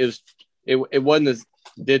it wasn't as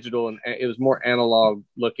digital, and it was more analog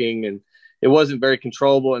looking, and it wasn't very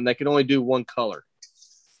controllable, and they could only do one color.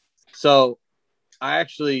 So I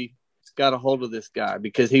actually got a hold of this guy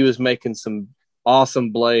because he was making some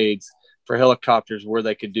awesome blades for helicopters where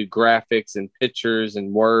they could do graphics and pictures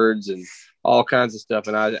and words and all kinds of stuff.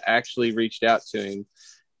 And I actually reached out to him,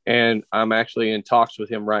 and I'm actually in talks with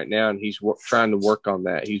him right now. And he's trying to work on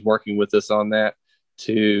that. He's working with us on that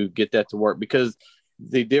to get that to work, because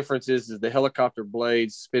the difference is the helicopter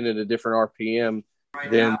blades spin at a different RPM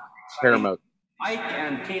than Paramotor. Mike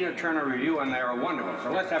and Tina Turner review, and they are wonderful.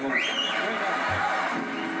 So let's have a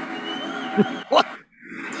What?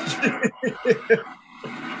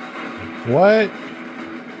 What?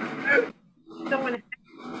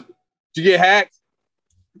 Did you get hacked?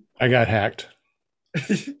 I got hacked.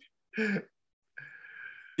 Did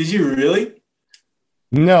you really?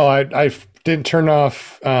 No, I didn't turn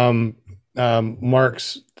off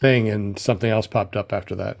Mark's thing, and something else popped up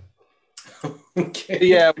after that. Okay.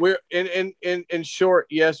 Yeah, we're in short,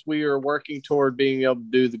 yes, we are working toward being able to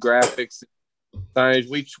do the graphics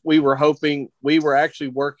signage. We were actually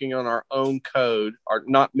working on our own code, or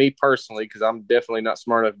not me personally, because I'm definitely not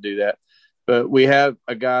smart enough to do that. But we have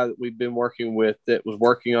a guy that we've been working with that was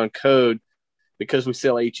working on code, because we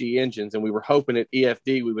sell HE engines, and we were hoping at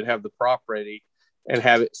EFD we would have the prop ready and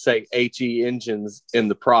have it say HE engines in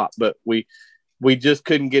the prop, but we just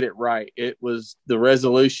couldn't get it right. It was, the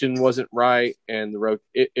resolution wasn't right, and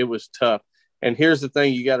it was tough. And here's the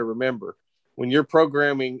thing you got to remember. when you're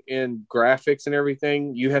programming in graphics and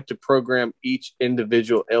everything, you have to program each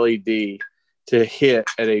individual LED to hit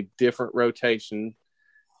at a different rotation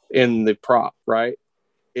in the prop, right?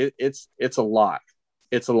 It's a lot.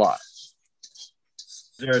 It's a lot.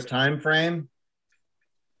 Is there a time frame?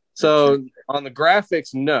 So on the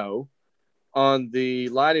graphics, no. On the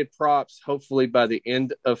lighted props, hopefully by the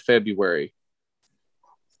end of February.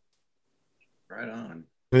 Right on.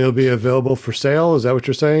 It'll be available for sale. Is that what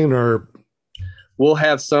you're saying? Or we'll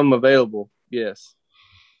have some available. Yes.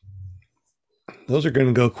 Those are going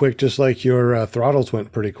to go quick, just like your throttles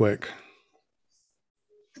went pretty quick.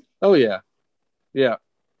 Oh, yeah. Yeah.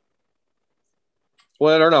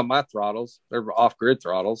 Well, they're not my throttles. They're off-grid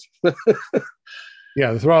throttles.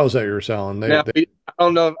 Yeah, the throttles that you were selling. I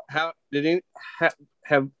don't know how I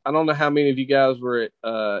don't know how many of you guys were at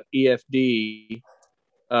EFD,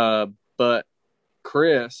 but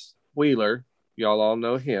Chris Wheeler, y'all all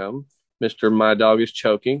know him, Mr. My Dog is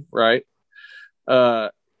Choking, right?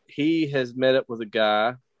 He has met up with a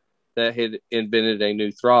guy that had invented a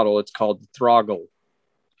new throttle. It's called the Throggle.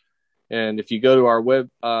 And if you go to our web,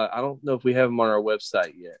 I don't know if we have them on our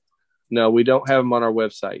website yet. No, we don't have them on our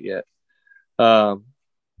website yet.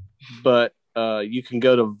 But you can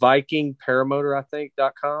go to vikingparamotor, I think,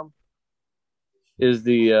 .com is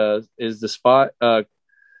the spot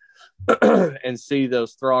and see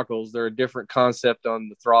those throttles. They're a different concept on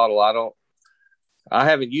the throttle. I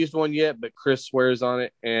haven't used one yet, but Chris swears on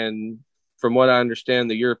it. And from what I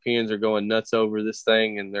understand, the Europeans are going nuts over this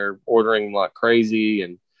thing and they're ordering like crazy.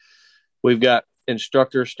 And we've got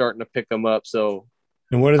instructors starting to pick them up. So,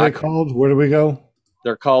 and what are they called? Where do we go?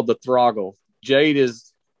 They're called the Throggle. Jade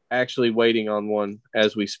is actually waiting on one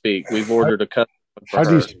as we speak. We've ordered a custom one for How her.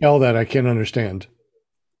 do you spell that? I can't understand.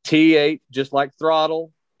 T8, just like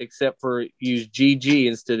throttle, except for use GG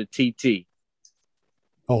instead of TT.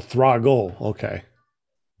 Oh, Throggle. Okay.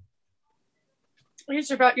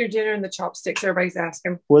 Answer about your dinner and the chopsticks. Everybody's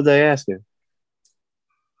asking. What are they asking?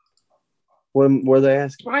 What were they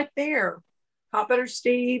asking? Right there. Hot Butter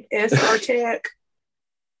Steve, SR Tech.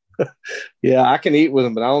 Yeah, I can eat with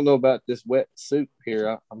them, but I don't know about this wet soup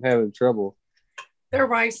here. I'm having trouble. They're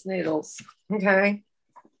rice noodles. Okay.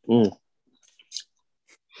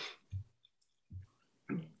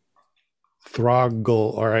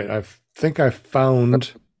 Throggle. All right. I think I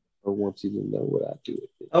found. I want you to know what I do with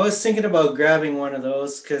it. I was thinking about grabbing one of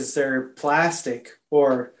those because they're plastic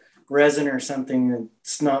or resin or something.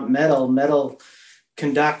 It's not metal. Metal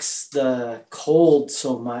conducts the cold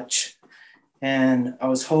so much. And I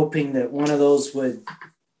was hoping that one of those would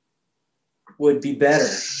be better.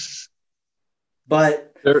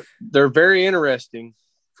 But they're very interesting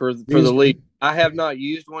for the league. I have not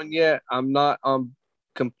used one yet. I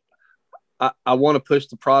want to push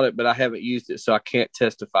the product, but I haven't used it, so I can't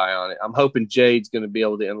testify on it. I'm hoping Jade's going to be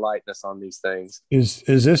able to enlighten us on these things. Is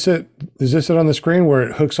this it? Is this it on the screen where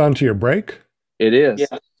it hooks onto your brake? It is.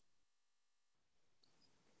 Yeah.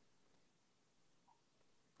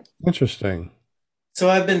 Interesting. So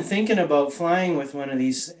I've been thinking about flying with one of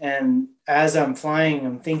these, and as I'm flying,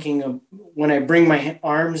 I'm thinking of when I bring my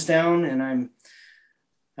arms down and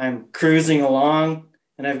I'm cruising along,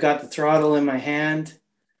 and I've got the throttle in my hand.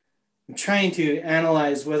 I'm trying to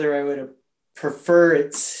analyze whether I would prefer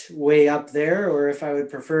it's way up there or if I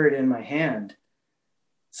would prefer it in my hand,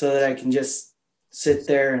 so that I can just sit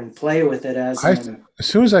there and play with it as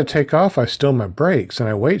soon as I take off, I stow my brakes and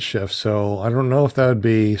I weight shift. So I don't know if that would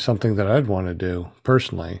be something that I'd want to do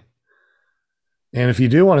personally. And if you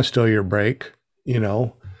do want to stow your brake,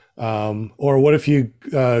 or what if you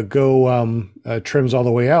go trims all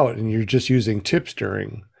the way out and you're just using tip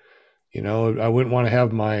steering? I wouldn't want to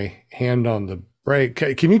have my hand on the brake.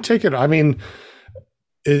 Can you take it? I mean,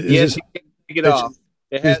 yes, you can take it off.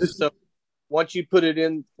 It has so once you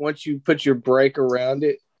put your brake around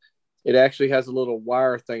it, it actually has a little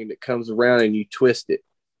wire thing that comes around and you twist it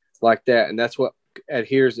like that, and that's what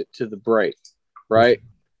adheres it to the brake, right?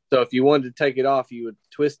 So if you wanted to take it off, you would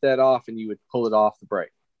twist that off and you would pull it off the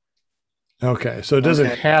brake. Okay, so it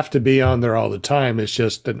doesn't have to be on there all the time. It's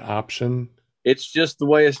just an option. It's just the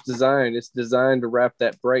way it's designed. It's designed to wrap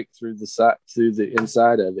that brake through the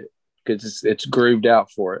inside of it because it's grooved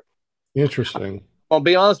out for it. Interesting. I'll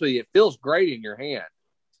be honest with you, it feels great in your hand.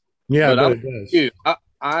 Yeah, but it does.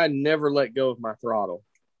 I never let go of my throttle.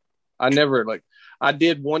 I have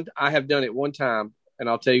done it one time, and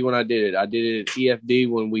I'll tell you when I did it. I did it at EFD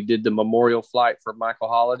when we did the memorial flight for Michael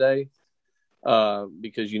Holiday,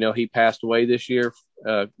 because he passed away this year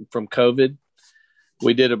from COVID.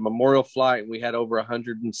 We did a memorial flight, and we had over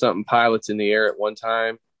 100 and something pilots in the air at one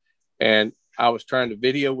time. And I was trying to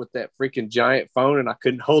video with that freaking giant phone and I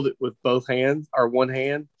couldn't hold it with both hands or one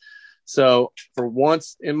hand. So for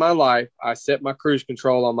once in my life, I set my cruise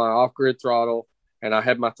control on my off-grid throttle, and I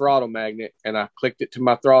had my throttle magnet, and I clicked it to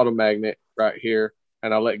my throttle magnet right here,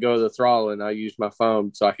 and I let go of the throttle, and I used my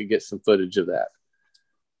phone so I could get some footage of that.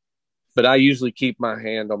 But I usually keep my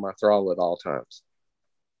hand on my throttle at all times.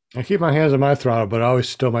 I keep my hands on my throttle, but I always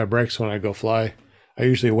stow my brakes when I go fly. I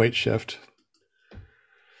usually weight shift.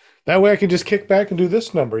 That way I can just kick back and do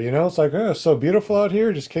this number, you know? It's like, oh, it's so beautiful out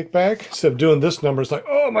here. Just kick back. Instead of doing this number, it's like,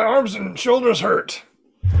 oh, my arms and shoulders hurt.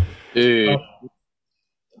 Dude.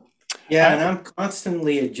 Yeah, and I'm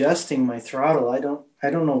constantly adjusting my throttle.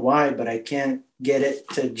 I don't know why, but I can't get it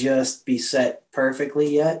to just be set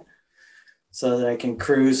perfectly yet so that I can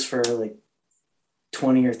cruise for like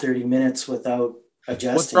 20 or 30 minutes without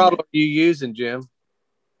adjusting. What throttle are you using, Jim?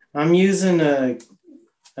 I'm using an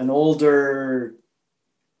older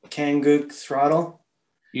Kangoo throttle.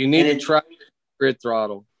 You need to try grid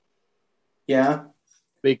throttle. Yeah.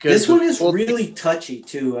 Because this one is really touchy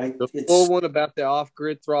too. The cool one about the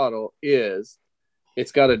off-grid throttle is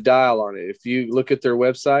it's got a dial on it. If you look at their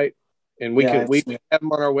website, and we have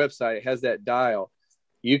them on our website, it has that dial.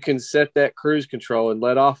 You can set that cruise control and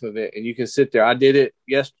let off of it, and you can sit there. I did it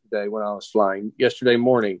yesterday when I was flying, yesterday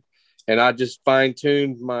morning, and I just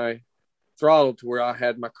fine-tuned my throttle to where I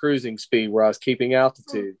had my cruising speed, where I was keeping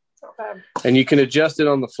altitude. And you can adjust it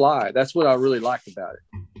on the fly. That's what I really like about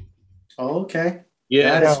it. Oh, okay.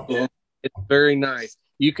 Yeah, cool. It's very nice.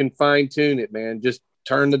 You can fine tune it, man. Just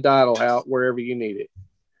turn the dial out wherever you need it.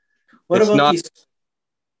 What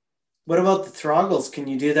about the throttles? Can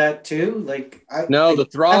you do that too? The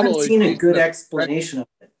throttle. I haven't seen a good explanation of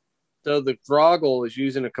it. So the throttle is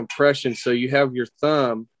using a compression. So you have your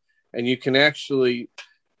thumb, and you can actually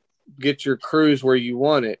get your cruise where you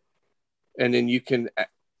want it, and then you can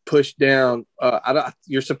push down.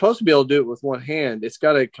 You're supposed to be able to do it with one hand. It's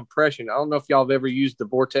got a compression. I don't know if y'all have ever used the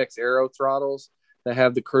Vortex Aero throttles that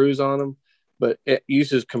have the cruise on them, but it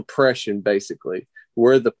uses compression basically.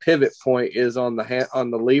 Where the pivot point is on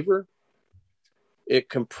the lever, it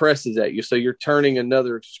compresses at you. So you're turning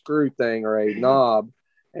another screw thing or a knob,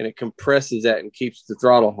 and it compresses that and keeps the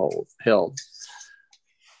throttle held.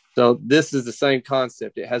 So this is the same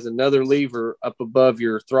concept. It has another lever up above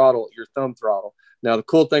your throttle, your thumb throttle. Now the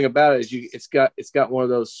cool thing about it is it's got one of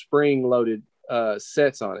those spring loaded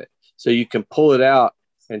sets on it, so you can pull it out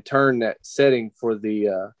and turn that setting for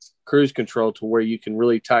the cruise control to where you can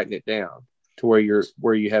really tighten it down to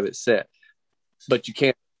where you have it set. But you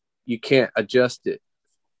can't adjust it.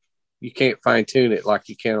 You can't fine tune it like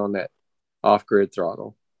you can on that off grid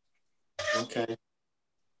throttle. Okay.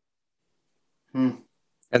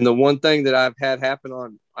 And the one thing that I've had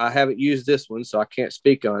happen I haven't used this one, so I can't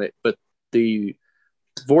speak on it, but the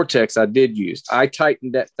Vortex I did use. I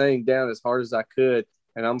tightened that thing down as hard as I could,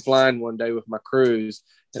 and I'm flying one day with my cruise,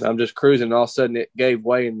 and I'm just cruising, and all of a sudden it gave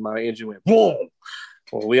way and my engine went boom.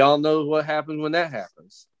 Well, we all know what happens when that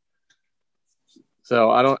happens.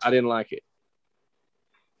 So I didn't like it.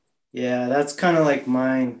 Yeah, that's kind of like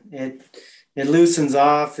mine. It loosens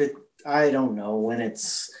off. I don't know when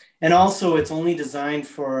and also it's only designed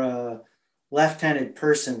for a left-handed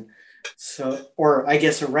person. So, or I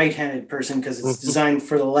guess a right-handed person, because it's designed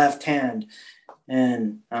for the left hand,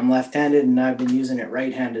 and I'm left-handed and I've been using it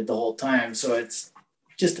right-handed the whole time. So it's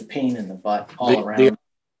just a pain in the butt all around.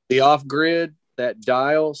 The off-grid, that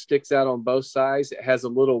dial sticks out on both sides. It has a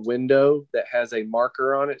little window that has a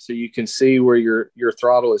marker on it, so you can see where your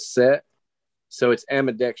throttle is set. So it's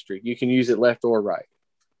ambidextrous. You can use it left or right.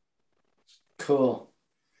 Cool.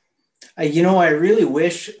 I really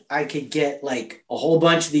wish I could get like a whole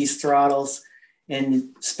bunch of these throttles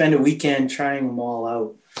and spend a weekend trying them all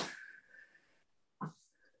out.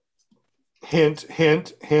 Hint,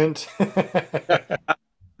 hint, hint. Of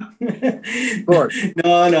course.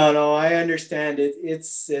 No. I understand it.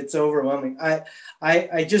 It's overwhelming. And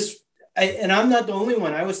I'm not the only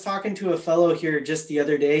one. I was talking to a fellow here just the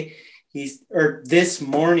other day. This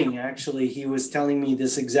morning, actually, he was telling me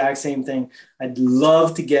this exact same thing. I'd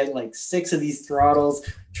love to get like 6 of these throttles,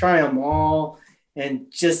 try them all,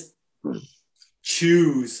 and just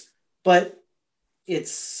choose. But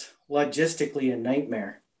it's logistically a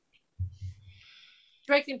nightmare.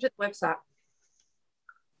 Direct him to the website.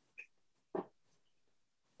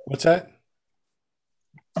 What's that?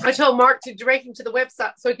 I told Mark to direct him to the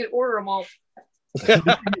website so he could order them all.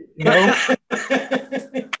 No.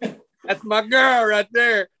 That's my girl right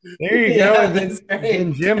there. There you go. And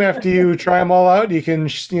then Jim, after you try them all out, you can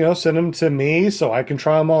send them to me so I can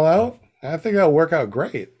try them all out. I think that'll work out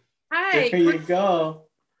great. Hey, there you go.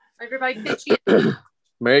 Everybody pitch in.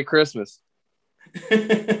 Merry Christmas.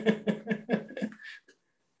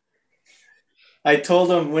 I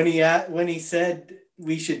told him when he said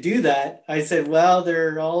we should do that, I said, well,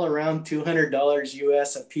 they're all around $200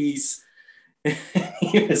 US a piece.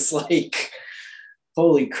 He was like,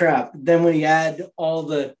 holy crap. Then when you add all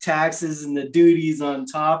the taxes and the duties on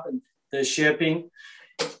top and the shipping,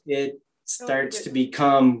 it starts to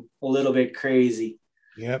become a little bit crazy.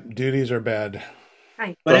 Yep, duties are bad.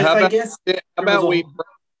 But Well, if how I about, guess how about there was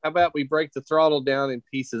how about we break the throttle down in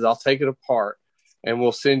pieces? I'll take it apart and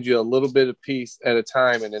we'll send you a little bit of piece at a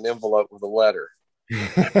time in an envelope with a letter.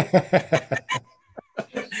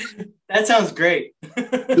 that sounds great.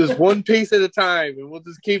 Just one piece at a time, and we'll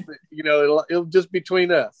just keep it. It'll just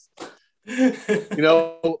between us.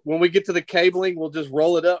 When we get to the cabling, we'll just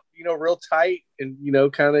roll it up, real tight, and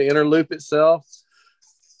kind of interloop itself.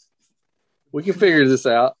 We can figure this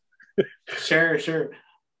out. Sure.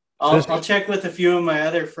 I'll check with a few of my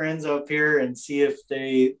other friends up here and see if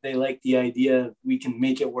they like the idea. We can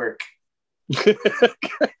make it work.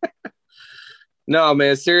 No,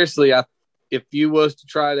 man, seriously, if you was to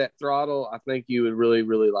try that throttle, I think you would really,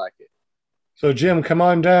 really like it. So, Jim, come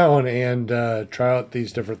on down and try out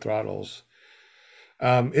these different throttles.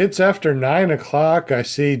 It's after 9 o'clock. I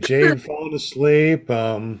see Jade falling asleep.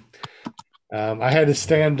 I had to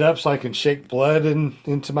stand up so I can shake blood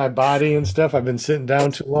into my body and stuff. I've been sitting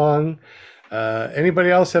down too long. Anybody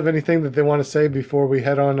else have anything that they want to say before we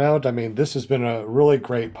head on out? I mean, this has been a really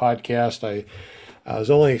great podcast. I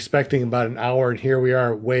was only expecting about an hour, and here we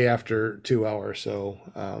are way after 2 hours. So,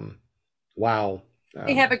 wow.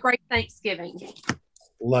 We have a great Thanksgiving.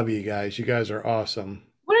 Love you guys. You guys are awesome.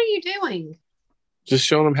 What are you doing? Just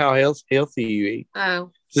showing them how healthy you eat.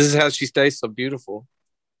 Oh. This is how she stays so beautiful.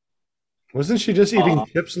 Wasn't she just eating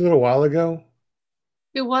chips a little while ago?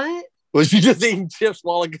 Do what? Was she just eating chips a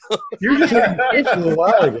while ago? You were just eating chips a little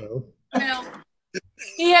while ago. Well,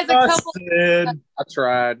 he has a couple. I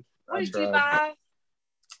tried. What did you buy?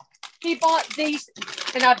 He bought these,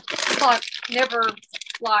 and I've never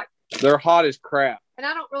like. They're hot as crap. And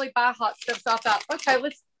I don't really buy hot stuff, so I thought, okay,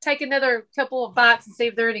 let's take another couple of bites and see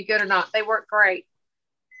if they're any good or not. They work great.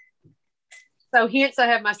 So hence I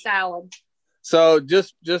have my salad. So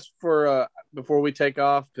just for before we take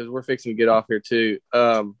off, because we're fixing to get off here too.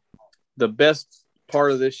 The best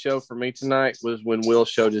part of this show for me tonight was when Will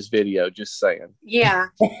showed his video. Just saying. Yeah.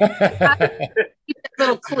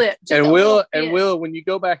 Little clip. And Will, when you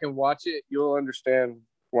go back and watch it, you'll understand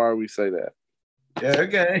why we say that. Yeah.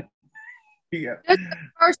 Okay. Yeah. Just the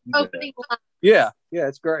first opening line. Yeah,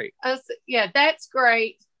 it's great. Yeah, that's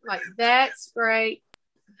great. Like, that's great.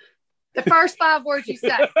 The first 5 words you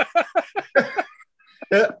say.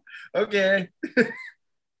 Okay.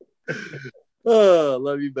 Oh,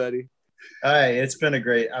 love you, buddy. Hey, it's been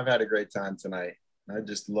I've had a great time tonight. I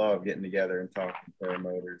just love getting together and talking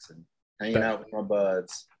paramotors and hanging out with my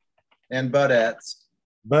buds and budettes.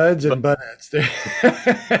 Buds and budettes.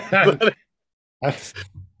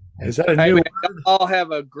 Is that a new word? All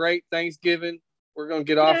have a great Thanksgiving. We're going to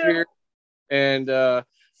get off here. And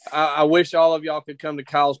I wish all of y'all could come to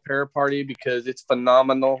Kyle's Para Party because it's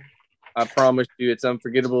phenomenal. I promise you it's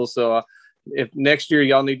unforgettable. So if next year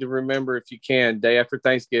y'all need to remember, if you can, day after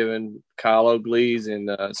Thanksgiving, Kyle O'Glee's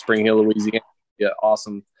in Spring Hill, Louisiana. Yeah,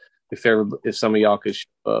 awesome. If some of y'all could show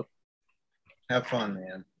up. Have fun,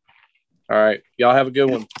 man. All right. Y'all have a good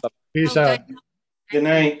one. Peace out. Good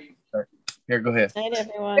night. Here, go ahead. Night,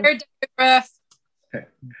 everyone. Very rough.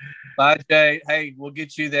 Bye, Jay. Hey, we'll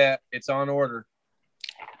get you that. It's on order.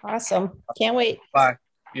 Awesome. Can't wait. Bye.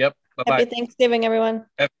 Yep. Bye-bye. Happy Thanksgiving, everyone.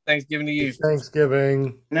 Happy Thanksgiving to you.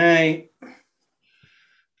 Thanksgiving. Night.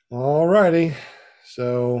 All righty.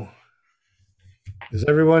 So is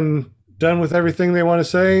everyone done with everything they want to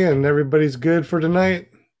say and everybody's good for tonight?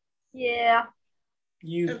 Yeah.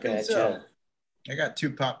 You betcha. So. I got 2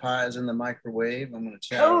 pot pies in the microwave. I'm going to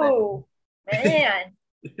chow. Oh, man.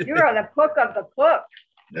 You are the cook of the cook.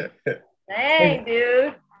 Dang,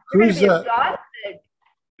 dude. You're Who's going to be exhausted.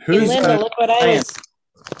 Who's Linda, look what I was.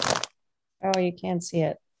 Oh, you can't see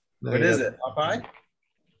it. What is it? Popeye?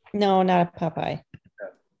 No, not a Popeye.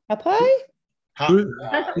 Popeye?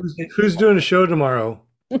 Who's doing a show tomorrow?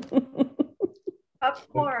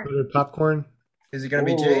 Popcorn. Popcorn? Is it going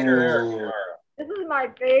to be Jade or Eric tomorrow? This is my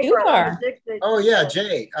favorite. You are. I'm addicted. Oh, yeah,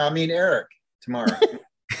 Jade. Eric tomorrow.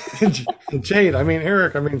 Jade.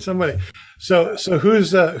 Eric. Somebody. So whose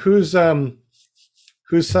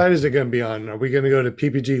site is it going to be on? Are we going to go to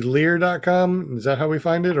ppglear.com? Is that how we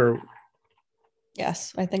find it? Or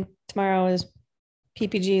Yes, I think tomorrow is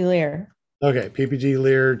PPG Lear. okay, PPG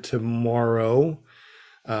Lear tomorrow.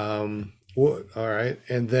 All right,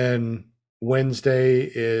 and then Wednesday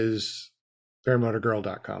is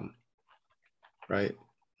fairmotorgirl.com. Right.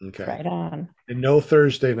 Okay. Right on. And no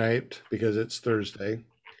Thursday night because it's Thursday.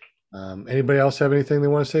 Anybody else have anything they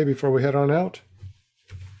want to say before we head on out?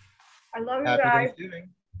 I love you Happy guys. Thanksgiving.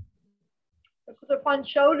 It was a fun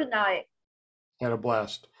show tonight. Had a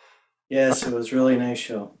blast. Yes, it was a really nice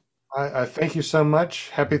show. I thank you so much.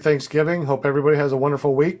 Happy Thanksgiving. Hope everybody has a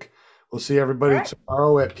wonderful week. We'll see everybody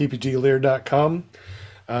tomorrow at ppglear.com.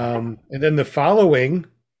 And then the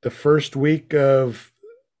first week of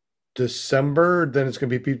December, then it's going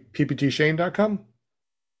to be pptshane.com.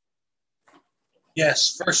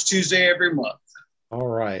 Yes, first Tuesday every month. All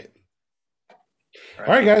right. All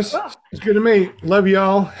right, guys. It's good to meet. Love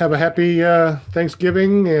y'all. Have a happy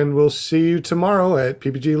Thanksgiving, and we'll see you tomorrow at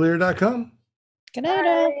ppglear.com. Good night,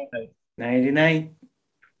 all. Nighty night.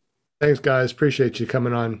 Thanks, guys. Appreciate you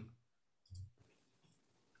coming on.